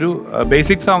പാടിയ ഒരു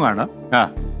ബേസിക് സോങ് ആണ്.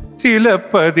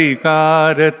 ചിലപ്പതികാരത്തിൻ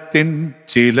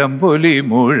ചിലമ്പൊലി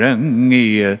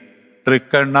മുഴങ്ങിയ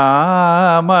തൃക്കണ്ണാമതിലകത്തും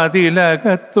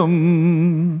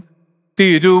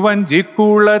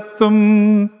തിരുവഞ്ചിക്കുളത്തും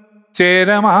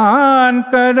ചേരമാൻ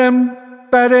കരം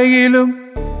കരയിലും.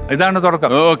 ഇതാണ് തുടക്കം.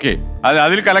 ഓക്കെ,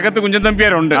 അതിൽ കലക്കത്ത് കുഞ്ചൻ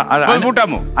നമ്പ്യാരുണ്ട്.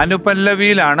 പൂട്ടാമോ?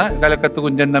 അനുപല്ലവിയിലാണ് കലക്കത്ത്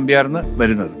കുഞ്ചൻ നമ്പ്യാർ എന്ന്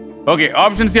വരുന്നത്. Okay,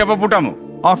 option C. അപ്പൊ പൂട്ടാമോ?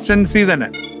 ഓപ്ഷൻ സി തന്നെ.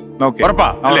 ഉറപ്പാ?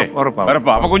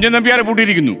 അപ്പൊ കുഞ്ചൻ നമ്പ്യാരെ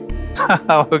പൂട്ടിയിരിക്കുന്നു.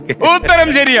 ഉത്തരം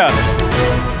ശരിയാ.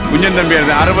 കുഞ്ചൻ നമ്പ്യാർ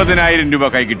 60,000 രൂപ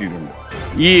കൈ കിട്ടിയിട്ടുണ്ട്.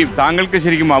 ഈ താങ്കൾക്ക്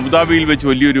ശരിക്കും അബുദാബിയിൽ വെച്ച്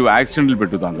വലിയൊരു ആക്സിഡന്റിൽ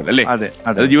പെട്ടു താങ്കൾ, അല്ലേ? അതെ.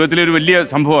 അത് ജീവിതത്തിലെ ഒരു വലിയ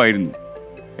സംഭവമായിരുന്നു.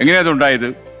 എങ്ങനെയാ അതുണ്ടായത്?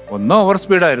 ഒന്ന് ഓവർ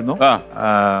സ്പീഡായിരുന്നു.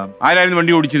 ആരായിരുന്നു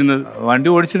വണ്ടി ഓടിച്ചിരുന്നത്? വണ്ടി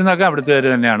ഓടിച്ചിരുന്നൊക്കെ അവിടുത്തെ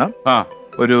തന്നെയാണ്.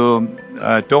 ഒരു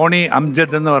ടോണി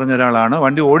അംജദ് എന്ന് പറഞ്ഞ ഒരാളാണ്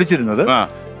വണ്ടി ഓടിച്ചിരുന്നത്.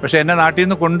 പക്ഷെ എന്നെ നാട്ടിൽ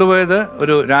നിന്ന് കൊണ്ടുപോയത്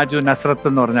ഒരു രാജു നസ്രത്ത്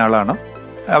എന്ന് പറഞ്ഞ ആളാണ്.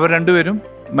 അവർ രണ്ടുപേരും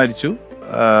മരിച്ചു.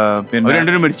 പിന്നെ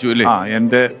രണ്ടുപേരും മരിച്ചു അല്ലേ?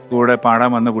 എന്റെ കൂടെ പാടാൻ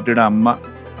വന്ന കുട്ടിയുടെ അമ്മ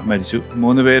മരിച്ചു.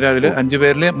 3 പേര്, അതിൽ 5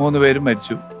 പേരിൽ 3 പേരും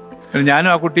മരിച്ചു. ഞാനും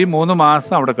ആ കുട്ടിയും 3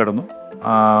 മാസം അവിടെ കിടന്നു.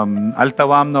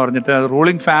 അൽത്തവാം എന്ന് പറഞ്ഞിട്ട്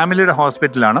റൂളിംഗ് ഫാമിലിയുടെ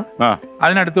ഹോസ്പിറ്റലാണ്.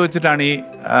 അതിനടുത്ത് വെച്ചിട്ടാണ് ഈ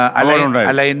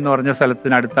അലൈൻ എന്ന് പറഞ്ഞ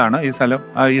സ്ഥലത്തിനടുത്താണ്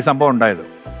ഈ സംഭവം ഉണ്ടായത്.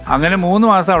 അങ്ങനെ 3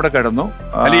 മാസം അവിടെ കിടന്നു.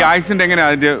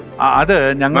 അത്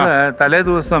ഞങ്ങൾ തലേ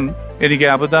ദിവസം എനിക്ക്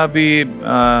അബുദാബി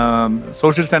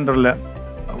സോഷ്യൽ സെന്ററിൽ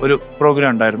ഒരു പ്രോഗ്രാം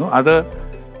ഉണ്ടായിരുന്നു. അത്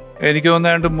എനിക്ക്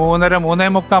തോന്നുന്നുണ്ട്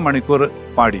 3.5 മണിക്കൂർ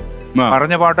പാടി.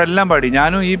 പറഞ്ഞ പാട്ടെല്ലാം പാടി.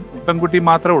 ഞാനും ഈ പെൺകുട്ടി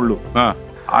മാത്രമേ ഉള്ളൂ.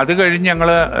 അത് കഴിഞ്ഞ്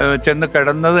ഞങ്ങള് ചെന്ന്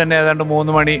കിടന്നത് തന്നെ ഏതാണ്ട്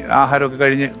 3 മണി ആഹാരമൊക്കെ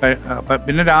കഴിഞ്ഞ്.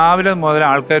 പിന്നെ രാവിലെ മുതൽ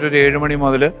ആൾക്കാർ ഒരു 7 മണി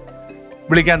മുതൽ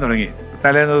വിളിക്കാൻ തുടങ്ങി.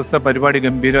 തലേ ദിവസത്തെ പരിപാടി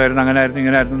ഗംഭീരമായിരുന്നു, അങ്ങനെ ആയിരുന്നു,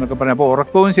 ഇങ്ങനെ ആയിരുന്നു എന്നൊക്കെ പറഞ്ഞു. അപ്പോൾ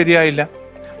ഉറക്കവും ശരിയായില്ല.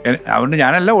 അതുകൊണ്ട്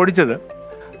ഞാനല്ല ഓടിച്ചത്.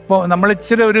 അപ്പോൾ നമ്മൾ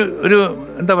ഇച്ചിരി ഒരു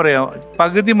എന്താ പറയുക,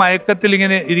 പകുതി മയക്കത്തിൽ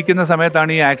ഇങ്ങനെ ഇരിക്കുന്ന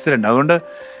സമയത്താണ് ഈ ആക്സിഡൻറ്റ്. അതുകൊണ്ട്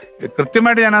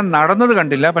കൃത്യമായിട്ട് ഞാൻ നടന്നത്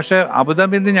കണ്ടില്ല. പക്ഷേ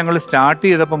അബുദാബിയിൽ നിന്ന് ഞങ്ങൾ സ്റ്റാർട്ട്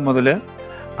ചെയ്തപ്പം മുതൽ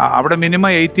അവിടെ മിനിമം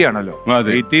 80 ആണല്ലോ.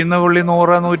 80 പുള്ളി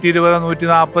 100, 120,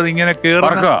 140 ഇങ്ങനെ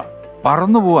കയറുക,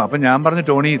 പറന്നു പോവാ. അപ്പം ഞാൻ പറഞ്ഞു,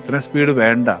 ടോണി ഇത്രയും സ്പീഡ്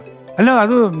വേണ്ട. അല്ല,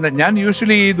 അത് ഞാൻ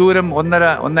യൂഷ്വലി ഈ ദൂരം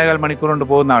 1.5 മണിക്കൂർ കൊണ്ട്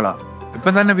പോകുന്ന ആളാണ്.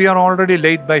 ഇപ്പം തന്നെ V are already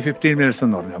late by 15 minutes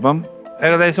എന്ന് പറഞ്ഞു. അപ്പം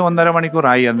ഏകദേശം 1.5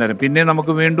 മണിക്കൂറായി അന്നേരം. പിന്നെ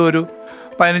നമുക്ക് വീണ്ടും ഒരു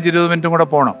 15-20 മിനിറ്റും കൂടെ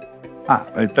പോകണം.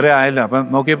 ഇത്രേ ആയല്ല. അപ്പം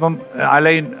നോക്കിയപ്പം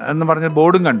അലൈൻ എന്ന് പറഞ്ഞ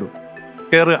ബോർഡും കണ്ടു.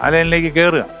 അലൈനിലേക്ക്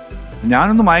കയറുക.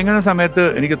 ഞാനൊന്ന് മയങ്ങുന്ന സമയത്ത്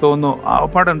എനിക്ക് തോന്നുന്നു ആ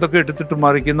പാട്ട് എന്തൊക്കെ എടുത്തിട്ട്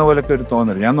മറിക്കുന്ന പോലൊക്കെ ഒരു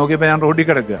തോന്നൽ. ഞാൻ നോക്കിയപ്പോൾ ഞാൻ റോഡിൽ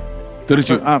കിടക്കുക.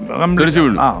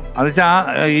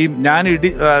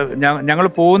 ഞങ്ങൾ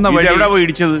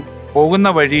പോകുന്ന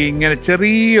വഴി ഇങ്ങനെ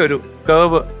ചെറിയൊരു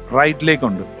കേവ്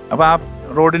റൈറ്റിലേക്കുണ്ട്. അപ്പോൾ ആ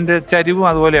റോഡിന്റെ ചരിവും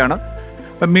അതുപോലെയാണ്.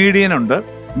 അപ്പം മീഡിയനുണ്ട്.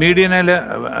 മീഡിയനിൽ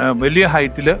വലിയ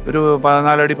ഹൈറ്റിൽ ഒരു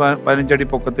 14 അടി 15 അടി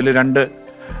പൊക്കത്തിൽ 2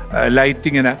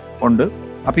 ലൈറ്റിങ്ങനെ ഉണ്ട്.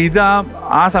 അപ്പം ഇത്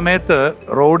ആ സമയത്ത്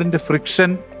റോഡിന്റെ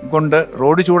ഫ്രിക്ഷൻ കൊണ്ട്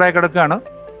റോഡ് ചൂടായി കിടക്കുകയാണ്.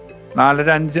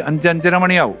 4:30-5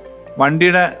 മണിയാവും.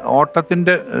 വണ്ടിയുടെ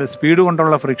ഓട്ടത്തിന്റെ സ്പീഡ്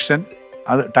കൊണ്ടുള്ള ഫ്രിക്ഷൻ,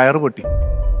 അത് ടയർ പൊട്ടി.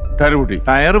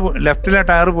 ലെഫ്റ്റിലെ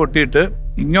ടയർ പൊട്ടിയിട്ട്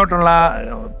ഇങ്ങോട്ടുള്ള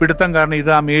പിടുത്തം കാരണം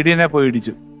ഇത് ആ മീഡിയനെ പോയി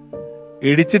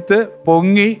ഇടിച്ചിട്ട്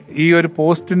പൊങ്ങി ഈ ഒരു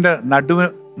പോസ്റ്റിന്റെ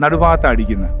നടുഭാഗത്ത്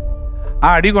അടിക്കുന്നത്. ആ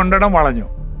അടി കൊണ്ടിടം വളഞ്ഞു.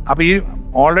 അപ്പൊ ഈ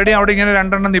ഓൾറെഡി അവിടെ ഇങ്ങനെ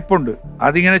 2 നിപ്പുണ്ട്.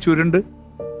 അതിങ്ങനെ ചുരുണ്ട്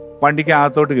വണ്ടിക്ക്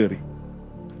അകത്തോട്ട് കയറി.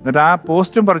 എന്നിട്ട് ആ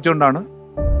പോസ്റ്റും പറിച്ചുകൊണ്ടാണ്.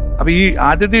 അപ്പൊ ഈ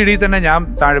ആദ്യത്തെ ഇടിയിൽ തന്നെ ഞാൻ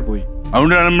താഴെ പോയി.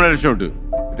 അതുകൊണ്ടാണ് നമ്മൾ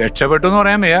രക്ഷപ്പെട്ടു എന്ന്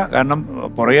പറയാൻ വയ്യ. കാരണം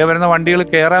പുറകെ വരുന്ന വണ്ടികൾ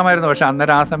കയറാമായിരുന്നു. പക്ഷെ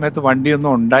അന്നേരം ആ സമയത്ത്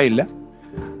വണ്ടിയൊന്നും ഉണ്ടായില്ല.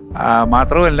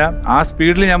 മാത്രമല്ല, ആ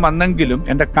സ്പീഡിൽ ഞാൻ വന്നെങ്കിലും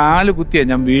എൻ്റെ കാല് കുത്തിയാണ്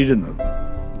ഞാൻ വീഴുന്നത്.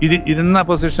 ഇരുന്ന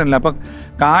പൊസിഷനിൽ. അപ്പം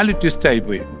കാല് ട്വിസ്റ്റ്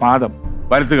ആയിപ്പോയി. പാദം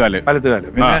വലത്തുകാല്.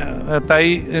 പിന്നെ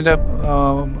തൈൻ്റെ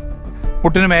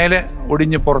മുട്ടിന് മേലെ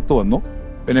ഒടിഞ്ഞ് പുറത്തു വന്നു.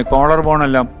 പിന്നെ കോളർ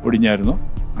ബോണെല്ലാം ഒടിഞ്ഞായിരുന്നു.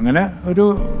 അങ്ങനെ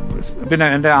പിന്നെ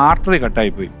എൻ്റെ ആർട്ടറി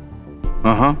കട്ടായിപ്പോയി.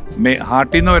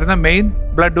 ഹാർട്ടിൽ നിന്ന് വരുന്ന മെയിൻ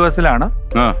ബ്ലഡ് വെസലാണ്,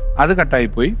 അത്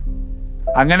കട്ടായിപ്പോയി.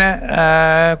 അങ്ങനെ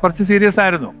കുറച്ച് സീരിയസ്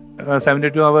ആയിരുന്നു.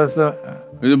 72 hours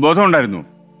ബോധം ഉണ്ടായിരുന്നു.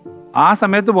 ആ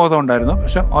സമയത്ത് ബോധം ഉണ്ടായിരുന്നു.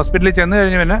 പക്ഷെ ഹോസ്പിറ്റലിൽ ചെന്ന്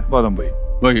കഴിഞ്ഞ് പിന്നെ ബോധം പോയി.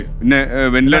 പിന്നെ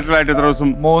വെന്റിലേറ്ററിലായിട്ട് എത്ര ദിവസം?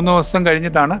 3 ദിവസം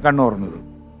കഴിഞ്ഞിട്ടാണ് കണ്ണു തുറന്നത്.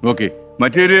 ഓക്കെ.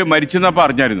 മറ്റൊരു മരിച്ചെന്നപ്പോ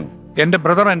അറിഞ്ഞായിരുന്നു? എൻ്റെ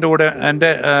ബ്രദർ എൻ്റെ കൂടെ,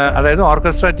 അതായത്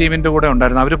ഓർക്കസ്ട്ര ടീമിന്റെ കൂടെ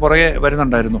ഉണ്ടായിരുന്നു. അവർ പുറകെ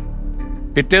വരുന്നുണ്ടായിരുന്നു.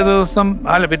 പിറ്റേ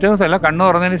ദിവസമല്ല, കണ്ണു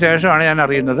തുറന്നതിന് ശേഷമാണ് ഞാൻ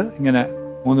അറിയുന്നത് ഇങ്ങനെ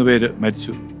 3 പേര്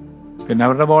മരിച്ചു. പിന്നെ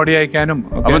അവരുടെ ബോഡി അയക്കാനും.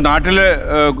 നാട്ടില്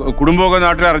കുടുംബമൊക്കെ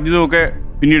നാട്ടിൽ അറിഞ്ഞതും ഒക്കെ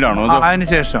പിന്നീടാണോ? അതിന്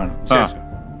ശേഷമാണ്.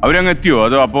 അവരങ്ങ് എത്തിയോ?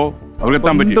 അതോ അപ്പോ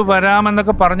അവർക്ക്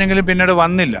വരാമെന്നൊക്കെ പറഞ്ഞെങ്കിലും പിന്നീട്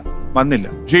വന്നില്ല.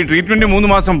 പക്ഷേ ഈ ട്രീറ്റ്മെന്റ് 3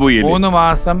 മാസം പോയി. 3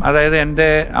 മാസം. അതായത് എൻ്റെ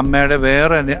അമ്മയുടെ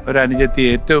വേറെ ഒരു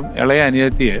അനുജത്തിയെ, ഏറ്റവും ഇളയ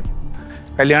അനുജത്തിയെ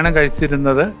കല്യാണം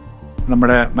കഴിച്ചിരുന്നത്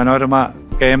നമ്മുടെ മനോരമ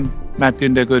K.M.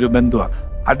 മാത്യുവിൻ്റെ ഒക്കെ ഒരു ബന്ധുവാണ്.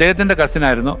 അദ്ദേഹത്തിന്റെ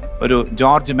കസിനായിരുന്നു ഒരു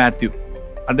ജോർജ് മാത്യു.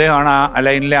 അദ്ദേഹമാണ് ആ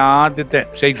അലൈനിലെ ആദ്യത്തെ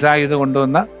ഷെയ്ഖ് സായിദ്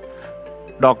കൊണ്ടുവന്ന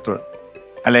ഡോക്ടർ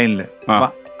അലൈനില്. അപ്പൊ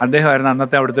അദ്ദേഹമായിരുന്നു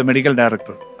അന്നത്തെ അവിടുത്തെ മെഡിക്കൽ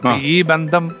ഡയറക്ടർ. ഈ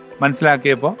ബന്ധം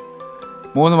മനസ്സിലാക്കിയപ്പോൾ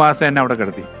 3 മാസം എന്നെ അവിടെ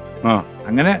കിടത്തി.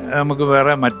 അങ്ങനെ നമുക്ക്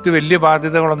വേറെ മറ്റു വലിയ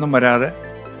ബാധ്യതകളൊന്നും വരാതെ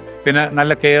പിന്നെ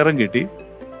നല്ല കെയറും കിട്ടി.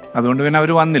 അതുകൊണ്ട് പിന്നെ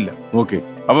അവർ വന്നില്ല. ഓക്കെ.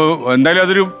 അപ്പൊ എന്തായാലും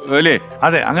അതൊരു അല്ലേ?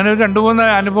 അതെ, അങ്ങനെ ഒരു 2-3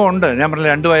 അനുഭവം ഉണ്ട്. ഞാൻ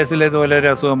പറഞ്ഞില്ല, 2 വയസ്സിൽ ഇതുപോലെ ഒരു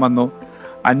അസുഖം വന്നു.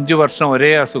 5 വർഷം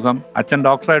ഒരേ അസുഖം. അച്ഛൻ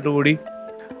ഡോക്ടറായിട്ട് കൂടി.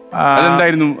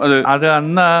 അതെന്തായിരുന്നു അത്?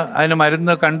 അന്ന് അതിന്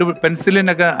മരുന്ന്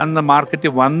പെൻസിലിനൊക്കെ അന്ന്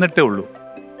മാർക്കറ്റിൽ വന്നിട്ടേ ഉള്ളൂ.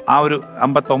 ആ ഒരു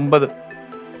 59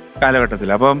 കാലഘട്ടത്തിൽ.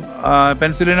 അപ്പം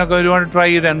പെൻസിലിനൊക്കെ ഒരുപാട്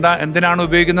ട്രൈ ചെയ്ത് എന്തിനാണ്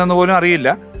ഉപയോഗിക്കുന്നതെന്ന് പോലും അറിയില്ല.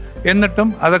 എന്നിട്ടും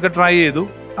അതൊക്കെ ട്രൈ ചെയ്തു.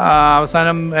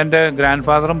 അവസാനം എൻ്റെ ഗ്രാൻഡ്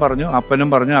ഫാദറും പറഞ്ഞു, അപ്പനും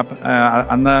പറഞ്ഞു.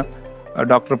 അന്ന്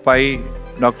doctor pi,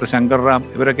 doctor Shankar Ram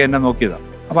ഇവരൊക്കെ എന്നെ നോക്കിയതാണ്.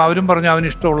 അപ്പോൾ അവരും പറഞ്ഞു, അവന്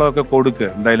ഇഷ്ടമുള്ളതൊക്കെ കൊടുക്കുക,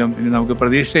 എന്തായാലും ഇനി നമുക്ക്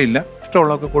പ്രതീക്ഷയില്ല,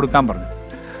 ഇഷ്ടമുള്ളതൊക്കെ കൊടുക്കാൻ പറഞ്ഞു.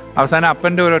 അവസാനം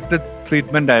അപ്പൻ്റെ ഒരൊറ്റ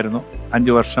ട്രീറ്റ്മെൻ്റ് ആയിരുന്നു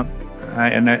 5 വർഷം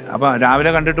എന്നെ. അപ്പോൾ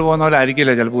രാവിലെ കണ്ടിട്ട് പോകുന്ന പോലെ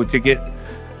ആയിരിക്കില്ല ചിലപ്പോൾ ഉച്ചയ്ക്ക്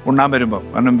ഉണ്ണാൻ വരുമ്പോൾ.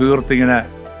 കാരണം വീർത്തിങ്ങനെ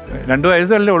 2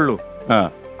 വയസ്സല്ലേ ഉള്ളൂ.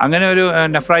 അങ്ങനെ ഒരു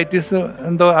നെഫ്രൈറ്റിസ്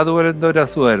അതുപോലെ ഒരു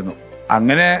അസുഖമായിരുന്നു.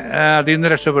 അങ്ങനെ അതിൽ നിന്ന്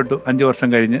രക്ഷപ്പെട്ടു 5 വർഷം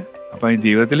കഴിഞ്ഞ്. അപ്പൊ ഈ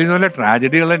ജീവിതത്തിൽ ഇതുപോലെ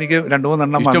ട്രാജഡികൾ എനിക്ക് 2-3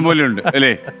 എണ്ണം ഇഷ്ടം പോലെ ഉണ്ട്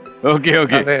അല്ലേ? ഓക്കെ.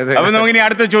 അപ്പൊ നമുക്ക് ഇനി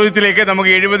അടുത്ത ചോദ്യത്തിലേക്ക്.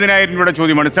 നമുക്ക് 70,000 രൂപയുടെ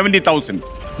ചോദ്യമാണ്. 70,000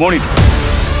 മോണി.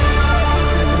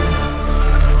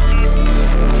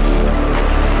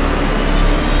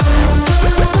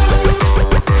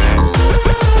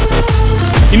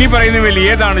 ഇനി പറയുന്നവയിൽ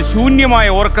ഏതാണ് ശൂന്യമായ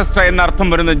ഓർക്കസ്ട്ര എന്ന അർത്ഥം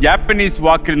വരുന്ന ജാപ്പനീസ്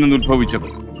വാക്കിൽ നിന്ന് ഉത്ഭവിച്ചത്?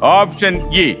 Option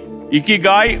A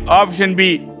ikigai, option B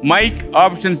mic,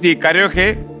 option C karaoke,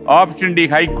 option D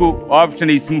ഹൈക്കു, option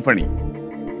E symphony.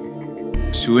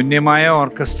 ശൂന്യമായ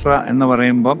ഓർക്കസ്ട്ര എന്ന്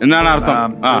പറയുമ്പോൾ എന്നാണ്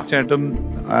അർത്ഥം. തീർച്ചയായിട്ടും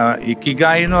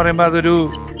ഇക്കിഗായ് എന്ന് പറയുമ്പോൾ അതൊരു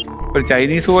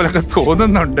ചൈനീസ് പോലൊക്കെ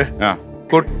തോന്നുന്നുണ്ട്.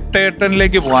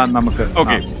 കുട്ടേട്ടനിലേക്ക് പോവാം നമുക്ക്.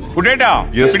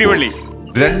 പിടിവള്ളി.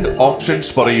 2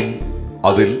 ഓപ്ഷൻസ് പറയും,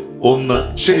 അതിൽ ഒന്ന്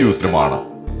ശരി ഉത്തരമാണ്.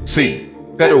 C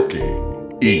karaoke,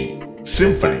 E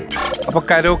symphony. അപ്പൊ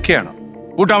കരോക്കെയാണ്.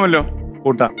 കൂട്ടാമല്ലോ?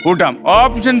 കൂട്ടാം.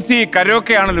 ഓപ്ഷൻ സി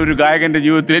കരോക്കെ ആണല്ലോ ഒരു ഗായകന്റെ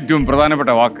ജീവിതത്തിൽ ഏറ്റവും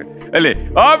പ്രധാനപ്പെട്ട വാക്ക്, അല്ലേ?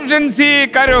 Option C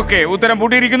karaoke. ഉത്തരം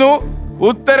പൂട്ടിയിരിക്കുന്നു.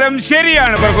 ഉത്തരം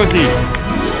ശരിയാണ് ബർക്കോസി.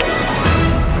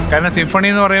 കാരണം സിംഫണി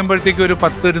എന്ന് പറയുമ്പോഴത്തേക്ക് ഒരു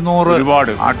 10-200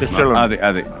 ഒരുപാട് ആർട്ടിസ്റ്റുകൾ.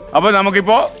 അതെ. അപ്പൊ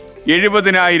നമുക്കിപ്പോ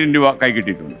 70,000 രൂപ കൈ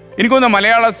കിട്ടിയിട്ടുണ്ട്. എനിക്ക് തോന്നുന്നു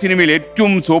മലയാള സിനിമയിൽ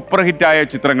ഏറ്റവും സൂപ്പർ ഹിറ്റായ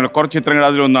ചിത്രങ്ങൾ, കുറച്ച് ചിത്രങ്ങൾ,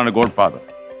 അതിലൊന്നാണ് ഗോഡ് ഫാദർ.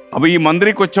 അപ്പൊ ഈ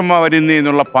മന്ത്രി കൊച്ചമ്മ വരുന്നേ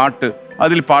എന്നുള്ള പാട്ട്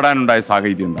അതിൽ പാടാനുണ്ടായ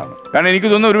സാഹചര്യം എന്താണ്? കാരണം എനിക്ക്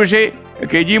തോന്നുന്നു ഒരു പക്ഷേ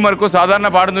K.G.Markose സാധാരണ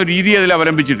പാടുന്ന ഒരു രീതി അതിൽ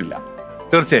അവലംബിച്ചിട്ടില്ല.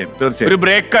 തീർച്ചയായും ഒരു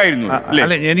ബ്രേക്ക് ആയിരുന്നു. അല്ല,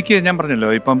 ഞാൻ പറഞ്ഞല്ലോ,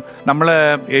 ഇപ്പം നമ്മള്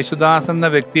യേശുദാസ് എന്ന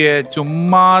വ്യക്തിയെ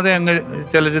ചുമ്മാതെ അങ്ങ്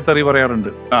ചിലര് തെറി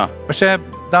പറയാറുണ്ട്. പക്ഷെ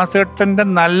ദാസേട്ടന്റെ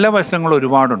നല്ല വശങ്ങൾ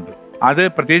ഒരുപാടുണ്ട്. അത്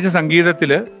പ്രത്യേകിച്ച്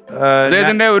സംഗീതത്തില്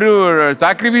അദ്ദേഹത്തിന്റെ ഒരു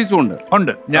സാക്രിഫൈസും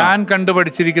ഉണ്ട്. ഞാൻ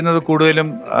കണ്ടുപഠിച്ചിരിക്കുന്നത് കൂടുതലും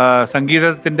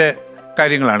സംഗീതത്തിന്റെ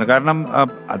കാര്യങ്ങളാണ്. കാരണം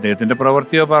അദ്ദേഹത്തിന്റെ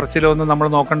പ്രവൃത്തിയോ പറച്ചിലോ ഒന്നും നമ്മൾ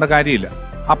നോക്കേണ്ട കാര്യമില്ല.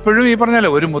 അപ്പോഴും ഈ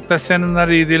പറഞ്ഞല്ലോ, ഒരു മുത്തശ്ശൻ എന്ന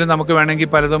രീതിയിൽ നമുക്ക് വേണമെങ്കിൽ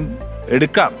പലതും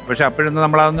എടുക്കാം. പക്ഷെ അപ്പോഴൊന്നും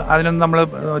നമ്മൾ അതിനൊന്നും നമ്മൾ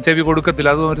ചെവി കൊടുക്കത്തില്ല.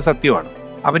 അതും ഒരു സത്യമാണ്.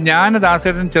 അപ്പൊ ഞാൻ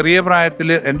ദാസേട്ടൻ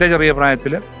എൻ്റെ ചെറിയ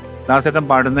പ്രായത്തിൽ ദാസേട്ടൻ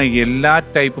പാടുന്ന എല്ലാ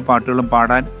ടൈപ്പ് പാട്ടുകളും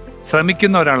പാടാൻ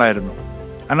ശ്രമിക്കുന്ന ഒരാളായിരുന്നു.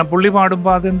 കാരണം പുള്ളി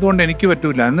പാടുമ്പോൾ അതെന്തുകൊണ്ട് എനിക്ക്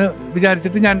പറ്റൂല എന്ന്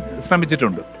വിചാരിച്ചിട്ട് ഞാൻ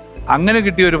ശ്രമിച്ചിട്ടുണ്ട്. അങ്ങനെ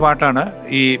കിട്ടിയ ഒരു പാട്ടാണ്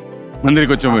ഈ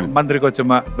മന്ത്രി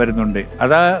കൊച്ചമ്മ വരുന്നുണ്ട്.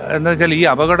 അതാ എന്താ വെച്ചാൽ, ഈ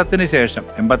അപകടത്തിന് ശേഷം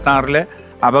 86-ലെ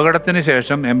അപകടത്തിന്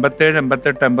ശേഷം 87,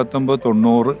 88, 89,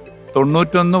 90,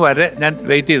 91 വരെ ഞാൻ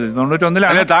വെയിറ്റ് ചെയ്തു.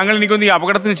 91-ലാണ് താങ്കൾ. എനിക്കൊന്ന് ഈ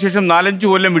അപകടത്തിന് ശേഷം 4-5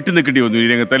 കൊല്ലം വിട്ടു നിൽക്കേണ്ടി വന്നു ഈ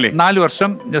രംഗത്തല്ലേ? 4 വർഷം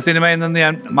സിനിമയിൽ നിന്ന്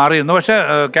ഞാൻ മാറിയിരുന്നു. പക്ഷെ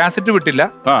കാസറ്റ് വിട്ടില്ല,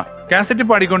 കാസറ്റ്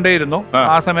പാടിക്കൊണ്ടേയിരുന്നു.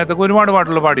 ആ സമയത്തൊക്കെ ഒരുപാട്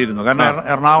പാട്ടുകൾ പാടിയിരുന്നു. കാരണം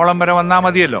എറണാകുളം വരെ വന്നാൽ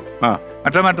മതിയല്ലോ,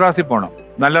 മറ്റേ മദ്രാസിൽ പോകണം.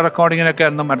 നല്ല റെക്കോർഡിങ്ങിനൊക്കെ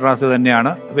അന്നും മദ്രാസ്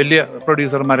തന്നെയാണ് വലിയ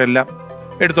പ്രൊഡ്യൂസർമാരെല്ലാം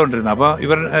എടുത്തോണ്ടിരുന്നത്. അപ്പോൾ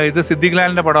ഇത് സിദ്ദിഖ്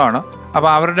ലാലിന്റെ പടമാണ്. അപ്പോൾ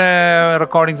അവരുടെ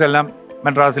റെക്കോർഡിങ്സ് എല്ലാം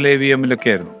മദ്രാസിലെ AVM-ലൊക്കെ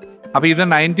ആയിരുന്നു. അപ്പോൾ ഇത്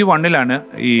 91-ലാണ്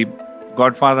ഈ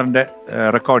ഗോഡ് ഫാദറിന്റെ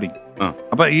റെക്കോർഡിങ്.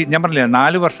 അപ്പൊ ഈ ഞാൻ പറഞ്ഞില്ലേ,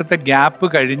 4 വർഷത്തെ ഗ്യാപ്പ്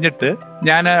കഴിഞ്ഞിട്ട്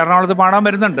ഞാൻ എറണാകുളത്ത് പാടാൻ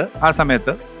വരുന്നുണ്ട് ആ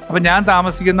സമയത്ത്. അപ്പൊ ഞാൻ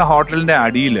താമസിക്കുന്ന ഹോട്ടലിന്റെ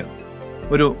അടിയിൽ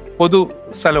ഒരു പൊതു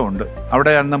സ്ഥലമുണ്ട്.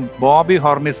 അവിടെ അന്ന് ബോബി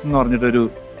ഹോർമിസ് എന്ന് പറഞ്ഞിട്ടൊരു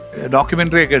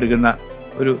ഡോക്യുമെന്ററി ഒക്കെ എടുക്കുന്ന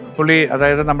ഒരു പുള്ളി,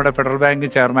 അതായത് നമ്മുടെ ഫെഡറൽ ബാങ്ക്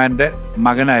ചെയർമാന്റെ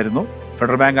മകനായിരുന്നു.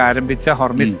 ഫെഡറൽ ബാങ്ക് ആരംഭിച്ച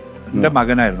ഹോർമിസിന്റെ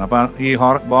മകനായിരുന്നു. അപ്പൊ ഈ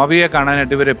ബോബിയെ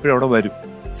കാണാനായിട്ട് ഇവർ എപ്പോഴും അവിടെ വരും.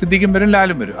 സിദ്ദിഖും വരും,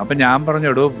 ലാലും വരും. അപ്പൊ ഞാൻ പറഞ്ഞു,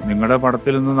 എടോ നിങ്ങളുടെ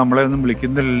പടത്തിലൊന്നും നമ്മളെ ഒന്നും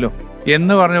വിളിക്കുന്നില്ലല്ലോ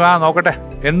എന്ന് പറഞ്ഞു. നോക്കട്ടെ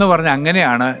എന്ന് പറഞ്ഞ്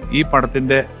അങ്ങനെയാണ് ഈ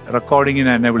പടത്തിന്റെ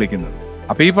റെക്കോർഡിങ്ങിന് എന്നെ വിളിക്കുന്നത്.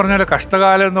 അപ്പൊ ഈ പറഞ്ഞ പോലെ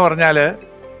കഷ്ടകാലം എന്ന് പറഞ്ഞാല്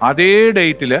അതേ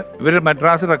ഡേറ്റില് ഇവർ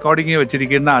മദ്രാസ് റെക്കോർഡിങ്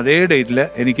വെച്ചിരിക്കുന്ന അതേ ഡേറ്റില്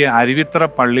എനിക്ക് അരുവിത്ര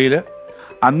പള്ളിയിൽ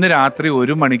അന്ന് രാത്രി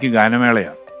 1 മണിക്ക്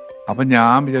ഗാനമേളയാണ്. അപ്പൊ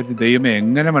ഞാൻ വിചാരിച്ചു, ദൈവമേ,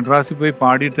 എങ്ങനെ മദ്രാസിൽ പോയി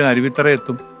പാടിയിട്ട് അരുവിത്ര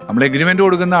എത്തും? നമ്മൾ എഗ്രിമെന്റ്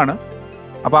കൊടുക്കുന്നതാണ്.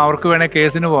 അപ്പൊ അവർക്ക് വേണേൽ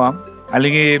കേസിന് പോവാം,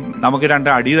 അല്ലെങ്കിൽ നമുക്ക് 2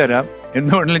 അടി തരാം,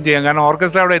 എന്ത് വേണമെങ്കിലും ചെയ്യാം. കാരണം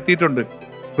ഓർക്കസ്ട്ര അവിടെ എത്തിയിട്ടുണ്ട്.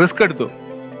 റിസ്ക് എടുത്തു.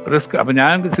 അപ്പൊ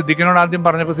ഞാൻ സിദ്ദിഖിനോട് ആദ്യം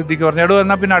പറഞ്ഞപ്പോൾ സിദ്ദിഖ് പറഞ്ഞു, എടോ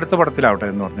എന്നാൽ പിന്നെ അടുത്ത പടത്തിലാവട്ടെ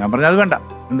എന്ന് പറഞ്ഞു. ഞാൻ പറഞ്ഞു, അത് വേണ്ട,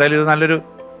 എന്തായാലും ഇത് നല്ലൊരു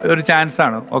ചാൻസ്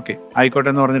ആണ്, ഓക്കെ ആയിക്കോട്ടെ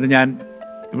എന്ന് പറഞ്ഞിട്ട് ഞാൻ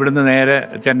ഇവിടുന്ന് നേരെ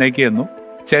ചെന്നൈക്ക് ചെന്നു.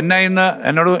 ചെന്നൈയിൽ നിന്ന്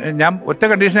എന്നോട് ഞാൻ ഒറ്റ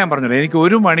കണ്ടീഷൻ ഞാൻ പറഞ്ഞില്ല, എനിക്ക്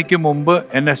 1 മണിക്ക് മുമ്പ്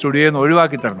എന്നെ സ്റ്റുഡിയോയിൽ നിന്ന്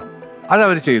ഒഴിവാക്കി തരണം.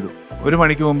 അതവർ ചെയ്തു. 1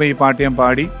 മണിക്ക് മുമ്പ് ഈ പാട്ട് ഞാൻ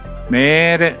പാടി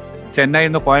നേരെ ചെന്നൈയിൽ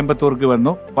നിന്ന് കോയമ്പത്തൂർക്ക്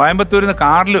വന്നു. കോയമ്പത്തൂരിൽ നിന്ന്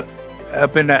കാറിൽ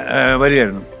പിന്നെ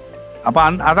വരികയായിരുന്നു. അപ്പം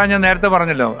അതാ ഞാൻ നേരത്തെ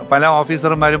പറഞ്ഞല്ലോ, പല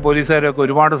ഓഫീസർമാരും പോലീസുകാരും ഒക്കെ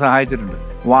ഒരുപാട് സഹായിച്ചിട്ടുണ്ട്.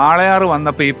 വാളയാർ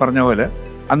വന്നപ്പോൾ ഈ പറഞ്ഞ പോലെ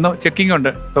അന്ന് ചെക്കിംഗ്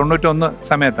ഉണ്ട്, 91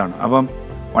 സമയത്താണ്. അപ്പം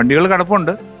വണ്ടികൾ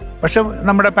കിടപ്പുണ്ട്, പക്ഷെ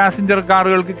നമ്മുടെ പാസഞ്ചർ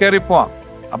കാറുകൾക്ക് കയറിപ്പോവാം.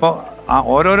 അപ്പോൾ ആ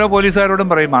ഓരോരോ പോലീസുകാരോടും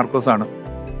പറയും മാർക്കോസാണ്,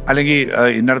 അല്ലെങ്കിൽ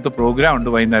ഇന്നടത്ത് പ്രോഗ്രാം ഉണ്ട്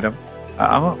വൈകുന്നേരം.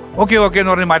 ഓക്കെ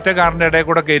എന്ന് പറഞ്ഞ് മറ്റേ കാറിൻ്റെ ഇടയിൽ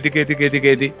കൂടെ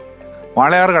കയറ്റി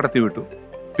വാളയാർ കടത്തി വിട്ടു.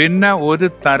 പിന്നെ ഒരു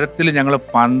തരത്തിൽ ഞങ്ങൾ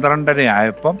 12:30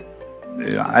 ആയപ്പം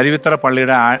അരുവിത്തറ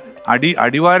പള്ളിയുടെ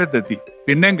അടിവാരത്തെത്തി.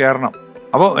 പിന്നെയും കയറണം.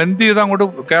 അപ്പോൾ എന്ത് ചെയ്താൽ അങ്ങോട്ട്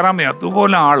കയറാൻ വയ്യ,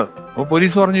 അതുപോലെ ആള്. അപ്പോൾ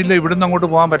പോലീസ് പറഞ്ഞില്ല, ഇവിടുന്ന് അങ്ങോട്ട്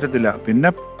പോകാൻ പറ്റത്തില്ല. പിന്നെ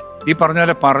ഈ പറഞ്ഞ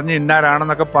പോലെ പറഞ്ഞ്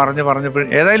ഇന്നാരാണെന്നൊക്കെ പറഞ്ഞപ്പോൾ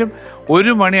ഏതായാലും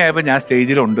 1 മണിയായപ്പോൾ ഞാൻ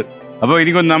സ്റ്റേജിലുണ്ട്. അപ്പോൾ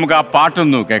എനിക്കൊന്ന് നമുക്ക് ആ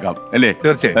പാട്ടൊന്ന് കേൾക്കാം അല്ലേ?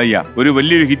 തീർച്ചയായും. ഒരു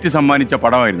വലിയൊരു ഹിറ്റ് സമ്മാനിച്ച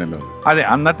പടമായിരുന്നല്ലോ. അതെ,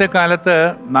 അന്നത്തെ കാലത്ത്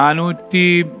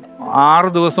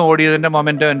 406 ദിവസം ഓടിയതിന്റെ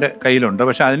മൊമെന്റ് എൻ്റെ കയ്യിലുണ്ട്.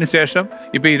 പക്ഷെ അതിനുശേഷം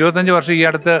ഇപ്പൊ 25 വർഷം ഈ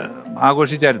അടുത്ത്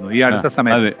ആഘോഷിച്ചായിരുന്നു, ഈ അടുത്ത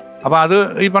സമയത്ത്. അപ്പൊ അത്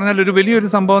ഈ പറഞ്ഞാൽ ഒരു വലിയൊരു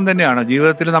സംഭവം തന്നെയാണ്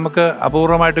ജീവിതത്തിൽ നമുക്ക്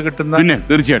അപൂർവമായിട്ട് കിട്ടുന്ന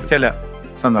തീർച്ചയായിട്ടും ചില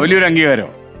സന്ദർഭം. വലിയൊരു അംഗീകാരം.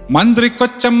 മന്ത്രി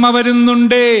കൊച്ചമ്മ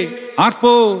വരുന്നുണ്ടേ,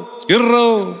 ആർപ്പോ ഇറോ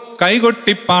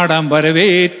കൈകൊട്ടിപ്പാടാം,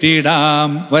 വരവേറ്റിടാം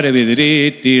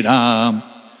വരവെതിരേറ്റിടാം,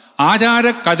 ആചാര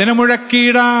കഥന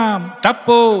മുഴക്കിടാം,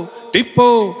 ടപ്പോ ടിപ്പോ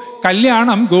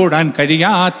കല്യാണം കൂടാൻ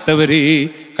കഴിയാത്തവരെ,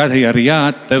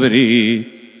 കഥയറിയാത്തവരെ.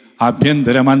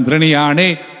 ആഭ്യന്തരമന്ത്രിണിയാണേ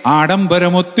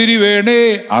ആഡംബരമൊത്തിരി വേണേ,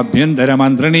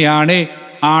 ആഭ്യന്തരമന്ത്രിണിയാണേ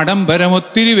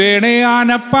ആഡംബരമൊത്തിരി വേണേ.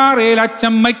 ആനപ്പാറയിൽ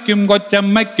അച്ചമ്മയ്ക്കും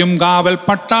കൊച്ചമ്മയ്ക്കും കാവൽ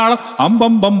പട്ടാളം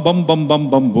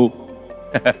അമ്പമ്പമ്പമ്പമ്പമ്പമ്പു.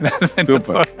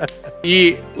 ഈ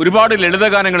ഒരുപാട്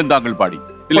ലളിതഗാനങ്ങളും താങ്കൾ പാടി,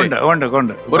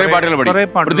 കുറെ പാട്ടുകൾ പാടി.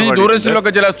 പ്രത്യേകിച്ച്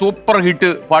ദൂരദർശനിലൊക്കെ ചില സൂപ്പർ ഹിറ്റ്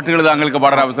പാട്ടുകൾ താങ്കൾക്ക്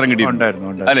പാടാൻ അവസരം കിട്ടിയിട്ടുണ്ടായിരുന്നു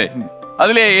അല്ലെ?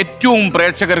 അതിലെ ഏറ്റവും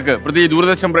പ്രേക്ഷകർക്ക്, പ്രത്യേകിച്ച്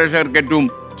ദൂരദർശൻ പ്രേക്ഷകർക്ക് ഏറ്റവും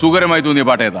സുഖകരമായി തോന്നിയ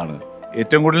പാട്ട് ഏതാണ്?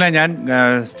 ഏറ്റവും കൂടുതൽ ഞാൻ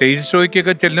സ്റ്റേജ്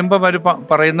ഷോയ്ക്കൊക്കെ ചെല്ലുമ്പോ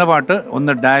പറയുന്ന പാട്ട്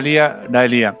ഒന്ന് ഡാലിയ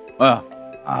ഡാലിയ.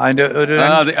 അതിന്റെ ഒരു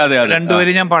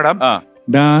രണ്ടുപേരും ഞാൻ പാടാം.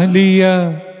 ഡാലിയ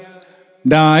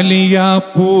ഡാലിയ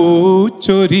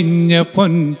പൂച്ചൊരിഞ്ഞ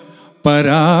പൊൻ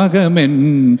പരാഗമൻ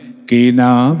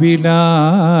കിനാവിലാഗതമായി,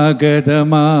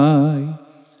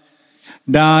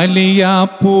 ഡാലിയ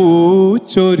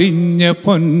പൂച്ചൊരിഞ്ഞ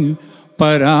പൊൻ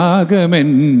പരാഗമൻ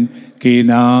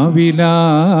കിനാവിലാഗതമായി.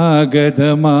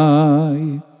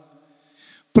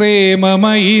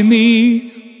 പ്രേമമയി നീ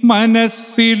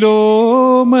മനസ്സിലോ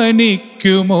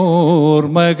മനിക്കുമോർമകളിൽ,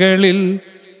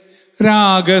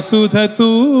 രാഗസുധ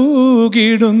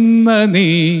തൂകിടുന്ന നീ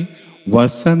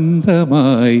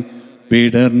വസന്തമായി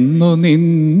വിടർന്നു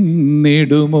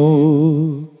നിന്നിടുമോ.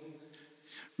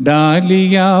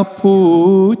 ഡാലിയ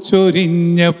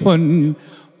പൂച്ചൊരിഞ്ഞ പൊൻ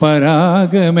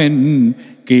പരാഗമൻ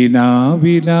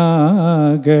കിനാവിലാഗതമായി.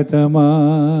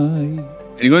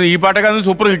 എനിക്ക് ഈ പാട്ടൊക്കെ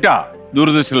സൂപ്പർ ഹിറ്റാ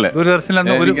ദൂരദർശനിലെ.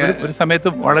 ഒരു സമയത്ത്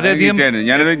വളരെയധികം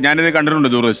ഞാനിത് കണ്ടിട്ടുണ്ട്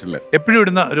ദൂരദർശനില്, എപ്പോഴും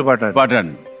ഇടുന്ന ഒരു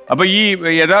പാട്ടാണ്. അപ്പൊ ഈ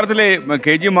യഥാർത്ഥത്തിലെ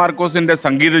K.G. മാർക്കോസിന്റെ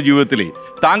സംഗീത ജീവിതത്തിലെ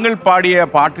താങ്കൾ പാടിയ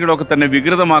പാട്ടുകളൊക്കെ തന്നെ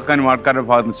വികൃതമാക്കാനും ആൾക്കാരുടെ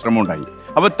ഭാഗത്ത് ശ്രമമുണ്ടായി.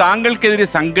 അപ്പൊ താങ്കൾക്കെതിരെ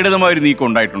സംഘടിതമായ ഒരു നീക്കം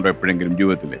ഉണ്ടായിട്ടുണ്ടോ എപ്പോഴെങ്കിലും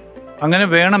ജീവിതത്തില്? അങ്ങനെ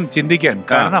വേണം ചിന്തിക്കാൻ.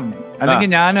 കാരണം അല്ലെങ്കിൽ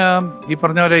ഞാൻ ഈ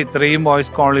പറഞ്ഞ പോലെ ഇത്രയും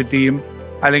വോയിസ് ക്വാളിറ്റിയും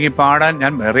അല്ലെങ്കിൽ പാടാൻ,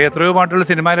 ഞാൻ വേറെ എത്രയോ പാട്ടുകൾ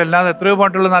സിനിമയിലല്ലാതെ എത്രയോ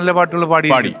പാട്ടുകൾ നല്ല പാട്ടുകൾ പാടി.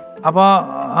 അപ്പൊ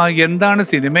എന്താണ്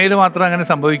സിനിമയിൽ മാത്രം അങ്ങനെ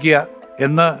സംഭവിക്കുക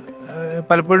എന്ന്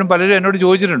പലപ്പോഴും പലരും എന്നോട്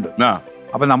ചോദിച്ചിട്ടുണ്ട്.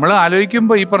 അപ്പൊ നമ്മൾ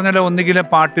ആലോചിക്കുമ്പോൾ ഈ പറഞ്ഞ പോലെ ഒന്നുകിലും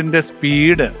പാട്ടിന്റെ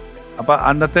സ്പീഡ്, അപ്പൊ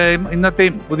അന്നത്തെയും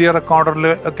ഇന്നത്തെയും പുതിയ റെക്കോർഡറിൽ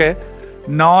ഒക്കെ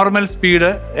നോർമൽ സ്പീഡ്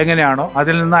എങ്ങനെയാണോ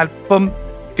അതിൽ നിന്ന് അല്പം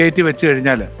കയറ്റി വെച്ച്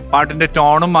കഴിഞ്ഞാൽ പാട്ടിന്റെ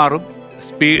ടോണും മാറും,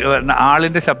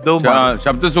 ആളിന്റെ ശബ്ദവും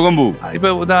ശബ്ദസുഖം പോവും. ഇപ്പൊ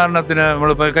ഉദാഹരണത്തിന്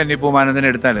നമ്മളിപ്പോ കന്നിപ്പൂമാനത്തിനെ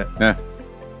എടുത്താല്,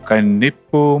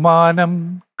 കന്നിപ്പൂമാനം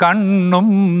കണ്ണും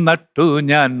നട്ടു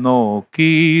ഞാൻ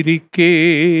നോക്കിയിരിക്കേ,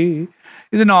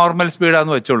 ഇത് നോർമൽ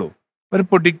സ്പീഡാന്ന് വെച്ചോളൂ. ഒരു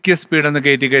പൊടിക്ക് സ്പീഡൊന്ന്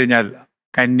കയറ്റി കഴിഞ്ഞാൽ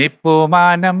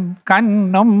കന്നിപ്പൂമാനം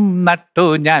കണ്ണും നട്ടു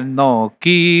ഞാൻ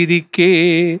നോക്കിയിരിക്കേ,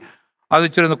 അത്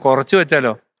ഇച്ചിരി ഒന്ന് കുറച്ച്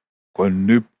വെച്ചാലോ,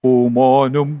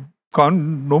 കന്നിപ്പൂമാനം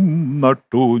കണ്ണും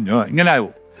നട്ടു ഞാൻ, ഇങ്ങനെ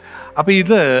ആവും. അപ്പൊ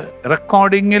ഇത്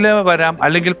റെക്കോർഡിങ്ങിൽ വരാം,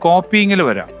 അല്ലെങ്കിൽ കോപ്പിങ്ങിൽ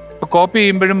വരാം. കോപ്പി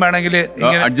ചെയ്യുമ്പോഴും വേണമെങ്കിൽ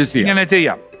ഇങ്ങനെ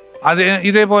ചെയ്യാം. അത്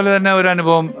ഇതേപോലെ തന്നെ ഒരു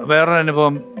അനുഭവം, വേറൊരു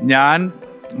അനുഭവം. ഞാൻ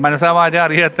മനസ്സാവാച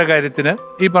അറിയാത്ത കാര്യത്തിന്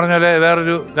ഈ പറഞ്ഞ പോലെ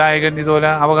വേറൊരു ഗായകൻ ഇതുപോലെ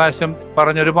അവകാശം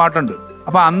പറഞ്ഞൊരു പാട്ടുണ്ട്.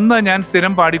 അപ്പൊ അന്ന് ഞാൻ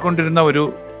സ്ഥിരം പാടിക്കൊണ്ടിരുന്ന ഒരു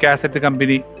കാസറ്റ്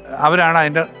കമ്പനി, അവരാണ്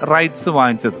അതിന്റെ റൈറ്റ്സ്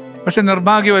വാങ്ങിച്ചത്. പക്ഷെ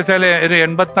നിർഭാഗ്യവശാൽ ഒരു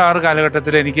 86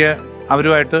 കാലഘട്ടത്തിൽ എനിക്ക്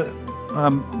അവരുമായിട്ട്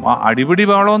അടിപിടി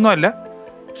ബഹളമൊന്നും അല്ല,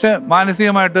 പക്ഷെ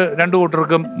മാനസികമായിട്ട് രണ്ടു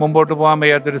കൂട്ടർക്കും മുമ്പോട്ട് പോകാൻ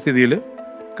വയ്യാത്തൊരു സ്ഥിതിയിൽ.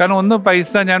 കാരണം ഒന്ന്,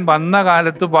 പൈസ ഞാൻ വന്ന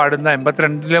കാലത്ത് പാടുന്ന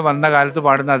 82 വന്ന കാലത്ത്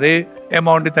പാടുന്ന അതേ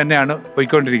എമൗണ്ടിൽ തന്നെയാണ്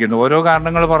പോയിക്കൊണ്ടിരിക്കുന്നത്. ഓരോ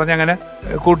കാരണങ്ങൾ പറഞ്ഞങ്ങനെ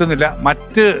കൂട്ടുന്നില്ല,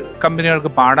 മറ്റ്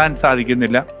കമ്പനികൾക്ക് പാടാൻ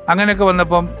സാധിക്കുന്നില്ല. അങ്ങനെയൊക്കെ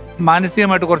വന്നപ്പം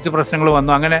മാനസികമായിട്ട് കുറച്ച് പ്രശ്നങ്ങൾ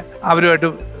വന്നു. അങ്ങനെ അവരുമായിട്ട്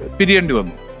പിരിയേണ്ടി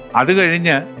വന്നു. അത്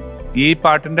കഴിഞ്ഞ് ഈ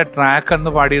പാട്ടിന്റെ ട്രാക്ക് എന്ന്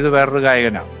പാടിയത് വേറൊരു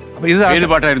ഗായകനാണ്. അപ്പൊ ഇത്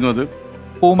പാട്ടായിരുന്നു അത്,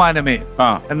 പൂമാനമേ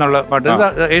എന്നുള്ള പാട്ട്.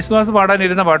 യേശുദാസ്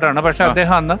പാടാനിരുന്ന പാട്ടാണ്, പക്ഷെ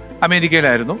അദ്ദേഹം അന്ന്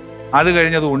അമേരിക്കയിലായിരുന്നു. അത്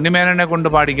കഴിഞ്ഞത് ഉണ്ണിമേനനെ കൊണ്ട്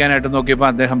പാടിക്കാനായിട്ട് നോക്കിയപ്പോൾ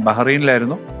അദ്ദേഹം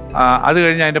ബഹ്റൈനിലായിരുന്നു. അത്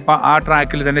കഴിഞ്ഞ് അതിന്റെ ആ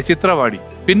ട്രാക്കിൽ തന്നെ ചിത്ര പാടി.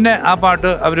 പിന്നെ ആ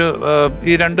പാട്ട് അവര്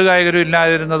ഈ രണ്ട് ഗായകരും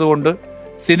ഇല്ലാതിരുന്നത് കൊണ്ട്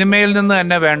സിനിമയിൽ നിന്ന്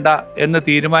തന്നെ വേണ്ട എന്ന്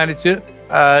തീരുമാനിച്ച്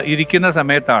ഇരിക്കുന്ന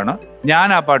സമയത്താണ് ഞാൻ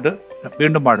ആ പാട്ട്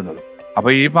വീണ്ടും പാടുന്നത്. അപ്പൊ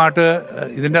ഈ പാട്ട്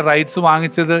ഇതിന്റെ റൈറ്റ്സ്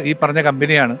വാങ്ങിച്ചത് ഈ പറഞ്ഞ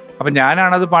കമ്പനിയാണ്. അപ്പൊ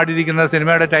ഞാനാണത് പാടിയിരിക്കുന്നത്.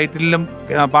 സിനിമയുടെ ടൈറ്റിലും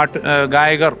പാട്ട്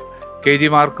ഗായകർ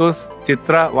K.G.Markose,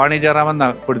 ചിത്ര, വാണി ജയറാം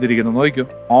എന്നാണ് കൊടുത്തിരിക്കുന്നത്. നോക്കൂ,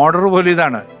 ഓർഡർ പോലും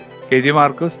ഇതാണ്,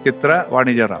 K.G.Markose, ചിത്ര,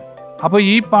 വാണി ജയറാം. അപ്പൊ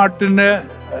ഈ പാട്ടിന്റെ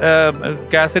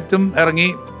കാസറ്റും ഇറങ്ങി,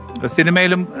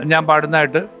 സിനിമയിലും ഞാൻ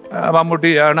പാടുന്നതായിട്ട് മമ്മൂട്ടി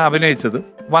ആണ് അഭിനയിച്ചത്,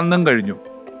 വന്നും കഴിഞ്ഞു.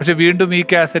 പക്ഷെ വീണ്ടും ഈ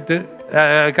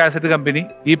കാസറ്റ് കമ്പനി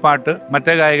ഈ പാട്ട്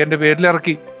മറ്റേ ഗായകന്റെ പേരിൽ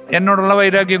ഇറക്കി. എന്നോടുള്ള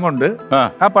വൈരാഗ്യം കൊണ്ട്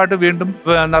ആ പാട്ട് വീണ്ടും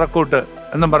നിറക്കൂട്ട്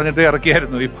എന്നും പറഞ്ഞിട്ട്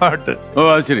ഇറക്കിയായിരുന്നു ഈ പാട്ട്.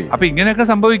 ശരി. അപ്പൊ ഇങ്ങനെയൊക്കെ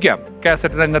സംഭവിക്കാം,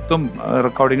 കാസറ്റ് രംഗത്തും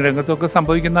റെക്കോർഡിംഗ് രംഗത്തും ഒക്കെ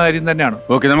സംഭവിക്കുന്ന കാര്യം തന്നെയാണ്.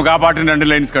 ഓക്കെ, നമുക്ക് ആ പാട്ടിന് 2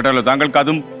 ലൈൻസ് കേട്ടാലോ? താങ്കൾക്ക്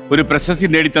അതും ഒരു പ്രശസ്തി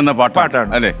നേടിത്തന്ന പാട്ടാണ്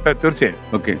അല്ലേ? തീർച്ചയായും.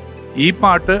 ഓക്കെ, ഈ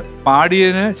പാട്ട്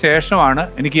പാടിയതിന് ശേഷമാണ്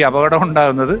എനിക്ക് ഈ അപകടം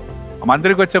ഉണ്ടാകുന്നത്.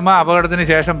 മന്ത്രി കൊച്ചമ്മ അപകടത്തിന്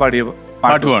ശേഷം പാടിയ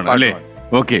പാട്ടുമാണ് അല്ലേ?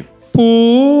 ഓക്കെ.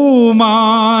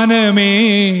 പൂമാനമേ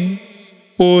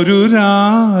ഒരു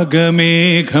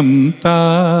രാഗമേഘം താ,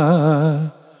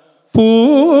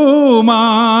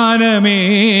 പൂമാനമേ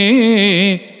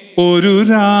ഒരു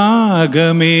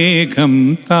രാഗമേഘം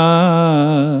താ,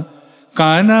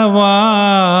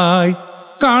 കനവായി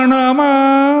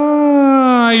കണമായി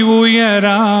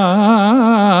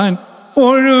ഉയരാൻ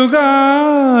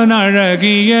ഒഴുകാൻ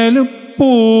അഴകിയലും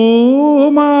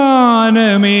പൂമാനമേ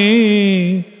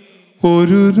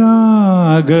ഒരു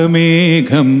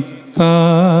രാഗമേഘം താ.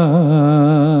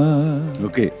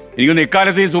 ഓക്കെ, എനിക്കൊന്ന്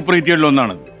എക്കാലത്തെയും സൂപ്പർ ഹിറ്റുകളിൽ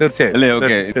ഒന്നാണ്. തീർച്ചയായും അല്ലേ?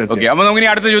 Okay okay. അപ്പൊ നമുക്കിനി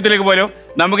അടുത്ത ചോദ്യത്തിലേക്ക് പോയാലോ?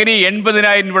 നമുക്കിനി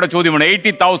 80,000 രൂപയുടെ ചോദ്യമാണ്.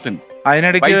 80,000.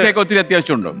 അതിനിടയ്ക്ക് പൈസയൊക്കെ ഒത്തിരി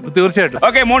അത്യാവശ്യമുണ്ടോ? തീർച്ചയായിട്ടും.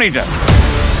 Okay, monitor.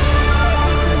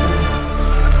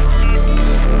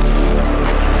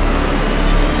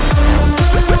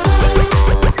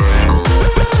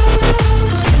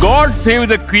 God save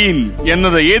the Queen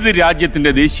എന്നത് ഏത്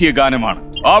രാജ്യത്തിന്റെ ദേശീയ ഗാനമാണ്?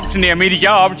 Option A America,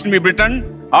 option B Britain,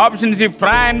 option C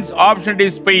France, option D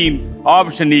Spain,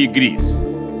 option E Greece.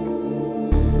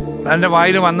 എന്റെ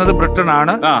വായിൽ വന്നത് ബ്രിട്ടൻ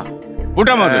ആണ്.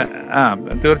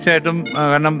 തീർച്ചയായിട്ടും.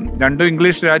 കാരണം രണ്ടും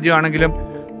English രാജ്യമാണെങ്കിലും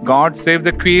God save the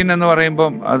Queen എന്ന് പറയുമ്പോൾ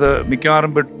അത്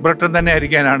മിക്കവാറും ബ്രിട്ടൻ തന്നെ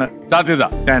ആയിരിക്കാനാണ് സാധ്യത,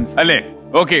 ചാൻസ് അല്ലേ?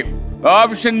 Okay,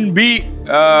 option B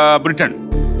Britain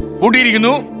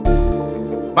കൂട്ടിയിരിക്കുന്നു.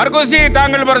 മാർക്കോസി,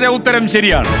 താങ്കൾ പറഞ്ഞ ഉത്തരം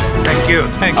ശരിയാണ്.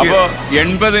 അപ്പോ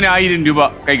 80,000 രൂപ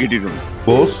കൈ കിട്ടിയിട്ടുണ്ട്.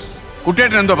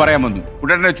 കുട്ടേട്ടൻ എന്തോ പറയാൻ വന്നു.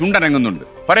 കുട്ടേട്ടന്റെ ചുണ്ടനങ്ങുന്നുണ്ട്.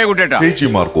 പറയാ കുട്ടേട്ട.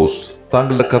 K.G.Markose,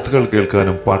 താങ്കളുടെ കഥകൾ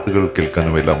കേൾക്കാനും പാട്ടുകൾ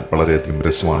കേൾക്കാനും എല്ലാം വളരെയധികം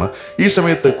രസമാണ്. ഈ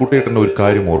സമയത്ത് കുട്ടേട്ടൻ ഒരു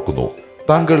കാര്യം ഓർക്കുന്നു.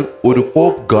 താങ്കൾ ഒരു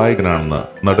പോപ്പ് ഗായകനാണെന്ന്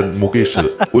നടൻ മുകേഷ്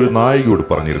ഒരു നായികയോട്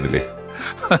പറഞ്ഞിരുന്നില്ലേ?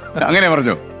 അങ്ങനെ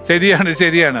പറഞ്ഞോ?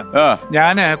 ശരിയാണ്.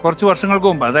 ഞാന് കുറച്ച് വർഷങ്ങൾക്ക്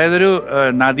മുമ്പ്, അതായത് ഒരു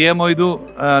നദിയ മൊയ്തു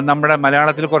നമ്മുടെ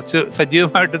മലയാളത്തിൽ കുറച്ച്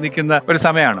സജീവമായിട്ട് നിൽക്കുന്ന ഒരു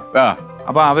സമയമാണ്.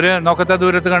 അപ്പൊ അവര് നോക്കത്തെ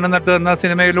ദൂരത്ത് കണ്ണു നട്ട് എന്ന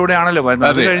സിനിമയിലൂടെയാണല്ലോ വരുന്നത്.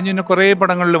 അത് കഴിഞ്ഞ് പിന്നെ കുറെ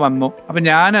പടങ്ങളിൽ വന്നു. അപ്പൊ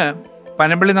ഞാന്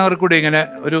പനമ്പള്ളി നഗറിൽ കൂടി ഇങ്ങനെ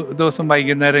ഒരു ദിവസം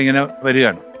വൈകുന്നേരം ഇങ്ങനെ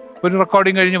വരികയാണ്, ഒരു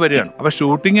റെക്കോർഡിങ് കഴിഞ്ഞ് വരികയാണ്. അപ്പൊ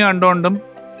ഷൂട്ടിങ് കണ്ടുകൊണ്ടും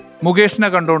മുകേഷിനെ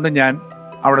കണ്ടുകൊണ്ടും ഞാൻ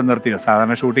അവിടെ നിർത്തിയ.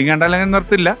 സാധാരണ ഷൂട്ടിങ് കണ്ടാൽ അങ്ങനെ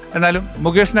നിർത്തില്ല, എന്നാലും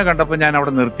മുകേഷിനെ കണ്ടപ്പോൾ ഞാൻ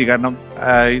അവിടെ നിർത്തി. കാരണം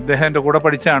ഇദ്ദേഹം എന്റെ കൂടെ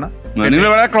പഠിച്ചാണ്.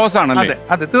 ക്ലോസ് ആണ്.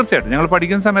 അതെ, തീർച്ചയായിട്ടും. ഞങ്ങൾ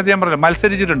പഠിക്കുന്ന സമയത്ത് ഞാൻ പറഞ്ഞില്ല,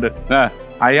 മത്സരിച്ചിട്ടുണ്ട്.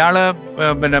 അയാള്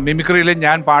പിന്നെ മിമിക്രിയിലും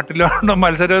ഞാൻ പാട്ടിലും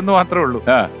മത്സരം എന്ന് മാത്രമേ ഉള്ളൂ.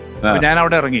 ഞാൻ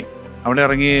അവിടെ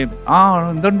ഇറങ്ങി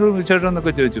എന്തുണ്ട് വിശേഷം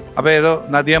എന്നൊക്കെ ചോദിച്ചു. അപ്പൊ ഏതോ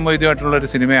നദിയ മൊയ്തുമായിട്ടുള്ള ഒരു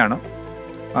സിനിമയാണ്.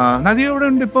 നദിയ ഇവിടെ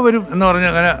ഉണ്ട്, ഇപ്പൊ വരും എന്ന് പറഞ്ഞ്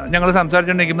അങ്ങനെ ഞങ്ങൾ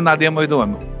സംസാരിച്ചുകൊണ്ടിരിക്കുമ്പോൾ നദിയ മൊയ്തു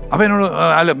വന്നു. അപ്പൊ എന്നോട്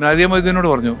നദിയ മൊയ്തുവിനോട്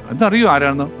പറഞ്ഞു, എന്തറിയോ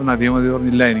ആരാണെന്ന്? നദിയ മൊയ്തു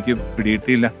പറഞ്ഞില്ല, എനിക്ക്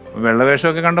പിടിയിട്ടില്ല,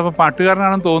 വെള്ളവേഷമൊക്കെ കണ്ടപ്പോൾ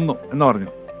പാട്ടുകാരനാണെന്ന് തോന്നുന്നു എന്ന് പറഞ്ഞു.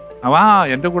 അപ്പൊ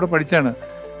എന്റെ കൂടെ പഠിച്ചാണ്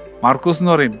മാർക്കൂസ്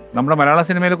എന്ന് പറയും, നമ്മുടെ മലയാള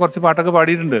സിനിമയിൽ കുറച്ച് പാട്ടൊക്കെ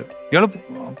പാടിയിട്ടുണ്ട്, ഇയാള്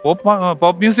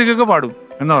പോപ്പ് മ്യൂസിക് ഒക്കെ പാടും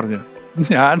എന്ന് പറഞ്ഞു.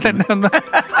 ഞാൻ തന്നെ ഒന്ന്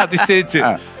അതിശയിച്ച്.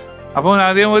 അപ്പൊ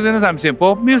നദിയ മൊയ്തുവിന് സംശയം,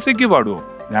 പോപ്പ് മ്യൂസിക് പാടുവോ?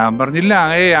 ഞാൻ പറഞ്ഞില്ല,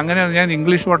 അങ്ങനെ ഞാൻ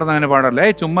ഇംഗ്ലീഷ് പാട്ടൊന്നും അങ്ങനെ പാടാറില്ല.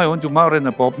 ചുമ്മാ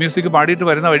പറയുന്നത് പോപ്പ് മ്യൂസിക് പാടിയിട്ട്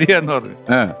വരുന്ന വഴിയാന്ന് പറഞ്ഞു.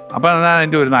 അപ്പൊ എന്നാ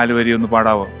എന്റെ ഒരു 4 വരി ഒന്ന്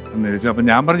പാടാവോ എന്ന് ചോദിച്ചു. അപ്പൊ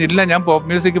ഞാൻ പറഞ്ഞില്ല, ഞാൻ പോപ്പ്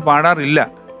മ്യൂസിക് പാടാറില്ല.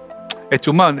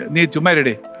 നീ ചുമ്മാ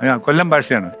ഇരടേ, കൊല്ലം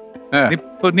ഭാഷയാണ്,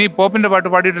 നീ പോപ്പിന്റെ പാട്ട്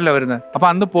പാടിയിട്ടില്ല വരുന്നത്. അപ്പൊ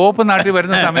അന്ന് പോപ്പ് നാട്ടിൽ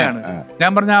വരുന്ന സമയമാണ്.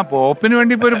 ഞാൻ പറഞ്ഞ ആ പോപ്പിന്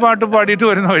വേണ്ടി ഇപ്പൊ ഒരു പാട്ട് പാടിയിട്ട്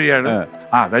വരുന്ന വഴിയാണ്.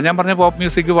 അതാ ഞാൻ പറഞ്ഞ പോപ്പ്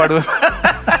മ്യൂസിക് പാടുക.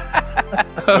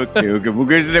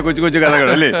 മുകേഷിന്റെ കൊച്ചു കൊച്ചു കഥകൾ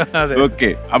അല്ലേ? ഓക്കെ,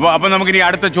 അപ്പൊ നമുക്ക് ഇനി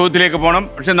അടുത്ത ചോദ്യത്തിലേക്ക് പോകണം.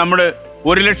 പക്ഷെ നമ്മള്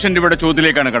 1 ലക്ഷം രൂപയുടെ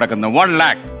ചോദ്യത്തിലേക്കാണ് കിടക്കുന്നത്, 1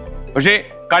 lakh. പക്ഷേ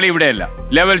കളി ഇവിടെയല്ല,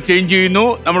 ലെവൽ ചേഞ്ച് ചെയ്യുന്നു.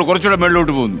 നമ്മൾ കുറച്ചുകൂടെ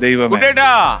മേളിലോട്ട് പോകുന്നു.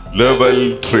 ലെവൽ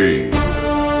 3.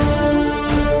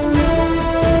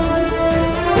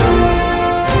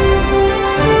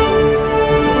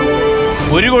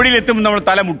 ഒരു കോടിയിൽ എത്തുമ്പോൾ നമ്മൾ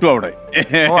തല മുട്ടും അവിടെ.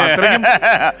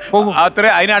 അത്ര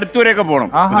അതിനടുത്തുവരെയൊക്കെ പോകണം.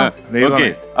 ഓക്കെ,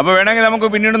 അപ്പൊ വേണമെങ്കിൽ നമുക്ക്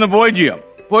പിന്നീടൊന്ന് പോവുകയും ചെയ്യാം.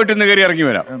 പോയിട്ട് ഒന്ന് കയറി ഇറങ്ങി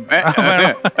വരാം.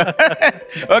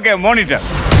 Okay, monitor.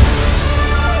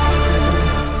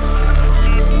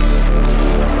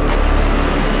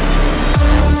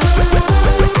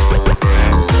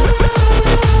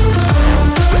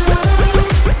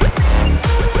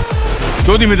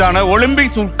 ചോദ്യം ഇതാണ്,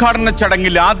 ഒളിമ്പിക്സ് ഉദ്ഘാടന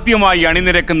ചടങ്ങിൽ ആദ്യമായി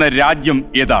അണിനിരക്കുന്ന രാജ്യം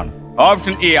ഏതാണ്?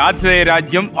 ഓപ്ഷൻ എ ആതിഥേയ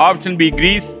രാജ്യം, option B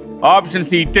Greece, option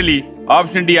C Italy,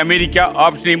 option D America,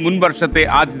 option E മുൻ വർഷത്തെ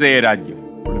ആതിഥേയ രാജ്യം.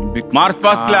 മാർച്ച്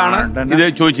പാസ്റ്റിലാണ് ഇത്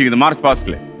ചോദിച്ചിരിക്കുന്നത്. മാർച്ച്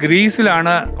പാസ്റ്റില്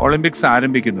ഗ്രീസിലാണ് ഒളിമ്പിക്സ്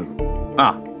ആരംഭിക്കുന്നത്.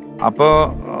 അപ്പോ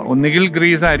ഒന്നുകിൽ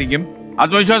ഗ്രീസ് ആയിരിക്കും.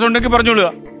 ആത്മവിശ്വാസം ഉണ്ടെങ്കിൽ പറഞ്ഞോളുക.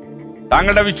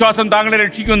 താങ്കളുടെ വിശ്വാസം താങ്കളെ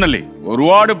രക്ഷിക്കുമെന്നല്ലേ?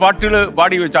 ഒരുപാട് പാട്ടുകൾ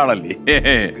പാടി വെച്ച ആളല്ലേ?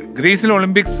 ഗ്രീസിൽ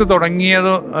ഒളിമ്പിക്സ്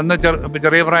തുടങ്ങിയത് എന്ന്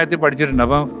ചെറിയ പ്രായത്തിൽ പഠിച്ചിട്ടുണ്ട്.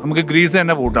 അപ്പൊ നമുക്ക് ഗ്രീസ്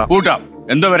തന്നെ പൂട്ടാം.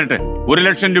 എന്തോ വരട്ടെ, 1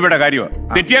 ലക്ഷം രൂപയുടെ കാര്യമാണ്.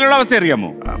 തെറ്റിയാലുള്ള അവസ്ഥ അറിയാമോ?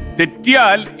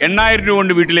 തെറ്റിയാൽ 8000 രൂപ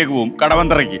കൊണ്ട് വീട്ടിലേക്ക് പോകും,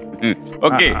 കടവന്ത്രയ്ക്ക്.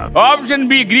 Okay, option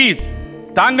B Greece.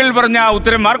 താങ്കൾ പറഞ്ഞ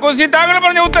ഉത്തരം മാർക്കോസി, താങ്കൾ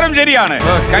പറഞ്ഞ ഉത്തരം ശരിയാണ്.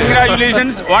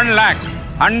 കൺഗ്രാറ്റുലേഷൻസ്.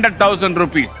 1,100,000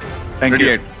 rupees.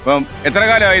 അപ്പം എത്ര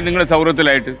കാലമായി നിങ്ങൾ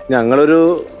സൗഹൃദത്തിലായിട്ട്? ഞങ്ങളൊരു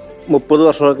 30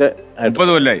 വർഷമൊക്കെ.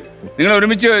 30 കൊല്ലമായി. നിങ്ങൾ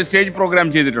ഒരുമിച്ച് സ്റ്റേജ് പ്രോഗ്രാം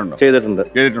ചെയ്തിട്ടുണ്ടോ? ചെയ്തിട്ടുണ്ട്.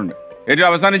 ഏറ്റവും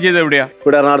അവസാനം ചെയ്തത് എവിടെയാ?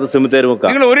 ഇവിടെ എറണാകുളത്ത് സെമിത്തേരി മുക്ക.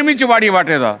 നിങ്ങൾ ഒരുമിച്ച് പാടിയ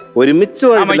പാട്ട് ഏതാ? ഒരുമിച്ച്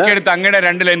മൈക്കെടുത്ത് അങ്ങയുടെ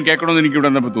 2 ലൈൻ കേൾക്കണമെന്ന് എനിക്ക് ഇവിടെ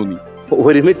വന്നപ്പോ തോന്നി.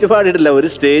 ഒരുമിച്ച് പാടിയിട്ടില്ല, ഒരു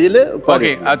സ്റ്റേജില്.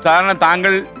 ഓക്കെ, സാധാരണ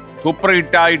താങ്കൾ സൂപ്പർ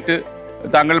ഹിറ്റായിട്ട്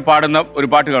താങ്കൾ പാടുന്ന ഒരു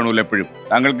പാട്ട് കാണൂല്ലോ എപ്പോഴും,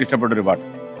 താങ്കൾക്ക് ഇഷ്ടപ്പെട്ട ഒരു പാട്ട്,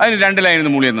 അതിന് 2 ലൈൻ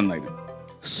മൂളിയ നന്നായിരുന്നു.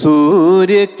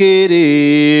 സൂര്യകിരീടം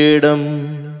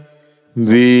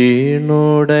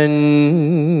വീണുടഞ്ഞു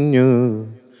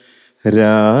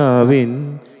രാവിൻ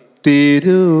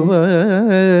തിരുവരമ്പിൽ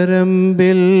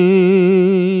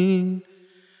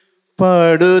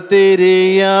പടുതിരിയാളും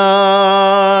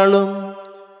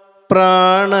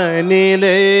പ്രാണനിലേതോ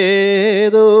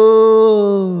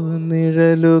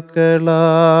നിഴലുകളാടുന്നു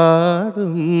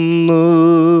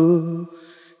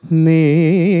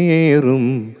നീറും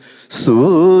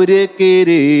സൂര്യകിരീടം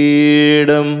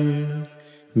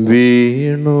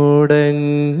വീണുടഞ്ഞു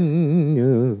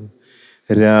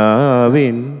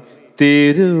രാവിൻ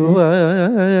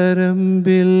തിരുവരമ്പിൽ.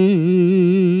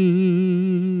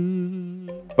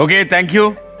 ഓക്കെ, താങ്ക് യു,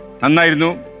 നന്നായിരുന്നു.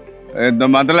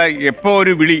 മാത്രമല്ല എപ്പോ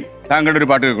ഒരു വിളി താങ്കളുടെ ഒരു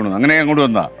പാട്ട് കേൾക്കണം, അങ്ങനെ അങ്ങോട്ട്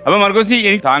വന്നാ. അപ്പൊ മാർക്കോസി,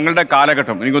 എനിക്ക് താങ്കളുടെ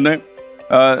കാലഘട്ടം എനിക്കൊന്ന്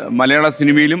മലയാള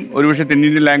സിനിമയിലും ഒരുപക്ഷെ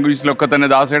തെന്നിന്ത്യൻ ലാംഗ്വേജിലൊക്കെ തന്നെ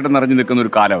ദാസേട്ടൻ നിറഞ്ഞു നിൽക്കുന്ന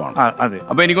ഒരു കാലമാണ്.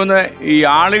 അപ്പൊ എനിക്കൊന്ന് ഈ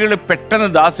ആളുകൾ പെട്ടെന്ന്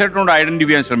ദാസേട്ടനോട്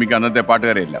ഐഡന്റിഫൈ ചെയ്യാൻ ശ്രമിക്കുക, അന്നത്തെ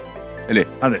പാട്ടുകാരെയെല്ലാം അല്ലേ?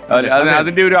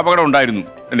 അതിന്റെ ഒരു അപകടം ഉണ്ടായിരുന്നു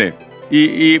അല്ലേ? ഈ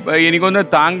എനിക്കൊന്ന്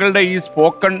താങ്കളുടെ ഈ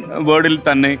സ്പോക്കൺ വേർഡിൽ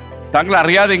തന്നെ താങ്കൾ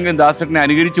അറിയാതെങ്കിലും ദാസേട്ടനെ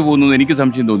അനുകരിച്ചു പോകുന്നു എനിക്ക്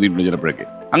സംശയം തോന്നിയിട്ടുണ്ട് ചിലപ്പോഴൊക്കെ.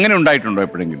 അങ്ങനെ ഉണ്ടായിട്ടുണ്ടോ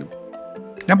എപ്പോഴെങ്കിലും?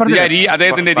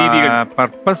 അദ്ദേഹത്തിന്റെ രീതികൾ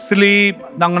പർപ്പസ്ലി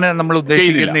അങ്ങനെ നമ്മൾ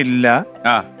ഉദ്ദേശിക്കുന്നില്ല.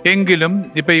 എങ്കിലും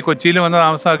ഇപ്പൊ ഈ കൊച്ചിയിൽ വന്ന്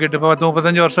താമസമാക്കിയിട്ട് ഇപ്പൊ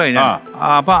 10-35 വർഷമായി ഞാൻ.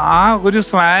 അപ്പൊ ആ ഒരു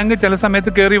സ്ലാങ് ചില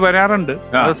സമയത്ത് കയറി വരാറുണ്ട്,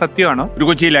 അത് സത്യമാണ്. ഒരു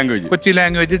കൊച്ചി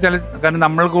ലാംഗ്വേജ് ചില, കാരണം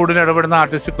നമ്മൾ കൂടുതൽ ഇടപെടുന്ന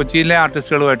ആർട്ടിസ്റ്റ് കൊച്ചിയിലെ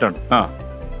ആർട്ടിസ്റ്റുകളുമായിട്ടാണ്.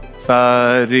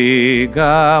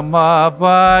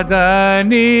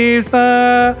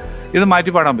 ഇത്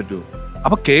മാറ്റി പാടാൻ പറ്റുമോ?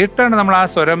 അപ്പൊ കേട്ടാണ് നമ്മൾ ആ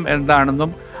സ്വരം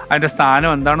എന്താണെന്നും അതിന്റെ സ്ഥാനം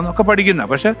എന്താണെന്നും ഒക്കെ പഠിക്കുന്നത്.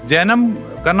 പക്ഷെ ജനം,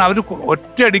 കാരണം അവർ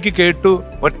ഒറ്റയടിക്ക് കേട്ടു,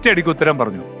 ഒറ്റയടിക്ക് ഉത്തരം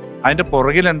പറഞ്ഞു. അതിന്റെ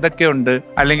പുറകിൽ എന്തൊക്കെയുണ്ട്,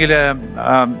 അല്ലെങ്കിൽ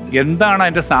എന്താണ്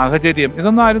അതിന്റെ സാഹചര്യം,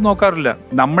 ഇതൊന്നും ആരും നോക്കാറില്ല.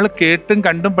 നമ്മൾ കേട്ടും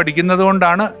കണ്ടും പഠിക്കുന്നത്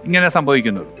കൊണ്ടാണ് ഇങ്ങനെ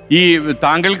സംഭവിക്കുന്നത്. ഈ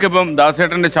താങ്കൾക്ക് ഇപ്പം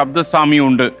ദാസേട്ടന്റെ ശബ്ദസാമ്യം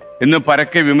ഉണ്ട് എന്ന്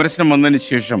പരക്കെ വിമർശനം വന്നതിന്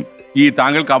ശേഷം ഈ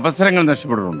താങ്കൾക്ക് അവസരങ്ങൾ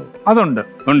നഷ്ടപ്പെട്ടിട്ടുണ്ടോ? അതുണ്ട്.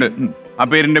 ആ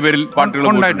പേരിന്റെ പേരിൽ പാട്ടുകൾ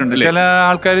ഉണ്ടായിട്ടുണ്ട്. ചില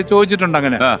ആൾക്കാർ ചോദിച്ചിട്ടുണ്ട്,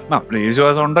 അങ്ങനെ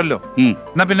യേശുദാസം ഉണ്ടല്ലോ,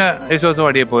 എന്നാ പിന്നെ യേശുദാസം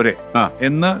പാടിയ പോരെ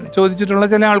എന്ന് ചോദിച്ചിട്ടുള്ള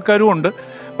ചില ആൾക്കാരും ഉണ്ട്.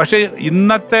 പക്ഷെ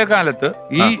ഇന്നത്തെ കാലത്ത്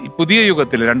ഈ പുതിയ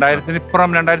യുഗത്തിൽ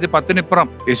 2010-ഇപ്പുറം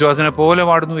യേശുദാസിനെ പോലെ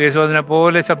പാടുന്നു, യേശുദാസിനെ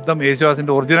പോലെ ശബ്ദം,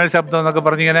 യേശുദാസിന്റെ ഒറിജിനൽ ശബ്ദം എന്നൊക്കെ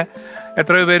പറഞ്ഞിങ്ങനെ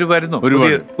എത്രയോ പേര് വരുന്നു.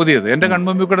 പുതിയത് എന്റെ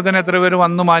കൺമുമ്പിൽ കൂടെ തന്നെ എത്രയോ പേര്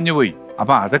വന്നു മാഞ്ഞുപോയി.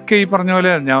 അപ്പൊ അതൊക്കെ ഈ പറഞ്ഞ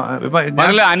പോലെ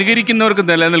അനുകരിക്കുന്നവർക്ക്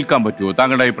നിലനിൽക്കാൻ പറ്റുമോ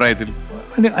താങ്കളുടെ അഭിപ്രായത്തിൽ?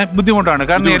 ബുദ്ധിമുട്ടാണ്,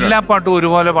 കാരണം എല്ലാ പാട്ടും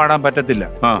ഒരുപോലെ പാടാൻ പറ്റത്തില്ല.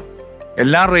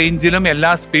 എല്ലാ റേഞ്ചിലും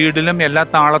എല്ലാ സ്പീഡിലും എല്ലാ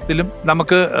താളത്തിലും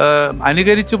നമുക്ക്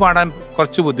അനുകരിച്ച് പാടാൻ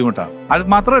കുറച്ച് ബുദ്ധിമുട്ടാണ്. അത്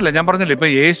മാത്രമല്ല, ഞാൻ പറഞ്ഞില്ല, ഇപ്പൊ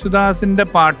യേശുദാസിന്റെ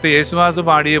പാട്ട് യേശുദാസ്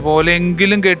പാടിയ പോലെ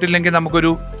എങ്കിലും കേട്ടില്ലെങ്കിൽ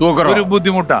നമുക്കൊരു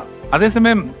ബുദ്ധിമുട്ടാണ്.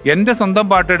 അതേസമയം എന്റെ സ്വന്തം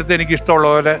പാട്ടെടുത്ത് എനിക്ക് ഇഷ്ടമുള്ള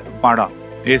പോലെ പാടാം.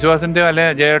 യേശുദാസിന്റെയോ അല്ലെ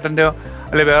ജയേട്ടന്റെയോ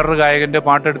അല്ലെ വേറൊരു ഗായകന്റെ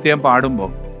പാട്ടെടുത്ത് ഞാൻ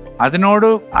പാടുമ്പോൾ അതിനോട്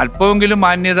അല്പമെങ്കിലും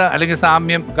മാന്യത അല്ലെങ്കിൽ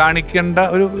സാമ്യം കാണിക്കേണ്ട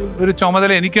ഒരു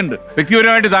ചുമതല എനിക്കുണ്ട്.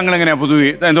 വ്യക്തിപരമായിട്ട് താങ്കൾ എങ്ങനെയാ പൊതുവെ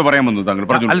എന്തോ പറയാൻ വന്നു താങ്കൾ?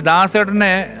 അല്ല,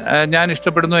 ദാസേട്ടനെ ഞാൻ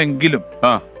ഇഷ്ടപ്പെടുന്നു എങ്കിലും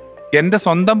എന്റെ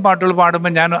സ്വന്തം പാട്ടുകൾ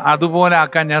പാടുമ്പോൾ ഞാൻ അതുപോലെ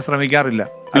ആക്കാൻ ഞാൻ ശ്രമിക്കാറില്ല.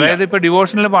 അതായത് ഇപ്പൊ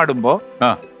ഡിവോഷനിൽ പാടുമ്പോ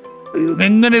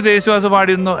എങ്ങനെ യേശുദാസ്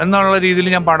പാടുന്നു എന്നുള്ള രീതിയിൽ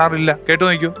ഞാൻ പാടാറില്ല. കേട്ടു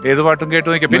നോക്കൂ, ഏത് പാട്ടും കേട്ടു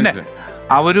നോക്കൂ. പിന്നെ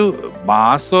ആ ഒരു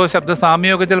ബാസോ ശബ്ദ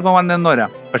സാമ്യമോ ഒക്കെ ചിലപ്പോൾ വന്നെന്ന്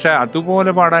വരാം, പക്ഷെ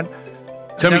അതുപോലെ പാടാൻ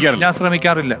ഞാൻ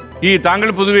ശ്രമിക്കാറില്ല. ഈ താങ്കൾ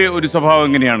പൊതുവെ ഒരു സ്വഭാവം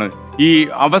എങ്ങനെയാണ്? ഈ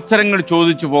അവസരങ്ങൾ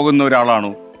ചോദിച്ചു പോകുന്ന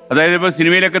ഒരാളാണോ? അതായത് ഇപ്പൊ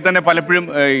സിനിമയിലൊക്കെ തന്നെ പലപ്പോഴും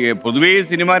പൊതുവേ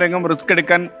സിനിമാ രംഗം റിസ്ക്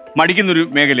എടുക്കാൻ മടിക്കുന്നൊരു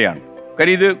മേഖലയാണ്.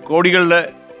 കാര്യം ഇത് കോടികളുടെ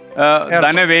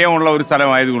ധനവ്യയമുള്ള ഒരു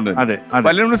സ്ഥലമായതുകൊണ്ട്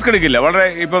പലരും റിസ്ക് എടുക്കില്ല. വളരെ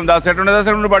ഇപ്പം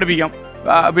ദാസേട്ടനോട് പഠിപ്പിക്കാം,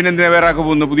 പിന്നെ എന്തിനാ വേറെ ആൾക്ക്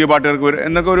പോകുന്നു, പുതിയ പാട്ടുകാർക്ക് വരും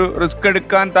എന്നൊക്കെ ഒരു റിസ്ക്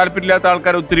എടുക്കാൻ താല്പര്യമില്ലാത്ത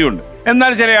ആൾക്കാർ ഒത്തിരി ഉണ്ട്.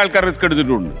 എന്നാൽ ചില ആൾക്കാർ റിസ്ക്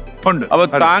എടുത്തിട്ടുണ്ട്. അപ്പൊ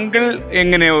താങ്കൾ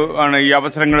എങ്ങനെയാണ് ഈ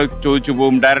അവസരങ്ങൾ ചോദിച്ചു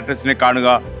പോകും? ഡയറക്ടേഴ്സിനെ കാണുക,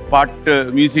 പാട്ട്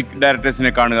മ്യൂസിക്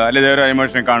ഡയറക്ടേഴ്സിനെ കാണുക, അല്ലെ വേറെ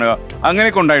അനിമേഷനെ കാണുക,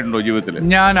 അങ്ങനെയൊക്കെ ഉണ്ടായിട്ടുണ്ടോ ജീവിതത്തിൽ?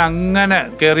 ഞാൻ അങ്ങനെ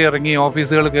കയറി ഇറങ്ങി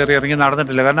ഓഫീസുകൾ കയറി ഇറങ്ങി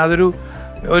നടന്നിട്ടില്ല. കാരണം അതൊരു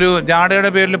ഒരു ജാടയുടെ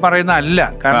പേരിൽ പറയുന്ന അല്ല.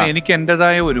 കാരണം എനിക്ക്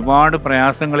എൻ്റെതായ ഒരുപാട്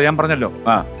പ്രയാസങ്ങൾ, ഞാൻ പറഞ്ഞല്ലോ,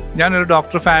 ഞാനൊരു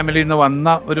ഡോക്ടർ ഫാമിലിയിൽ നിന്ന് വന്ന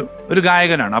ഒരു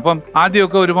ഗായകനാണ്. അപ്പം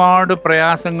ആദ്യമൊക്കെ ഒരുപാട്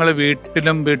പ്രയാസങ്ങൾ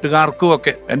വീട്ടിലും വീട്ടുകാർക്കും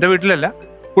ഒക്കെ, എൻ്റെ വീട്ടിലല്ല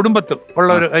കുടുംബത്തും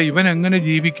ഉള്ള ഇവൻ എങ്ങനെ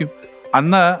ജീവിക്കും.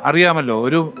 അന്ന് അറിയാമല്ലോ,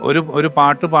 ഒരു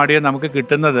പാട്ട് പാടിയാൽ നമുക്ക്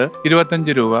കിട്ടുന്നത്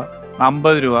 25 രൂപ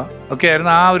 50 രൂപ ഒക്കെ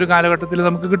ആയിരുന്നു ആ ഒരു കാലഘട്ടത്തിൽ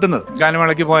നമുക്ക് കിട്ടുന്നത്,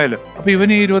 ഗാനമേളയ്ക്ക് പോയാൽ. അപ്പൊ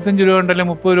ഇവന് 25 രൂപ ഉണ്ടല്ലേ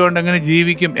 30 രൂപ കൊണ്ട് എങ്ങനെ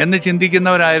ജീവിക്കും എന്ന്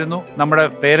ചിന്തിക്കുന്നവരായിരുന്നു നമ്മുടെ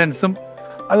പേരൻസും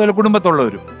അതുപോലെ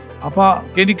കുടുംബത്തുള്ളവരും. അപ്പൊ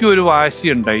എനിക്കും ഒരു വാശി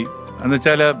ഉണ്ടായി. എന്ന്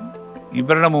വെച്ചാൽ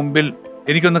ഇവരുടെ മുമ്പിൽ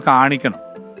എനിക്കൊന്ന് കാണിക്കണം.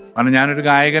 കാരണം ഞാനൊരു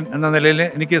ഗായകൻ എന്ന നിലയിൽ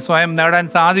എനിക്ക് സ്വയം നേടാൻ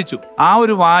സാധിച്ചു. ആ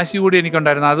ഒരു വാശി കൂടി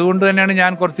എനിക്കുണ്ടായിരുന്നു. അതുകൊണ്ട് തന്നെയാണ്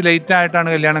ഞാൻ കുറച്ച് ലേറ്റ് ആയിട്ടാണ്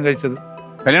കല്യാണം കഴിച്ചത്.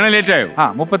 കല്യാണം ലേറ്റ് ആയോ?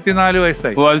 34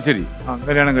 വയസ്സായി. ഓ, അത് ശരി.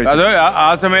 കല്യാണം കഴിച്ചു. അത് ആ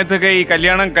സമയത്തൊക്കെ ഈ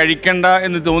കല്യാണം കഴിക്കണ്ട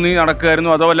എന്ന് തോന്നി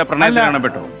നടക്കുമായിരുന്നു, അതോ വല്ല പ്രണയത്തിലാണ്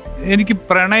പെട്ടോ? എനിക്ക്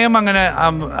പ്രണയം അങ്ങനെ,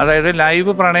 അതായത്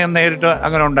ലൈവ് പ്രണയം നേരിട്ട്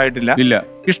അങ്ങനെ ഉണ്ടായിട്ടില്ല. ഇല്ല.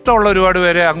 ഇഷ്ടമുള്ള ഒരുപാട്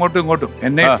പേരെ അങ്ങോട്ടും ഇങ്ങോട്ടും,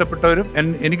 എന്നെ ഇഷ്ടപ്പെട്ടവരും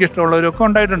എനിക്ക് ഇഷ്ടമുള്ളവരും ഒക്കെ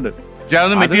ഉണ്ടായിട്ടുണ്ട്. പക്ഷെ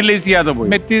അതൊന്നും മെറ്റീരിയലൈസ് ചെയ്യാതെ പോയി.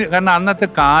 കാരണം അന്നത്തെ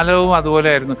കാലവും അതുപോലെ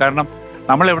ആയിരുന്നു. കാരണം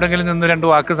നമ്മൾ എവിടെങ്കിലും നിന്ന് 2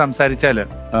 വാക്ക് സംസാരിച്ചാല്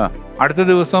അടുത്ത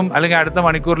ദിവസം അല്ലെങ്കിൽ അടുത്ത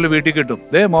മണിക്കൂറിൽ വീട്ടിൽ കിട്ടും,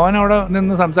 മോൻ അവിടെ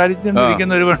നിന്ന്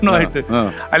സംസാരിച്ചിരിക്കുന്ന ഒരു പെണ്ണുമായിട്ട്,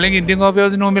 അല്ലെങ്കിൽ ഇന്ത്യൻ കോഫി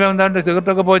ഹൗസിന് മുമ്പിൽ എന്താണ്ട്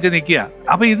സിഗരറ്റൊക്കെ പോയിട്ട് നിൽക്കുക.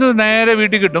 അപ്പൊ ഇത് നേരെ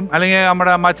വീട്ടിൽ കിട്ടും. അല്ലെങ്കിൽ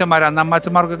നമ്മുടെ അമ്മാച്ചന്മാർ, അന്ന്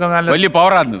അമ്മാച്ചന്മാർക്കൊക്കെ നല്ല വലിയ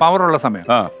പവറുള്ള സമയം.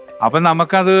 അപ്പൊ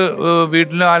നമുക്കത്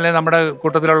വീട്ടിലോ അല്ലെങ്കിൽ നമ്മുടെ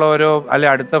കൂട്ടത്തിലുള്ളവരോ അല്ലെ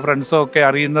അടുത്ത ഫ്രണ്ട്സോ ഒക്കെ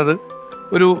അറിയുന്നത്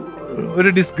ഒരു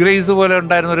ഡിസ്ഗ്രേസ് പോലെ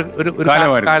ഉണ്ടായിരുന്ന ഒരു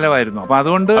കാലമായിരുന്നു. അപ്പൊ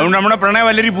അതുകൊണ്ട് നമ്മുടെ പ്രണയം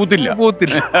വല്ലരി പൂത്തില്ല.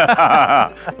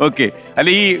 ഓക്കെ. അല്ല,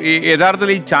 ഈ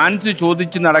യഥാർത്ഥത്തിൽ ഈ ചാൻസ്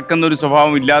ചോദിച്ച് നടക്കുന്ന ഒരു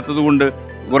സ്വഭാവം ഇല്ലാത്തത് കൊണ്ട്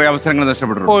കുറെ അവസരങ്ങൾ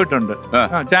നഷ്ടപ്പെട്ടിട്ടുണ്ട്.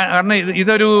 കാരണം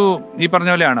ഇതൊരു ഈ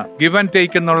പറഞ്ഞ പോലെയാണ്, ഗിവ് ആൻഡ്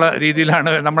ടേക്ക് എന്നുള്ള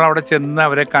രീതിയിലാണ് നമ്മൾ അവിടെ ചെന്ന്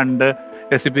അവരെ കണ്ട്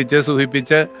രസിപ്പിച്ച്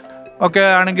സുഖിപ്പിച്ച് ഒക്കെ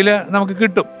ആണെങ്കിൽ നമുക്ക്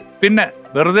കിട്ടും. പിന്നെ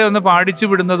വെറുതെ ഒന്ന് പാടിച്ചു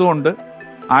വിടുന്നത് കൊണ്ട്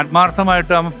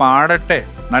ആത്മാർത്ഥമായിട്ട് അവൻ പാടട്ടെ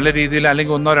നല്ല രീതിയിൽ,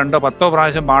 അല്ലെങ്കിൽ 1, 2, 10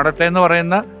 പ്രാവശ്യം പാടട്ടെ എന്ന്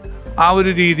പറയുന്ന ആ ഒരു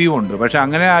രീതിയും ഉണ്ട്. പക്ഷെ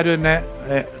അങ്ങനെ ആരും എന്നെ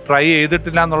ട്രൈ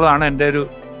ചെയ്തിട്ടില്ല എന്നുള്ളതാണ് എൻ്റെ ഒരു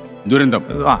ദുരന്തം.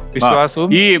 വിശ്വാസവും.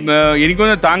 ഈ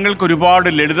എനിക്കൊന്ന് താങ്കൾക്ക് ഒരുപാട്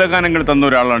ലളിതഗാനങ്ങൾ തന്ന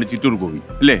ഒരാളാണ് ചിറ്റൂർ ഗോപി,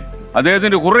 അല്ലേ?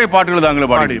 അദ്ദേഹത്തിന്റെ കുറെ പാട്ടുകൾ താങ്കൾ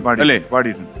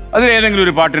പാടിയിട്ടുണ്ട്. അതിൽ ഏതെങ്കിലും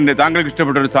ഒരു പാട്ടിന്റെ താങ്കൾക്ക്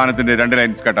ഇഷ്ടപ്പെട്ട ഒരു സ്ഥാനത്തിന്റെ 2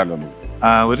 ലൈൻസ് കേട്ടാലോ?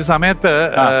 ഒരു സമയത്ത്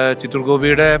ചിറ്റൂർ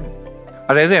ഗോപിയുടെ,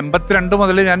 അതായത് 82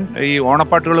 മുതൽ ഞാൻ ഈ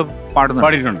ഓണപ്പാട്ടുകൾ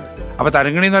പാടിയിട്ടുണ്ട്. അപ്പൊ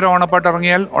തരങ്ങിണി എന്നൊരു ഓണപ്പാട്ട്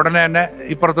ഇറങ്ങിയാൽ ഉടനെ തന്നെ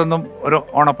ഇപ്പുറത്തൊന്നും ഒരു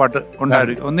ഓണപ്പാട്ട്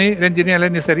ഉണ്ടായിരുന്നു. ഒന്നീ രഞ്ജിനി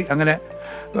അല്ലെങ്കിൽ നിസരി, അങ്ങനെ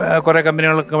കുറെ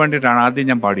കമ്പനികൾക്ക് വേണ്ടിയിട്ടാണ് ആദ്യം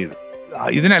ഞാൻ പാടിയത്.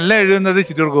 ഇതിനെല്ലാം എഴുതുന്നത്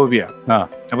ചിറ്റൂർ ഗോപിയാണ്.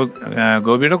 അപ്പൊ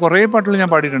ഗോപിയുടെ കുറെ പാട്ടുകൾ ഞാൻ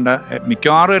പാടിയിട്ടുണ്ട്.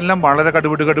 മിക്കവാറും എല്ലാം വളരെ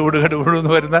കടുപിട്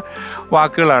എന്ന് വരുന്ന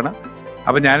വാക്കുകളാണ്.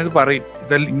 അപ്പൊ ഞാനിത് പറയും,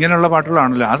 ഇങ്ങനെയുള്ള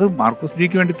പാട്ടുകളാണല്ലോ, അത് മാർക്കോസ്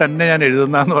ജിക്ക് വേണ്ടി തന്നെ ഞാൻ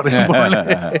എഴുതുന്നതെന്ന് പറയുമ്പോൾ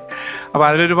അപ്പൊ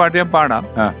അതിലൊരു പാട്ട് ഞാൻ പാടാം,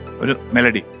 ഒരു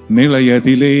മെലഡി.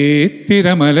 നിളയതിലേ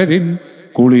തിരമലരിൻ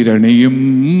കുളിരണിയും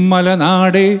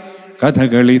മലനാടെ,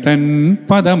 കഥകളി തൻ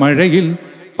പദമഴയിൽ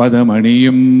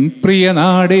പദമണിയും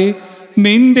പ്രിയനാടെ,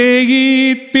 നിന്റെ ഈ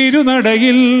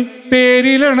തിരുനടയിൽ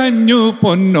തേരിലണഞ്ഞു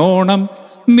പൊന്നോണം,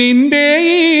 നിന്റെ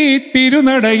ഈ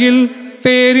തിരുനടയിൽ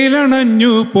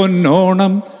തേരിലണഞ്ഞു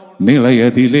പൊന്നോണം,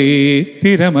 നിളയതിലേ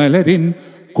തിരമലരിൻ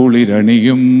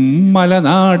കുളിരണിയും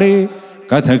മലനാടെ,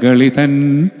 കഥകളി തൻ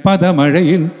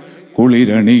പദമഴയിൽ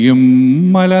കുളിരണിയും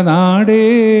മലനാടേ.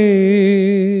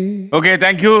 Okay,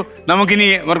 thank you. നമുക്കിനി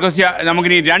മർക്കോസ്,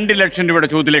 നമുക്കിനി 2 ലക്ഷം രൂപയുടെ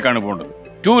ചോദ്യത്തിലേക്കാണ് പോകേണ്ടത്.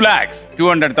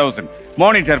 2,200,000.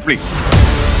 Monitor please.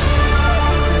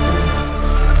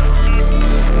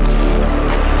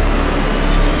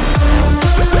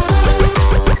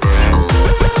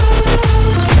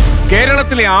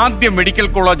 കേരളത്തിലെ ആദ്യ മെഡിക്കൽ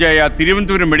കോളേജായ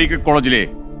തിരുവനന്തപുരം മെഡിക്കൽ കോളേജിലെ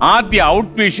ആദ്യ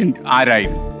ഔട്ട് പേഷ്യന്റ്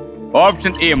ആരായിരുന്നു?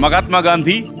 Option A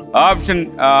Mahatma Gandhi, option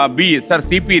B sir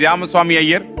CP Ramaswamy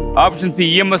Iyer, option C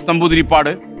EMS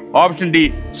Namboodiripad, option D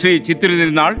Shri Chithira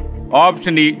Thirunal,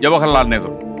 option D Jawaharlal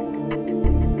Nehru.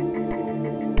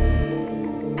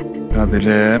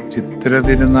 അതില് ചിത്തിര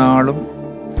തിരുനാളും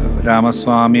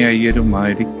രാമസ്വാമി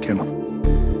അയ്യരുമായിരിക്കണം.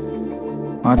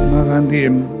 മഹാത്മാഗാന്ധി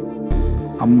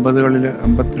 50കളിൽ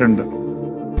 52,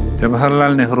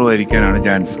 ജവഹർലാൽ നെഹ്റു ആയിരിക്കാനാണ്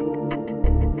ചാൻസ്.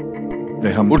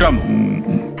 അദ്ദേഹം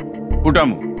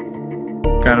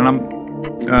കാരണം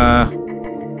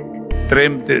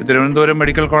ഇത്രയും തിരുവനന്തപുരം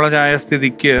മെഡിക്കൽ കോളേജ് ആയ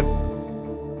സ്ഥിതിക്ക്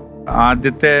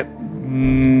ആദ്യത്തെ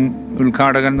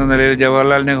ഉദ്ഘാടകൻ എന്ന നിലയിൽ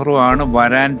ജവഹർലാൽ നെഹ്റു ആണ്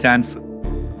വരാൻ ചാൻസ്.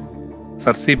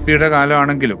 സർ CPയുടെ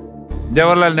കാലമാണെങ്കിലും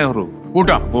ജവഹർലാൽ നെഹ്റു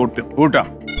കൂട്ടാം.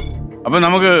 അപ്പൊ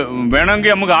നമുക്ക്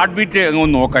വേണമെങ്കിൽ നമുക്ക് ഹാർട്ട് ബീറ്റ്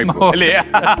ഒന്ന് നോക്കാം അല്ലേ?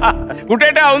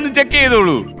 കൂട്ടേട്ടാ, ഒന്ന് ചെക്ക്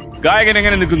ചെയ്തോളൂ ഗായകൻ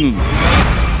എങ്ങനെ നിൽക്കുന്നു.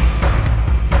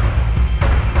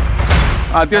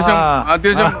 അത്യാവശ്യം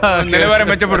നിലവാരം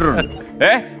മെച്ചപ്പെട്ടിട്ടുണ്ട്.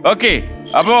 ഓക്കെ,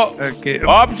 അപ്പോ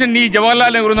ഓപ്ഷൻ ഈ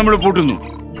ജവഹർലാൽ നെഹ്റു നമ്മൾ പൂട്ടുന്നു.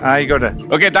 ആയിക്കോട്ടെ.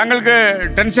 ഓക്കെ, താങ്കൾക്ക്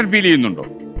ടെൻഷൻ ഫീൽ ചെയ്യുന്നുണ്ടോ?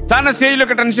 സാറിന്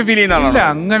സ്റ്റേജിലൊക്കെ ടെൻഷൻ ഫീൽ ചെയ്യുന്ന ഇല്ല,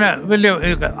 അങ്ങനെ വലിയ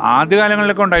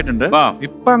ആദ്യകാലങ്ങളിലൊക്കെ ഉണ്ടായിട്ടുണ്ട്.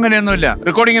 ഇപ്പൊ അങ്ങനെയൊന്നുമില്ല.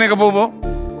 റെക്കോർഡിങ്ങിനൊക്കെ പോകുമ്പോ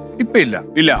ഇപ്പൊ ഇല്ല.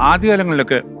 ആദ്യകാലങ്ങളിൽ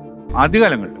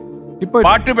ഇപ്പൊ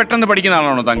പാട്ട് പെട്ടെന്ന് പഠിക്കുന്ന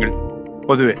ആളാണോ താങ്കൾ?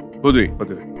 പൊതുവെ.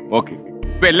 ഓക്കെ.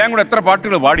 ഇപ്പൊ എല്ലാം കൂടെ എത്ര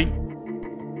പാട്ടുകൾ പാടി?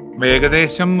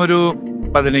 ഏകദേശം ഒരു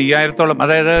 15,000-ഓളം,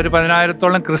 അതായത് ഒരു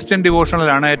 10,000-ഓളം ക്രിസ്ത്യൻ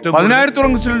ഡിവോഷണലാണ് ഏറ്റവും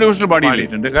 10,000-ഓളം ക്രിസ്ത്യൻ ഡിവോഷണൽ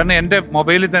പാടിയിട്ടുണ്ട്. കാരണം എന്റെ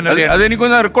മൊബൈലിൽ തന്നെ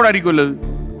അതെനിക്കൊന്ന് റെക്കോർഡ് ആയിരിക്കുമല്ലോ.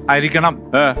 ആയിരിക്കണം.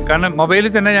 കാരണം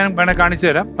മൊബൈലിൽ തന്നെ ഞാൻ വേണേ കാണിച്ചു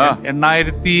തരാം.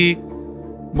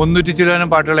 8,300 ചിലവനും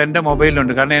പാട്ടുകൾ എന്റെ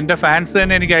മൊബൈലിലുണ്ട്. കാരണം എന്റെ ഫാൻസ്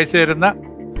തന്നെ എനിക്ക് അയച്ചു തരുന്ന,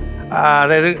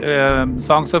 അതായത്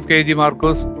songs of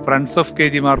K.G.Markose, friends of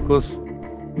K.G.Markose,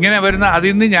 ഇങ്ങനെ വരുന്ന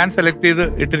അതിൽ നിന്ന് ഞാൻ സെലക്ട് ചെയ്ത്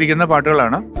ഇട്ടിരിക്കുന്ന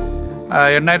പാട്ടുകളാണ്.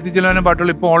 8,000 ചിലവനും പാട്ടുകൾ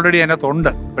ഇപ്പോൾ ഓൾറെഡി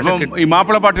അതിനകത്തുണ്ട്. പക്ഷെ ഈ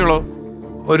മാപ്പിള പാട്ടുകളോ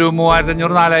ഒരു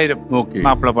 3,500-4,000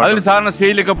 മാപ്പിള പാട്ട്. അതിൽ സാധാരണ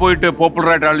സ്റ്റേജിലൊക്കെ പോയിട്ട് പോപ്പുലർ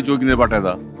ആയിട്ട് ആൾ ചോദിക്കുന്ന പാട്ട്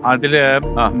ഏതാ? അതില്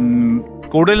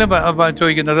കൂടുതലും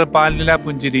ചോദിക്കുന്നത് പാലില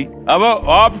പുഞ്ചിരി. അപ്പൊ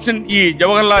ഓപ്ഷൻ ഇ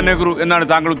ജവഹർലാൽ നെഹ്റു എന്നാണ്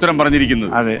താങ്കൾ ഉത്തരം പറഞ്ഞിരിക്കുന്നത്.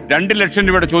 അതെ. 2 ലക്ഷം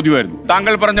രൂപയുടെ ചോദ്യമായിരുന്നു.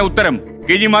 താങ്കൾ പറഞ്ഞ ഉത്തരം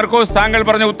K.G.Markose, താങ്കൾ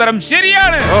പറഞ്ഞ ഉത്തരം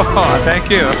ശരിയാണ്.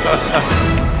 Thank you.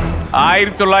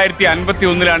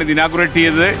 1951 ഇത് ഇനാഗുറേറ്റ്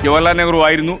ചെയ്തത് ജവഹർലാൽ നെഹ്റു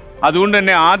ആയിരുന്നു. അതുകൊണ്ട്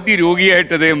തന്നെ ആദ്യ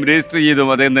രോഗിയായിട്ട് അദ്ദേഹം രജിസ്റ്റർ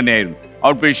ചെയ്തതും അദ്ദേഹം തന്നെയായിരുന്നു,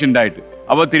 ഔട്ട് പേഷ്യന്റ് ആയിട്ട്.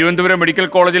 അപ്പോൾ തിരുവനന്തപുരം മെഡിക്കൽ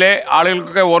കോളേജിലെ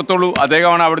ആളുകൾക്കൊക്കെ ഓർത്തോളൂ,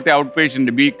 അദ്ദേഹമാണ് അവിടുത്തെ ഔട്ട്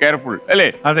പേഷ്യന്റ്. ബി കെയർഫുൾ അല്ലേ?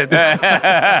 അതെ.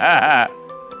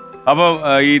 അപ്പോൾ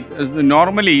ഈ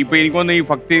നോർമലി ഇപ്പൊ എനിക്കൊന്ന് ഈ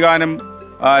ഭക്തിഗാനം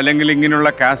അല്ലെങ്കിൽ ഇങ്ങനെയുള്ള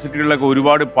കാസറ്റുകളിലൊക്കെ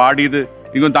ഒരുപാട് പാടിയത്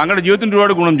എനിക്ക് താങ്കളുടെ ജീവിതത്തിന്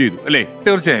ഒരുപാട് ഗുണം ചെയ്തു അല്ലേ?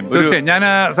 തീർച്ചയായും. ഞാൻ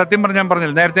സത്യം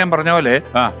പറഞ്ഞില്ല, നേരത്തെ ഞാൻ പറഞ്ഞ പോലെ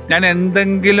ഞാൻ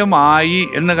എന്തെങ്കിലും ആയി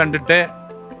എന്ന് കണ്ടിട്ട്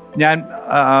ഞാൻ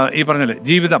ഈ പറഞ്ഞല്ലേ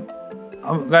ജീവിതം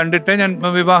കണ്ടിട്ട് ഞാൻ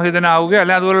വിവാഹിതനാവുക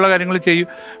അല്ലെ അതുപോലുള്ള കാര്യങ്ങൾ ചെയ്യും,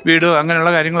 വീട്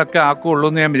അങ്ങനെയുള്ള കാര്യങ്ങളൊക്കെ ആക്കുകയുള്ളൂ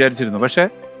എന്ന് ഞാൻ വിചാരിച്ചിരുന്നു. പക്ഷെ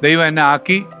ദൈവം എന്നെ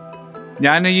ആക്കി.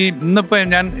 ഞാൻ ഇന്നിപ്പോ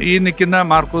ഞാൻ ഈ നിൽക്കുന്ന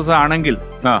മാർക്കൂസ് ആണെങ്കിൽ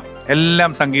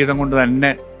എല്ലാം സംഗീതം കൊണ്ട്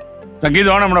തന്നെ.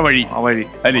 സംഗീതമാണ് നമ്മുടെ വഴി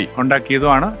അല്ലേ?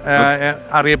 ഉണ്ടാക്കിയതുമാണ്,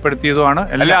 അറിയപ്പെടുത്തിയതുമാണ്.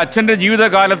 അല്ല, അച്ഛന്റെ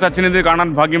ജീവിതകാലത്ത് അച്ഛനിത് കാണാൻ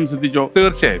ഭാഗ്യം സിദ്ധിച്ചോ?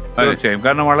 തീർച്ചയായും.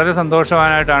 കാരണം വളരെ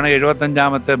സന്തോഷവാനായിട്ടാണ്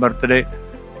 75ാമത്തെ ബർത്ത്ഡേ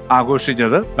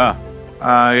ആഘോഷിച്ചത്.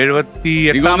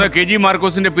 78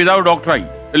 K.G.Markose പിതാവ് ഡോക്ടറായി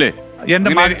അല്ലേ?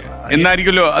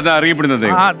 എന്നായിരിക്കുമല്ലോ അത് അറിയപ്പെടുന്നത്.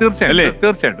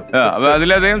 തീർച്ചയായിട്ടും. അതിൽ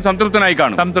അദ്ദേഹം സംതൃപ്തനായി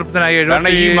കാണും.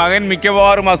 കാരണം ഈ മകൻ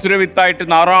മിക്കവാറും അസുരവിത്തായിട്ട്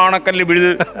നാറാണക്കല്ല്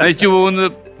വിഴുത് നശിച്ചു പോകുന്നത്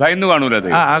ഭയന്നു കാണൂല.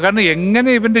 കാരണം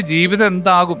എങ്ങനെ ഇവന്റെ ജീവിതം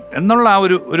എന്താകും എന്നുള്ള ആ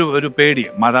ഒരു പേടി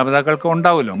മാതാപിതാക്കൾക്ക്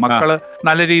ഉണ്ടാവുമല്ലോ. മക്കള്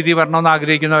നല്ല രീതിയിൽ വരണമെന്ന്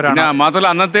ആഗ്രഹിക്കുന്നവരാണ്.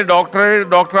 മാത്രമല്ല അന്നത്തെ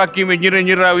ഡോക്ടറാക്കിയും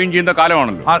എഞ്ചിനീയർ ആവുകയും ചെയ്യുന്ന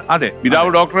കാലമാണല്ലോ. അതെ.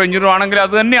 പിതാവ് ഡോക്ടർ എഞ്ചിനീയർ ആണെങ്കിൽ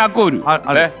അത് തന്നെ ആക്കുമോ?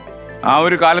 ആ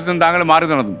ഒരു കാലത്തും താങ്കൾ മാറി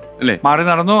നടന്നു അല്ലേ? മാറി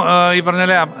നടന്നു. ഈ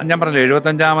പറഞ്ഞാലേ ഞാൻ പറഞ്ഞില്ലേ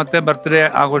 75ാമത്തെ ബർത്ത്ഡേ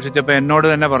ആഘോഷിച്ചപ്പോ എന്നോട്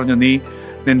തന്നെ പറഞ്ഞു, നീ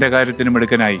നിന്റെ കാര്യത്തിനും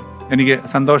എടുക്കാനായി, എനിക്ക്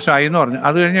സന്തോഷമായി എന്ന് പറഞ്ഞു.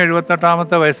 അത് കഴിഞ്ഞ്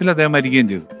 78ാമത്തെ വയസ്സിൽ അദ്ദേഹം മരിക്കുകയും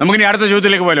ചെയ്തു. നമുക്കിനി അടുത്ത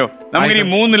ചോദ്യത്തിലേക്ക് പോലോ. നമുക്കിനി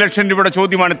 3 ലക്ഷം രൂപയുടെ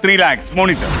ചോദ്യമാണ്. 3 lakhs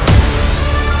മോണിറ്റർ.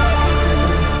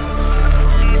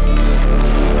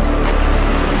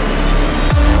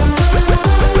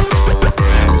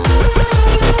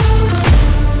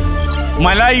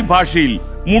 മലായി ഭാഷയിൽ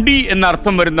മുടി എന്ന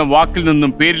അർത്ഥം വരുന്ന വാക്കിൽ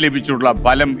നിന്നും പേര് ലഭിച്ചിട്ടുള്ള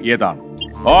ഫലം ഏതാണ്?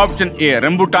 Option A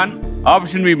rambutan,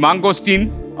 option B mangosteen,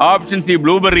 option C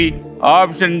blueberry,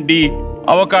 option D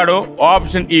avocado,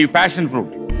 option E passion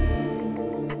fruit.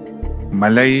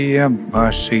 മലയ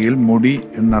ഭാഷയിൽ മുടി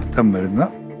എന്നർത്ഥം വരുന്ന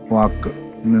വാക്ക്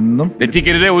നിന്നും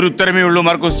തെറ്റിക്കരുത്, ഒരു ഉത്തരമേ ഉള്ളൂ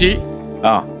മാർക്കോസ് ജി.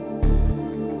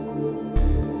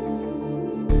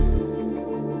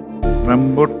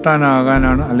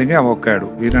 റംബുട്ടാനാകാനാണ് അല്ലെങ്കിൽ അവക്കാഡോ.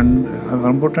 ഈ 2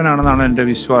 റംബുട്ടാനാണെന്നാണ് എന്റെ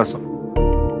വിശ്വാസം.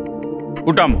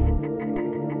 കൂട്ടാമോ?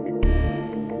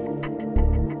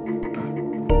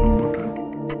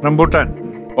 റംബുട്ടാൻ.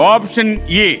 Option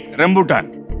A rambutan.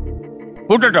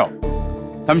 പൂട്ടോ?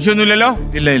 സംശയമൊന്നുമില്ലല്ലോ?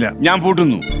 ഇല്ല. ഞാൻ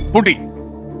പൂട്ടുന്നു. പൂട്ടി.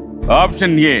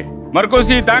 Option A.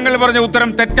 മാർക്കോസ്, താങ്കൾ പറഞ്ഞ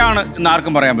ഉത്തരം തെറ്റാണ് എന്ന്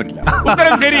ആർക്കും പറയാൻ പറ്റില്ല.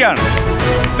 ഉത്തരം ശരിയാണ്.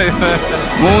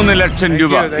 3 ലക്ഷം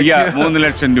രൂപ. 3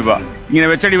 ലക്ഷം രൂപ ഇങ്ങനെ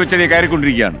വെച്ചടി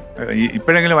കയറിക്കൊണ്ടിരിക്കുകയാണ്.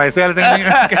 ഇപ്പോഴെങ്കിലും വയസ്സുകാലത്ത്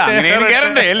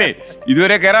കയറണ്ടേ അല്ലേ?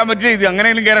 ഇതുവരെ കയറാൻ പറ്റില്ല, ഇത്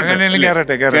അങ്ങനെയെങ്കിലും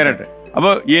കയറട്ടെ. അപ്പൊ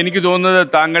എനിക്ക് തോന്നുന്നത്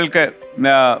താങ്കൾക്ക്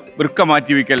വൃക്ക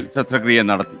മാറ്റിവെക്കൽ ശസ്ത്രക്രിയ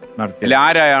നടത്തി അല്ലെ?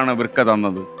 ആരായാണ് വൃക്ക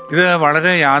തന്നത്? ഇത്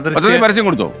വളരെ പരസ്യം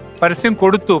കൊടുത്തോ? പരസ്യം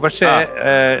കൊടുത്തു. പക്ഷേ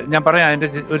ഞാൻ പറയാം അതിന്റെ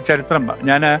ഒരു ചരിത്രം.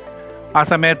 ഞാൻ ആ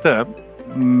സമയത്ത്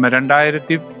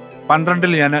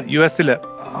 2012 ഞാൻ US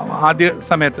ആദ്യ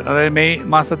സമയത്ത്, അതായത് മെയ്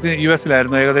മാസത്തിൽ US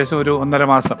ഏകദേശം ഒരു 1.5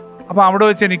 മാസം. അപ്പൊ അവിടെ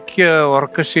വെച്ച് എനിക്ക്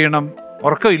ഉറക്കക്ഷീണം,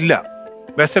 ഉറക്കമില്ല,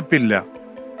 വിശപ്പില്ല,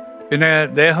 പിന്നെ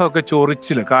ദേഹമൊക്കെ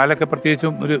ചൊറിച്ചില്, കാലൊക്കെ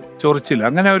പ്രത്യേകിച്ചും ഒരു ചൊറിച്ചില്,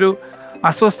 അങ്ങനെ ഒരു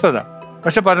അസ്വസ്ഥത.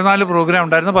 പക്ഷെ 14 പ്രോഗ്രാം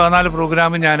ഉണ്ടായിരുന്നു. 14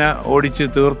 പ്രോഗ്രാം ഞാൻ ഓടിച്ച്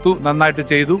തീർത്തു, നന്നായിട്ട്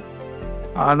ചെയ്തു.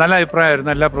 നല്ല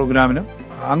അഭിപ്രായമായിരുന്നു എല്ലാ പ്രോഗ്രാമിനും.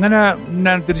 അങ്ങനെ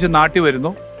ഞാൻ തിരിച്ച് നാട്ടിൽ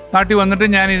വരുന്നു. നാട്ടിൽ വന്നിട്ട്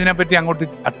ഞാൻ ഇതിനെപ്പറ്റി അങ്ങോട്ട്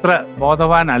അത്ര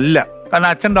ബോധവാനല്ല. കാരണം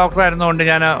അച്ഛൻ ഡോക്ടറായിരുന്നുകൊണ്ട്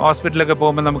ഞാൻ ഹോസ്പിറ്റലൊക്കെ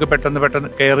പോകുമ്പോൾ നമുക്ക് പെട്ടെന്ന്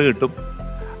കെയർ കിട്ടും.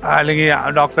 അല്ലെങ്കിൽ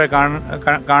ഡോക്ടറെ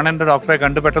കാണേണ്ട ഡോക്ടറെ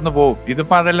കണ്ട് പെട്ടെന്ന് പോകും.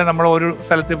 ഇതിപ്പോൾ അതല്ല, നമ്മൾ ഒരു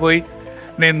സ്ഥലത്ത് പോയി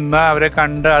നിന്ന് അവരെ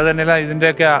കണ്ട് അത് തന്നെയല്ല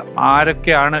ഇതിൻ്റെയൊക്കെ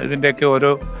ആരൊക്കെയാണ് ഇതിൻ്റെയൊക്കെ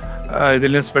ഓരോ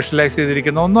ഇതിൽ സ്പെഷ്യലൈസ്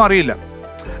ചെയ്തിരിക്കുന്ന ഒന്നും അറിയില്ല.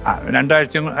 2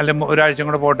 ആഴ്ച അല്ലെങ്കിൽ 1 ആഴ്ച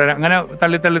കൂടെ പോട്ടെ, അങ്ങനെ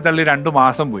തള്ളി 2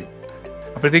 മാസം പോയി.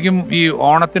 അപ്പോഴത്തേക്കും ഈ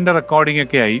ഓണത്തിൻ്റെ റെക്കോർഡിംഗ്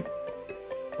ഒക്കെ ആയി.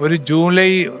 ഒരു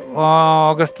ജൂലൈ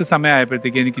ഓഗസ്റ്റ്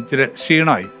സമയമായപ്പോഴത്തേക്ക് എനിക്ക് ഇച്ചിരി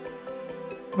ക്ഷീണമായി.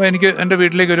 അപ്പോൾ എനിക്ക് എൻ്റെ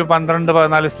വീട്ടിലേക്ക് ഒരു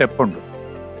 12-14 സ്റ്റെപ്പുണ്ട്.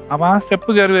 അപ്പോൾ ആ സ്റ്റെപ്പ്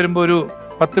കയറി വരുമ്പോൾ ഒരു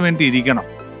 10 മിനിറ്റ് ഇരിക്കണം.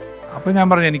 അപ്പോൾ ഞാൻ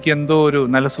പറഞ്ഞു എനിക്ക് എന്തോ ഒരു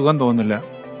നല്ല സുഖം തോന്നുന്നില്ല.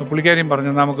 അപ്പോൾ പുള്ളിക്കാരിയും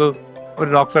പറഞ്ഞു നമുക്ക് ഒരു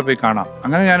ഡോക്ടറെ പോയി കാണാം.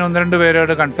 അങ്ങനെ ഞാൻ 1-2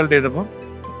 പേരോട് കൺസൾട്ട് ചെയ്തപ്പോൾ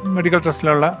മെഡിക്കൽ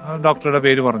ട്രസ്റ്റിലുള്ള ഡോക്ടറുടെ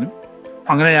പേര് പറഞ്ഞു.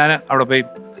 അങ്ങനെ ഞാൻ അവിടെ പോയി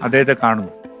അദ്ദേഹത്തെ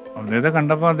കാണുന്നു. അദ്ദേഹത്തെ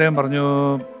കണ്ടപ്പോൾ അദ്ദേഹം പറഞ്ഞു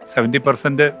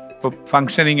 70% ഇപ്പോൾ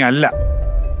ഫങ്ഷനിങ് അല്ല,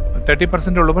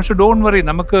 30% ഉള്ളൂ. പക്ഷെ ഡോണ്ട് വറി,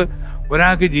 നമുക്ക്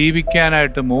ഒരാൾക്ക്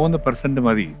ജീവിക്കാനായിട്ട് 3%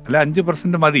 മതി, അല്ല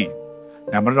 5% മതി.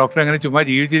 നമ്മുടെ ഡോക്ടർ എങ്ങനെ ചുമ്മാ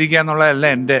ജീവിച്ചിരിക്കുക എന്നുള്ളതല്ല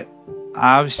എൻ്റെ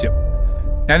ആവശ്യം.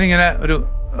 ഞാനിങ്ങനെ ഒരു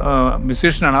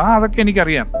മ്യൂസീഷ്യനാണ്, അതൊക്കെ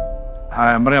എനിക്കറിയാം.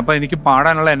 ഞാൻ പറയും അപ്പോൾ എനിക്ക്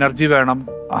പാടാനുള്ള എനർജി വേണം,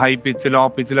 ഹൈ പിച്ച് ലോ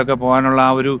പിച്ചിലൊക്കെ പോകാനുള്ള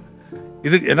ആ ഒരു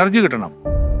ഇത് എനർജി കിട്ടണം.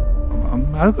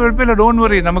 അത് കുഴപ്പമില്ല, ഡോണ്ട്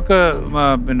വറി, നമുക്ക്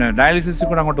പിന്നെ ഡയാലിസിസിൽ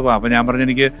കൂടെ അങ്ങോട്ട് പോകാം. അപ്പോൾ ഞാൻ പറഞ്ഞു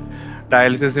എനിക്ക്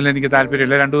ഡയാലിസിസിൽ എനിക്ക്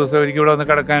താല്പര്യമില്ല, 2 ദിവസം എനിക്ക് ഇവിടെ വന്ന്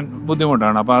കിടക്കാൻ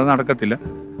ബുദ്ധിമുട്ടാണ്, അപ്പോൾ അത് നടക്കത്തില്ല.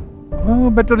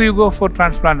 Better you go for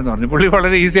transplant എന്ന് പറഞ്ഞു. പുള്ളി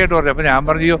വളരെ ഈസി ആയിട്ട് പറഞ്ഞു. അപ്പോൾ ഞാൻ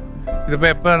പറഞ്ഞു ഇതിപ്പോൾ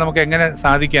എപ്പോൾ നമുക്ക് എങ്ങനെ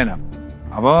സാധിക്കാനാണ്?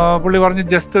 അപ്പോൾ പുള്ളി പറഞ്ഞു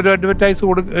ജസ്റ്റ് ഒരു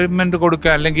അഡ്വർടൈസ്മെന്റ്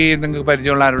കൊടുക്കുക, അല്ലെങ്കിൽ നിങ്ങൾക്ക്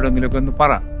പരിചയമുള്ള ആരോടെങ്കിലുമൊക്കെ ഒന്ന്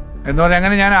പറ എന്ന് പറഞ്ഞാൽ.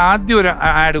 അങ്ങനെ ഞാൻ ആദ്യം ഒരു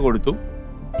ആഡ് കൊടുത്തു.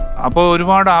 അപ്പോൾ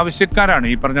ഒരുപാട് ആവശ്യക്കാരാണ്,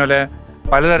 ഈ പറഞ്ഞ പോലെ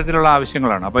പലതരത്തിലുള്ള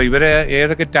ആവശ്യങ്ങളാണ്. അപ്പോൾ ഇവരെ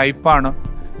ഏതൊക്കെ ടൈപ്പാണ്,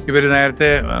 ഇവർ നേരത്തെ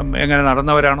എങ്ങനെ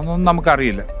നടന്നവരാണെന്നൊന്നും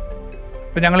നമുക്കറിയില്ല.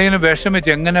 അപ്പം ഞങ്ങളിങ്ങനെ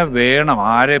വിഷമിച്ച് എങ്ങനെ വേണം,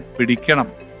 ആരെ പിടിക്കണം.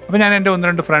 അപ്പം ഞാൻ എൻ്റെ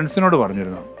 1-2 ഫ്രണ്ട്സിനോട്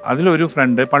പറഞ്ഞിരുന്നു. അതിലൊരു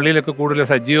ഫ്രണ്ട് പള്ളിയിലൊക്കെ കൂടുതൽ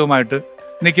സജീവമായിട്ട്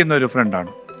നിൽക്കുന്ന ഒരു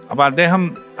ഫ്രണ്ടാണ്. അപ്പോൾ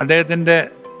അദ്ദേഹത്തിൻ്റെ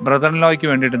ബ്രദറിൻലോയ്ക്ക്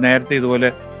വേണ്ടിയിട്ട് നേരത്തെ ഇതുപോലെ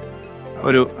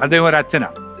അദ്ദേഹം ഒരു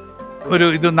അച്ഛനാണ്,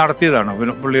 ഇത് നടത്തിയതാണ്.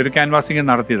 പുള്ളി ഒരു ക്യാൻവാസിങ്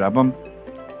നടത്തിയതാണ്. അപ്പം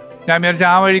ഞാൻ വിചാരിച്ച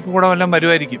ആ വഴിക്ക് കൂടെ വല്ലതും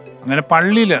വരുമായിരിക്കും. അങ്ങനെ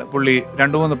പള്ളിയിൽ പുള്ളി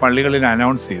 2-3 പള്ളികളിൽ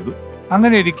അനൗൺസ് ചെയ്തു.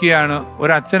 അങ്ങനെ ഇരിക്കുകയാണ്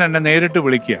ഒരു അച്ഛൻ എന്നെ നേരിട്ട്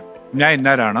വിളിക്കുക, ഞാൻ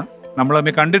ഇന്നാരാണ്, നമ്മൾ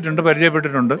തമ്മിൽ കണ്ടിട്ടുണ്ട്,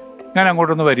 പരിചയപ്പെട്ടിട്ടുണ്ട്, ഞാൻ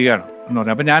അങ്ങോട്ടൊന്ന് വരികയാണ് എന്ന്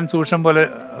പറഞ്ഞു. അപ്പം ഞാൻ സൂക്ഷം പോലെ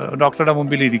ഡോക്ടറുടെ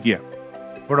മുമ്പിൽ ഇരിക്കുക.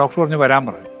 അപ്പോൾ ഡോക്ടർ പറഞ്ഞു വരാൻ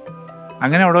പറഞ്ഞു.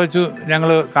 അങ്ങനെ അവിടെ വെച്ച് ഞങ്ങൾ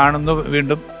കാണുന്നു,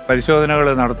 വീണ്ടും പരിശോധനകൾ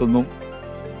നടത്തുന്നു.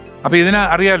 അപ്പോൾ ഇതിന്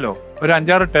അറിയാമല്ലോ ഒരു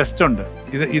 5-6 ടെസ്റ്റ് ഉണ്ട്,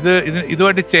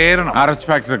 ഇതുമായിട്ട് ചേരണം.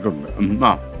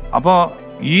 അപ്പോൾ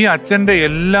ഈ അച്ഛൻ്റെ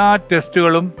എല്ലാ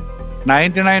ടെസ്റ്റുകളും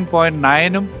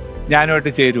 99.9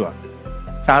 ഞാനുമായിട്ട് ചേരുക.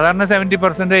 സാധാരണ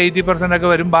 70% 80% ഒക്കെ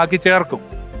വരും, ബാക്കി ചേർക്കും.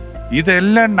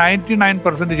 ഇതെല്ലാം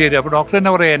 99% ചേരുക. അപ്പോൾ ഡോക്ടർ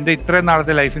തന്നെ പറയാം, എൻ്റെ ഇത്രയും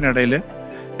നാളത്തെ ലൈഫിനിടയിൽ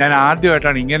ഞാൻ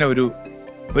ആദ്യമായിട്ടാണ് ഇങ്ങനെ ഒരു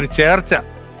ചേർച്ച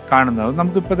കാണുന്നത്, അത്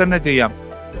നമുക്കിപ്പോൾ തന്നെ ചെയ്യാം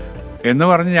എന്ന്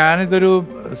പറഞ്ഞ് ഞാനിതൊരു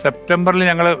സെപ്റ്റംബറിൽ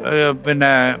ഞങ്ങൾ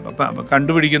പിന്നെ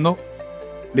കണ്ടുപിടിക്കുന്നു.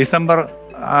 ഡിസംബർ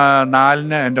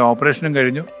 4-ന് എൻ്റെ ഓപ്പറേഷനും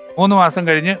കഴിഞ്ഞു. 3 മാസം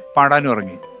കഴിഞ്ഞ് പാടാനും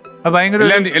ഇറങ്ങി. അത് ഭയങ്കര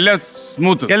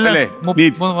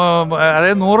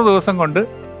അതായത് 100 ദിവസം കൊണ്ട്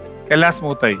എല്ലാം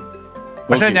സ്മൂത്തായി.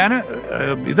 പക്ഷെ ഞാൻ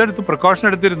ഇതെടുത്ത് പ്രിക്കോഷൻ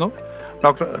എടുത്തിരുന്നു.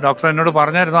 ഡോക്ടർ എന്നോട്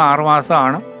പറഞ്ഞായിരുന്നു 6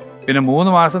 മാസമാണ്, പിന്നെ 3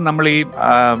 മാസം നമ്മൾ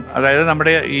അതായത്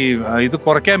നമ്മുടെ ഇത്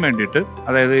കുറയ്ക്കാൻ വേണ്ടിയിട്ട്,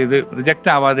 അതായത് ഇത്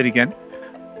റിജക്റ്റ് ആവാതിരിക്കാൻ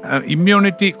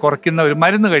ഇമ്മ്യൂണിറ്റി കുറയ്ക്കുന്ന ഒരു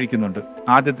മരുന്ന് കഴിക്കുന്നുണ്ട്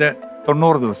ആദ്യത്തെ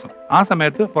 90 ദിവസം. ആ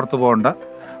സമയത്ത് പുറത്തു പോകണ്ട,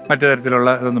 മറ്റു തരത്തിലുള്ള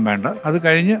ഇതൊന്നും വേണ്ട. അത്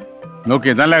കഴിഞ്ഞ്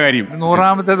നല്ല കാര്യം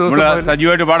 100ാമത്തെ ദിവസം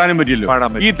സജീവമായിട്ട് പാടാനും പറ്റില്ല.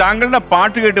 ഈ താങ്കളുടെ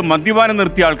പാട്ട് കേട്ട് മദ്യപാനം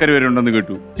നിർത്തിയ ആൾക്കാർ വരുന്നുണ്ടെന്ന്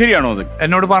കേട്ടു, ശരിയാണോ? അത്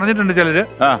എന്നോട് പറഞ്ഞിട്ടുണ്ട് ചിലര്.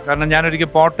 കാരണം ഞാനൊരിക്കൽ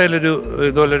പോട്ടയിലൊരു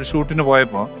ഇതുപോലെ ഒരു ഷൂട്ടിന്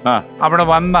പോയപ്പോ അവിടെ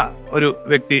വന്ന ഒരു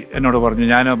വ്യക്തി എന്നോട് പറഞ്ഞു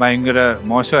ഞാൻ ഭയങ്കര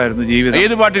മോശമായിരുന്നു ജീവിതം.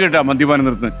 ഏത് പാട്ട് കേട്ടാ മദ്യപാനം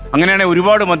നിർത്തുന്നത്? അങ്ങനെയാണെങ്കിൽ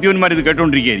ഒരുപാട് മദ്യപന്മാർ ഇത്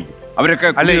കേട്ടോണ്ടിരിക്കുകയായിരിക്കും. അവരൊക്കെ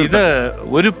അല്ലെ, ഇത്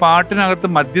ഒരു പാട്ടിനകത്ത്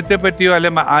മദ്യത്തെ പറ്റിയോ അല്ലെ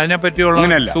അതിനെ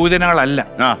പറ്റിയുള്ള സൂചനകളല്ല.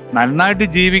 നന്നായിട്ട്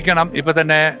ജീവിക്കണം. ഇപ്പൊ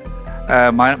തന്നെ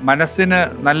മനസ്സിന്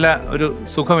നല്ല ഒരു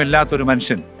സുഖമില്ലാത്തൊരു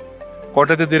മനുഷ്യൻ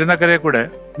കോട്ടയത്ത് തിരുനക്കരയെ കൂടെ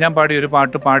ഞാൻ ഒരു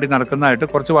പാട്ട് പാടി നടക്കുന്നതായിട്ട്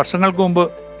കുറച്ച് വർഷങ്ങൾക്ക് മുമ്പ്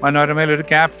മനോരമയിൽ ഒരു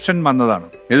ക്യാപ്ഷൻ വന്നതാണ്.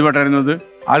 ഏത് പാട്ടായിരുന്നു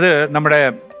അത്? നമ്മുടെ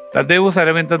തദ്ദേവു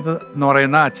സരവിന്ദൻ എന്ന്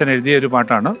പറയുന്ന അച്ഛൻ എഴുതിയ ഒരു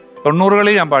പാട്ടാണ്.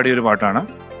 90കളിൽ ഞാൻ പാടിയൊരു പാട്ടാണ്.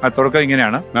 ആ തുടക്കം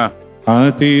ഇങ്ങനെയാണ്: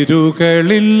 അതിരുകളില്ലാത്ത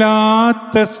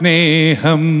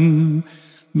സ്നേഹം,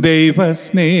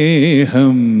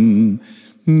 ദൈവസ്നേഹം,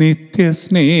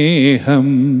 നിത്യസ്നേഹം,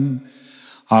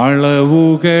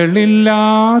 അളവുകളില്ലാത്ത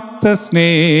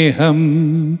സ്നേഹം,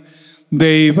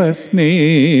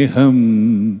 ദൈവസ്നേഹം,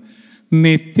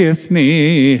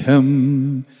 നിത്യസ്നേഹം,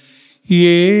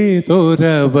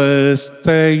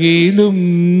 ഏതൊരവസ്ഥയിലും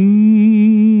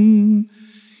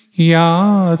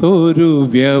യാതൊരു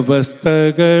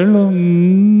വ്യവസ്ഥകളും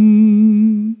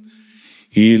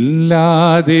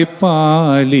ഇല്ലാതെ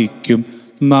പാലിക്കും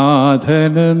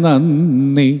നാഥന്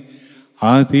നന്ദി,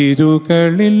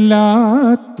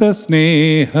 അതിരുകളില്ലാത്ത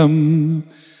സ്നേഹം,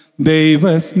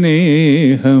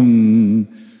 ദൈവസ്നേഹം,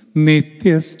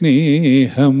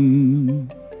 നിത്യസ്നേഹം.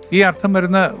 ഈ അർത്ഥം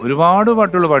വരുന്ന ഒരുപാട്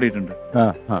പാട്ടുകൾ പാടിയിട്ടുണ്ട്.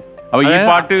 അപ്പൊ ഈ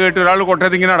പാട്ട് കേട്ട് ഒരാൾ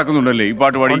കൊട്ടയത്ത് ഇങ്ങനെ നടക്കുന്നുണ്ടല്ലേ? ഈ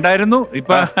പാട്ട് പാടി ഉണ്ടായിരുന്നു.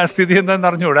 ഇപ്പൊ സ്ഥിതി എന്താന്ന്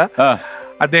അറിഞ്ഞുകൂടാ.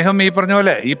 അദ്ദേഹം ഈ പറഞ്ഞ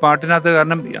പോലെ ഈ പാട്ടിനകത്ത്,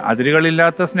 കാരണം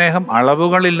അതിരുകളില്ലാത്ത സ്നേഹം,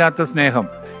 അളവുകളില്ലാത്ത സ്നേഹം,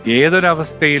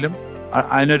 ഏതൊരവസ്ഥയിലും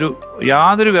അതിനൊരു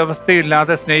യാതൊരു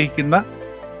വ്യവസ്ഥയില്ലാതെ സ്നേഹിക്കുന്ന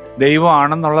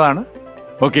ദൈവമാണെന്നുള്ളതാണ്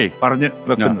പറഞ്ഞു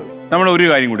വെക്കുന്നത്. നമ്മൾ ഒരു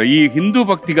കാര്യം കൂടെ, ഈ ഹിന്ദു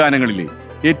ഭക്തിഗാനങ്ങളിലെ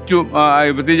ഏറ്റവും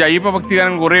പ്രത്യേകിച്ച് അയ്യപ്പ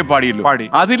ഭക്തിഗാനങ്ങൾ കുറെ പാടിയല്ലോ.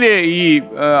 അതില് ഈ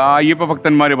അയ്യപ്പ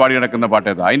ഭക്തന്മാര് പാടി നടക്കുന്ന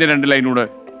പാട്ടേതാ? അതിന്റെ 2 ലൈനൂടെ.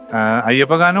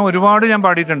 അയ്യപ്പ ഗാനം ഒരുപാട് ഞാൻ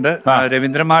പാടിയിട്ടുണ്ട്.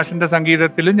 രവീന്ദ്ര മാഷിന്റെ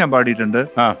സംഗീതത്തിലും ഞാൻ പാടിയിട്ടുണ്ട്.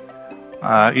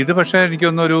 ഇത് പക്ഷെ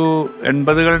എനിക്കൊന്നൊരു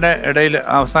 80കളുടെ ഇടയിൽ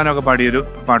അവസാനമൊക്കെ പാടിയൊരു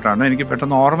പാട്ടാണ്. എനിക്ക്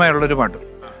പെട്ടെന്ന് ഓർമ്മയുള്ളൊരു പാട്ട്.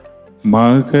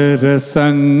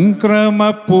 മകരസംക്രമ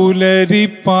പുലരി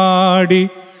പാടി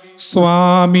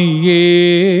സ്വാമിയേ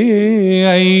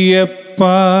അയ്യപ്പ,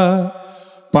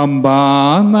 പമ്പാ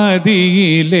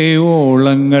നദിയിലെ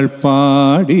ഓളങ്ങൾ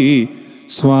പാടി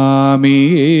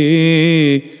സ്വാമിയേ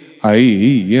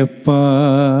അയ്യപ്പ.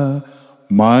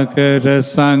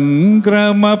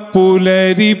 മകരസംക്രമ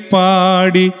പുലരി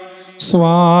പാടി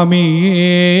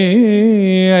സ്വാമിയേ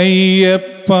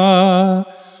അയ്യപ്പ,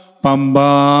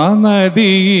 പമ്പാ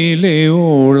നദിയിലെ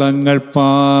ഓളങ്ങൾ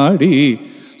പാടി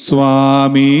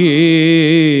സ്വാമിയേ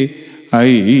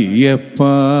അയ്യപ്പ.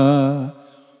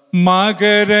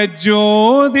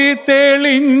 മകരജ്യോതി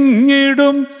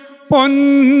തെളിഞ്ഞിടും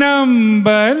പൊന്നമ്പലമേടു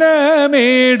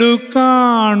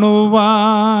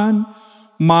കാണുവാൻ,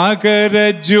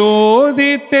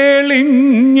 മകരജ്യോതി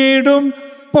തെളിഞ്ഞിടും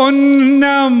പൊന്നമ്പലമേടു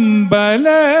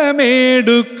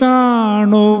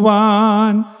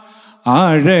കാണുവാൻ,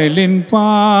 അഴലിൻ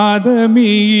പാദമീരുമുടി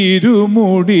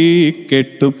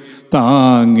കെട്ടും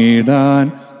താങ്ങിടാൻ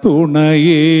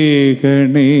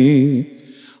തുണയേകണേ.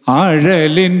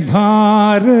 അഴലിൻ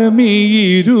ഭാരമീരുമുടി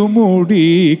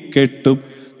കെട്ടും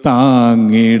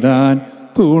താങ്ങിടാൻ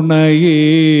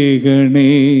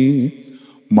തുണയേകണേ.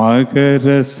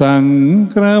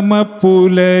 മകരസംക്രമ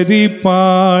പുലരി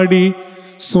പാടി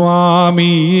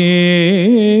സ്വാമിയേ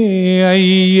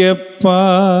അയ്യപ്പ,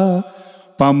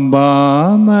 പമ്പാ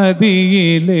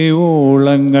നദിയിലെ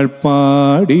ഓളങ്ങൾ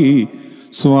പാടി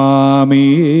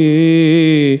സ്വാമിയേ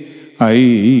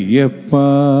അയ്യപ്പ,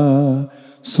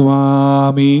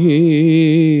 സ്വാമിയേ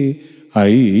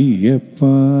Ayyappa.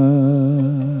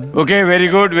 Okay, very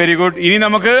good, very good. ഇനി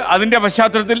നമുക്ക് അതിന്റെ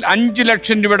പശ്ചാത്തലത്തിൽ 5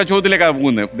 ലക്ഷം രൂപയുടെ ചോദ്യത്തിലേക്കാണ്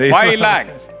പോകുന്നത്.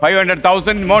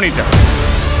 5,500,000 മോണിറ്റർ.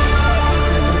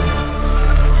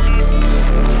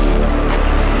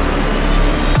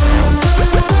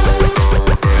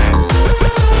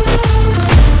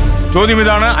 ചോദ്യം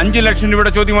ഇതാണ്, 5 ലക്ഷം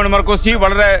രൂപയുടെ ചോദ്യമാണ് മർക്കോസി.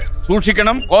 വളരെ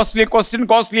സൂക്ഷിക്കണം. Costly question,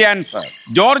 costly answer.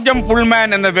 George M Pullman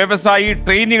എന്ന വ്യവസായി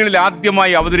ട്രെയിനുകളിൽ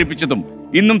ആദ്യമായി അവതരിപ്പിച്ചതും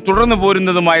ഇന്നും തുടർന്നു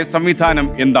പോരുന്നതുമായ സംവിധാനം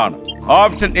എന്താണ്?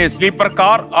 Option A sleeper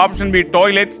car, option B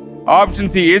toilet, option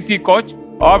C AC coach,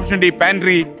 option D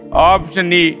pantry, option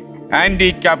E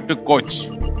handicapped coach.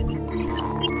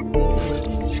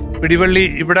 പിടിവള്ളി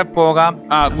ഇവിടെ പോകാം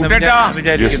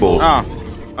വിചാരിക്കുന്നു.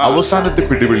 അവസാനത്തെ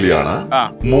പിടിവള്ളിയാണ്.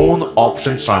 3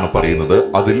 ഓപ്ഷൻസ് ആണ് പറയുന്നത്.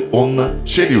 അതിൽ ഒന്ന്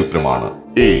ശരി ഉത്തരമാണ്.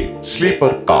 A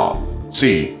sleeper car,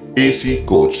 C AC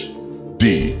coach,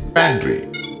 D pantry.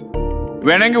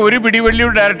 വേണമെങ്കിൽ ഒരു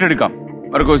പിടിവള്ളിയുടെ ഡയറക്റ്റ് എടുക്കാം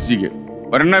മർക്കോസിക്ക്.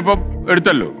 ഒരെണ്ണം ഇപ്പൊ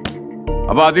എടുത്തല്ലോ.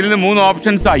 അപ്പൊ അതിൽ നിന്ന് 3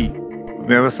 ഓപ്ഷൻസ് ആയി.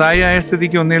 വ്യവസായി ആയ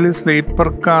സ്ഥിതിക്ക് ഒന്നിൽ സ്ലീപ്പർ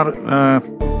കാർ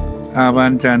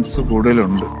ആവാൻ ചാൻസ്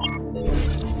കൂടുതലുണ്ട്.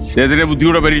 അദ്ദേഹത്തിന്റെ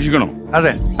ബുദ്ധിയോടെ പരീക്ഷിക്കണോ?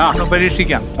 അതെ,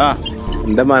 പരീക്ഷിക്കാം.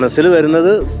 എന്റെ മനസ്സിൽ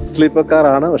വരുന്നത് സ്ലീപ്പർ കാർ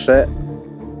ആണ്. പക്ഷെ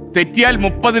തെറ്റിയാൽ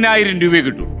 30,000 രൂപ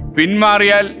കിട്ടും,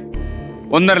 പിന്മാറിയാൽ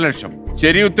 1.5 ലക്ഷം,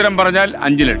 ശരി ഉത്തരം പറഞ്ഞാൽ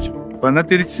 5 ലക്ഷം. അപ്പൊ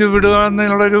തിരിച്ചു വിടുക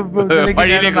എന്നുള്ളൊരു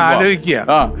ആലോചിക്കുക.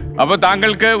 അപ്പൊ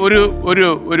താങ്കൾക്ക്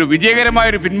ഒരു വിജയകരമായ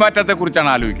ഒരു പിന്മാറ്റത്തെ കുറിച്ചാണ്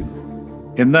ആലോചിക്കുന്നത്,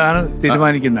 എന്താണ്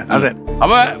തീരുമാനിക്കുന്നത്? അതെ.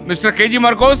 അപ്പൊ മിസ്റ്റർ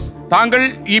K.G.Markose, താങ്കൾ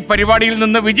ഈ പരിപാടിയിൽ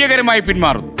നിന്ന് വിജയകരമായി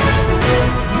പിന്മാറുന്നു.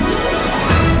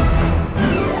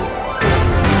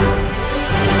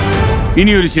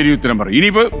 ഇനി ഒരു ശരി ഉത്തരം പറയും.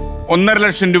 ഇനിയിപ്പോ 1.5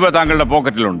 ലക്ഷം രൂപ താങ്കളുടെ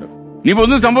പോക്കറ്റിലുണ്ട്. ഇനിയിപ്പോ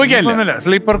ഒന്നും സംഭവിക്കാനില്ല.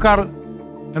 സ്ലീപ്പർ കാർ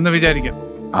എന്ന് വിചാരിക്കാം.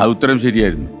 ആ ഉത്തരം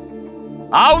ശരിയായിരുന്നു.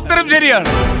 ആ ഉത്തരം ശരിയാണ്.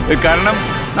 കാരണം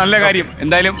നല്ല കാര്യം.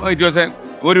 എന്തായാലും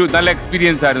ഒരു നല്ല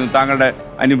എക്സ്പീരിയൻസ് ആയിരുന്നു. താങ്കളുടെ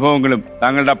അനുഭവങ്ങളും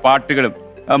താങ്കളുടെ പാട്ടുകളും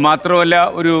മാത്രമല്ല,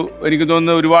 എനിക്ക്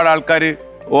തോന്നുന്നു ഒരുപാട് ആൾക്കാർ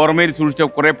ഓർമ്മയിൽ സൂക്ഷിച്ച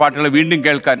കുറെ പാട്ടുകൾ വീണ്ടും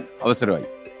കേൾക്കാൻ അവസരമായി.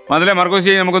 മാത്രമല്ല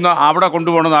മർക്കോസി, നമുക്കൊന്ന് അവിടെ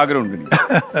കൊണ്ടുപോകണമെന്ന് ആഗ്രഹമുണ്ട്.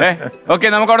 ഓക്കെ,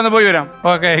 നമുക്ക് അവിടെ നിന്ന് പോയി വരാം.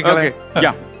 ഓക്കെ,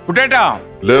 കുട്ടേട്ടാ.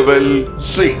 ലെവൽ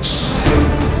 6.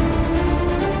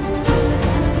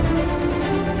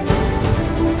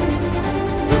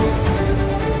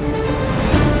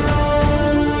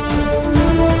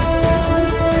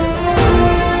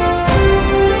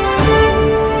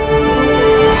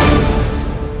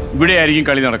 ആയിരിക്കും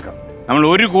കളി നടക്കുക. നമ്മൾ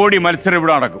 1 കോടി മത്സരം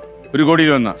ഇവിടെ നടക്കും. 1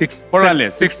 കോടിയിൽ വന്ന കൊള്ളാല്ലേ?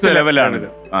 6th ലെവലാണിത്.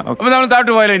 അപ്പൊ നമ്മൾ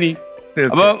താട്ട് പോയാലോ ഇനി?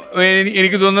 അപ്പൊ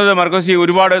എനിക്ക് തോന്നുന്നത് മാർക്കോസ്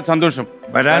ഒരുപാട് സന്തോഷം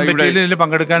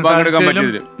പങ്കെടുക്കാൻ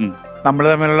പറ്റിയതിൽ. നമ്മൾ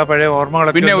തമ്മിലുള്ള പഴയ ഓർമ്മകൾ,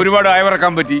 പിന്നെ ഒരുപാട്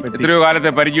അയവിറക്കാൻ പറ്റി. എത്രയോ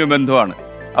കാലത്തെ പരിചയവും ബന്ധുവാണ്.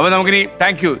 അപ്പൊ നമുക്കിനി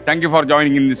thank you for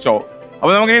joining in this show.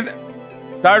 അപ്പൊ നമുക്കിനി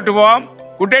താഴോട്ട് പോവാം.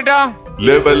 കുട്ടേട്ടാ,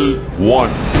 ലെവൽ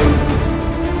 1.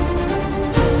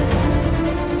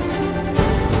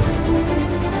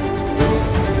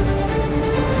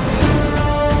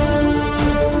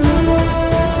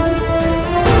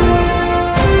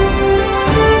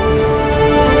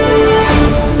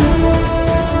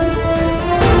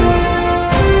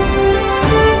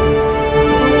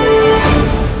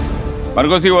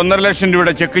 മാർക്കോസ്, 1.5 ലക്ഷം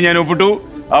രൂപയുടെ ചെക്ക് ഞാൻ ഒപ്പിട്ടു.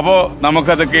 അപ്പോ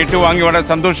നമുക്കത് കേട്ടു വാങ്ങി വളരെ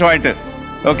സന്തോഷമായിട്ട്.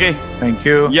 ഓക്കെ,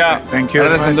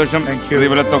 വളരെ സന്തോഷം.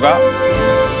 തുക.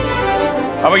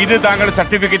 അപ്പൊ ഇത് താങ്കൾ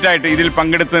സർട്ടിഫിക്കറ്റ് ആയിട്ട്, ഇതിൽ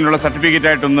പങ്കെടുത്തതിനുള്ള സർട്ടിഫിക്കറ്റ്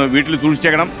ആയിട്ട് ഒന്ന് വീട്ടിൽ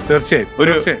സൂക്ഷിച്ചേക്കണം. തീർച്ചയായും.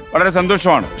 വളരെ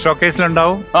സന്തോഷമാണ്.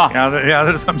 ഷോക്കേസിലുണ്ടാവും,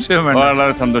 യാതൊരു സംശയവും വേണ്ട.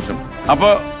 വളരെ സന്തോഷം.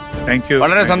 അപ്പൊ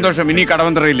വളരെ സന്തോഷം. ഇനി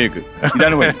കടവന്ത്രയിലേക്ക്.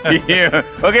 ഇതാണ്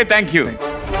ഓക്കെ, താങ്ക് യു.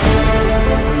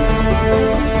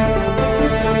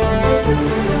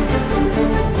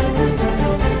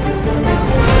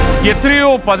 എത്രയോ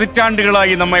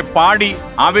പതിറ്റാണ്ടുകളായി നമ്മെ പാടി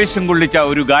ആവേശം കൊള്ളിച്ച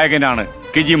ഒരു ഗായകനാണ്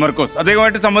K.G.Markose.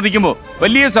 അദ്ദേഹമായിട്ട് സംവദിക്കുമ്പോൾ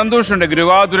വലിയ സന്തോഷമുണ്ട്.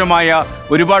 ഗൃഹാതുരമായ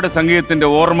ഒരുപാട് സംഗീതത്തിന്റെ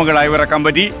ഓർമ്മകൾ അയവിറക്കാൻ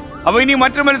പറ്റി. അപ്പൊ ഇനി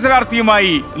മറ്റൊരു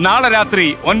മത്സരാർത്ഥിയുമായി നാളെ രാത്രി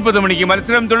 9 മണിക്ക്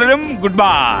മത്സരം തുടരും. Good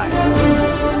bye.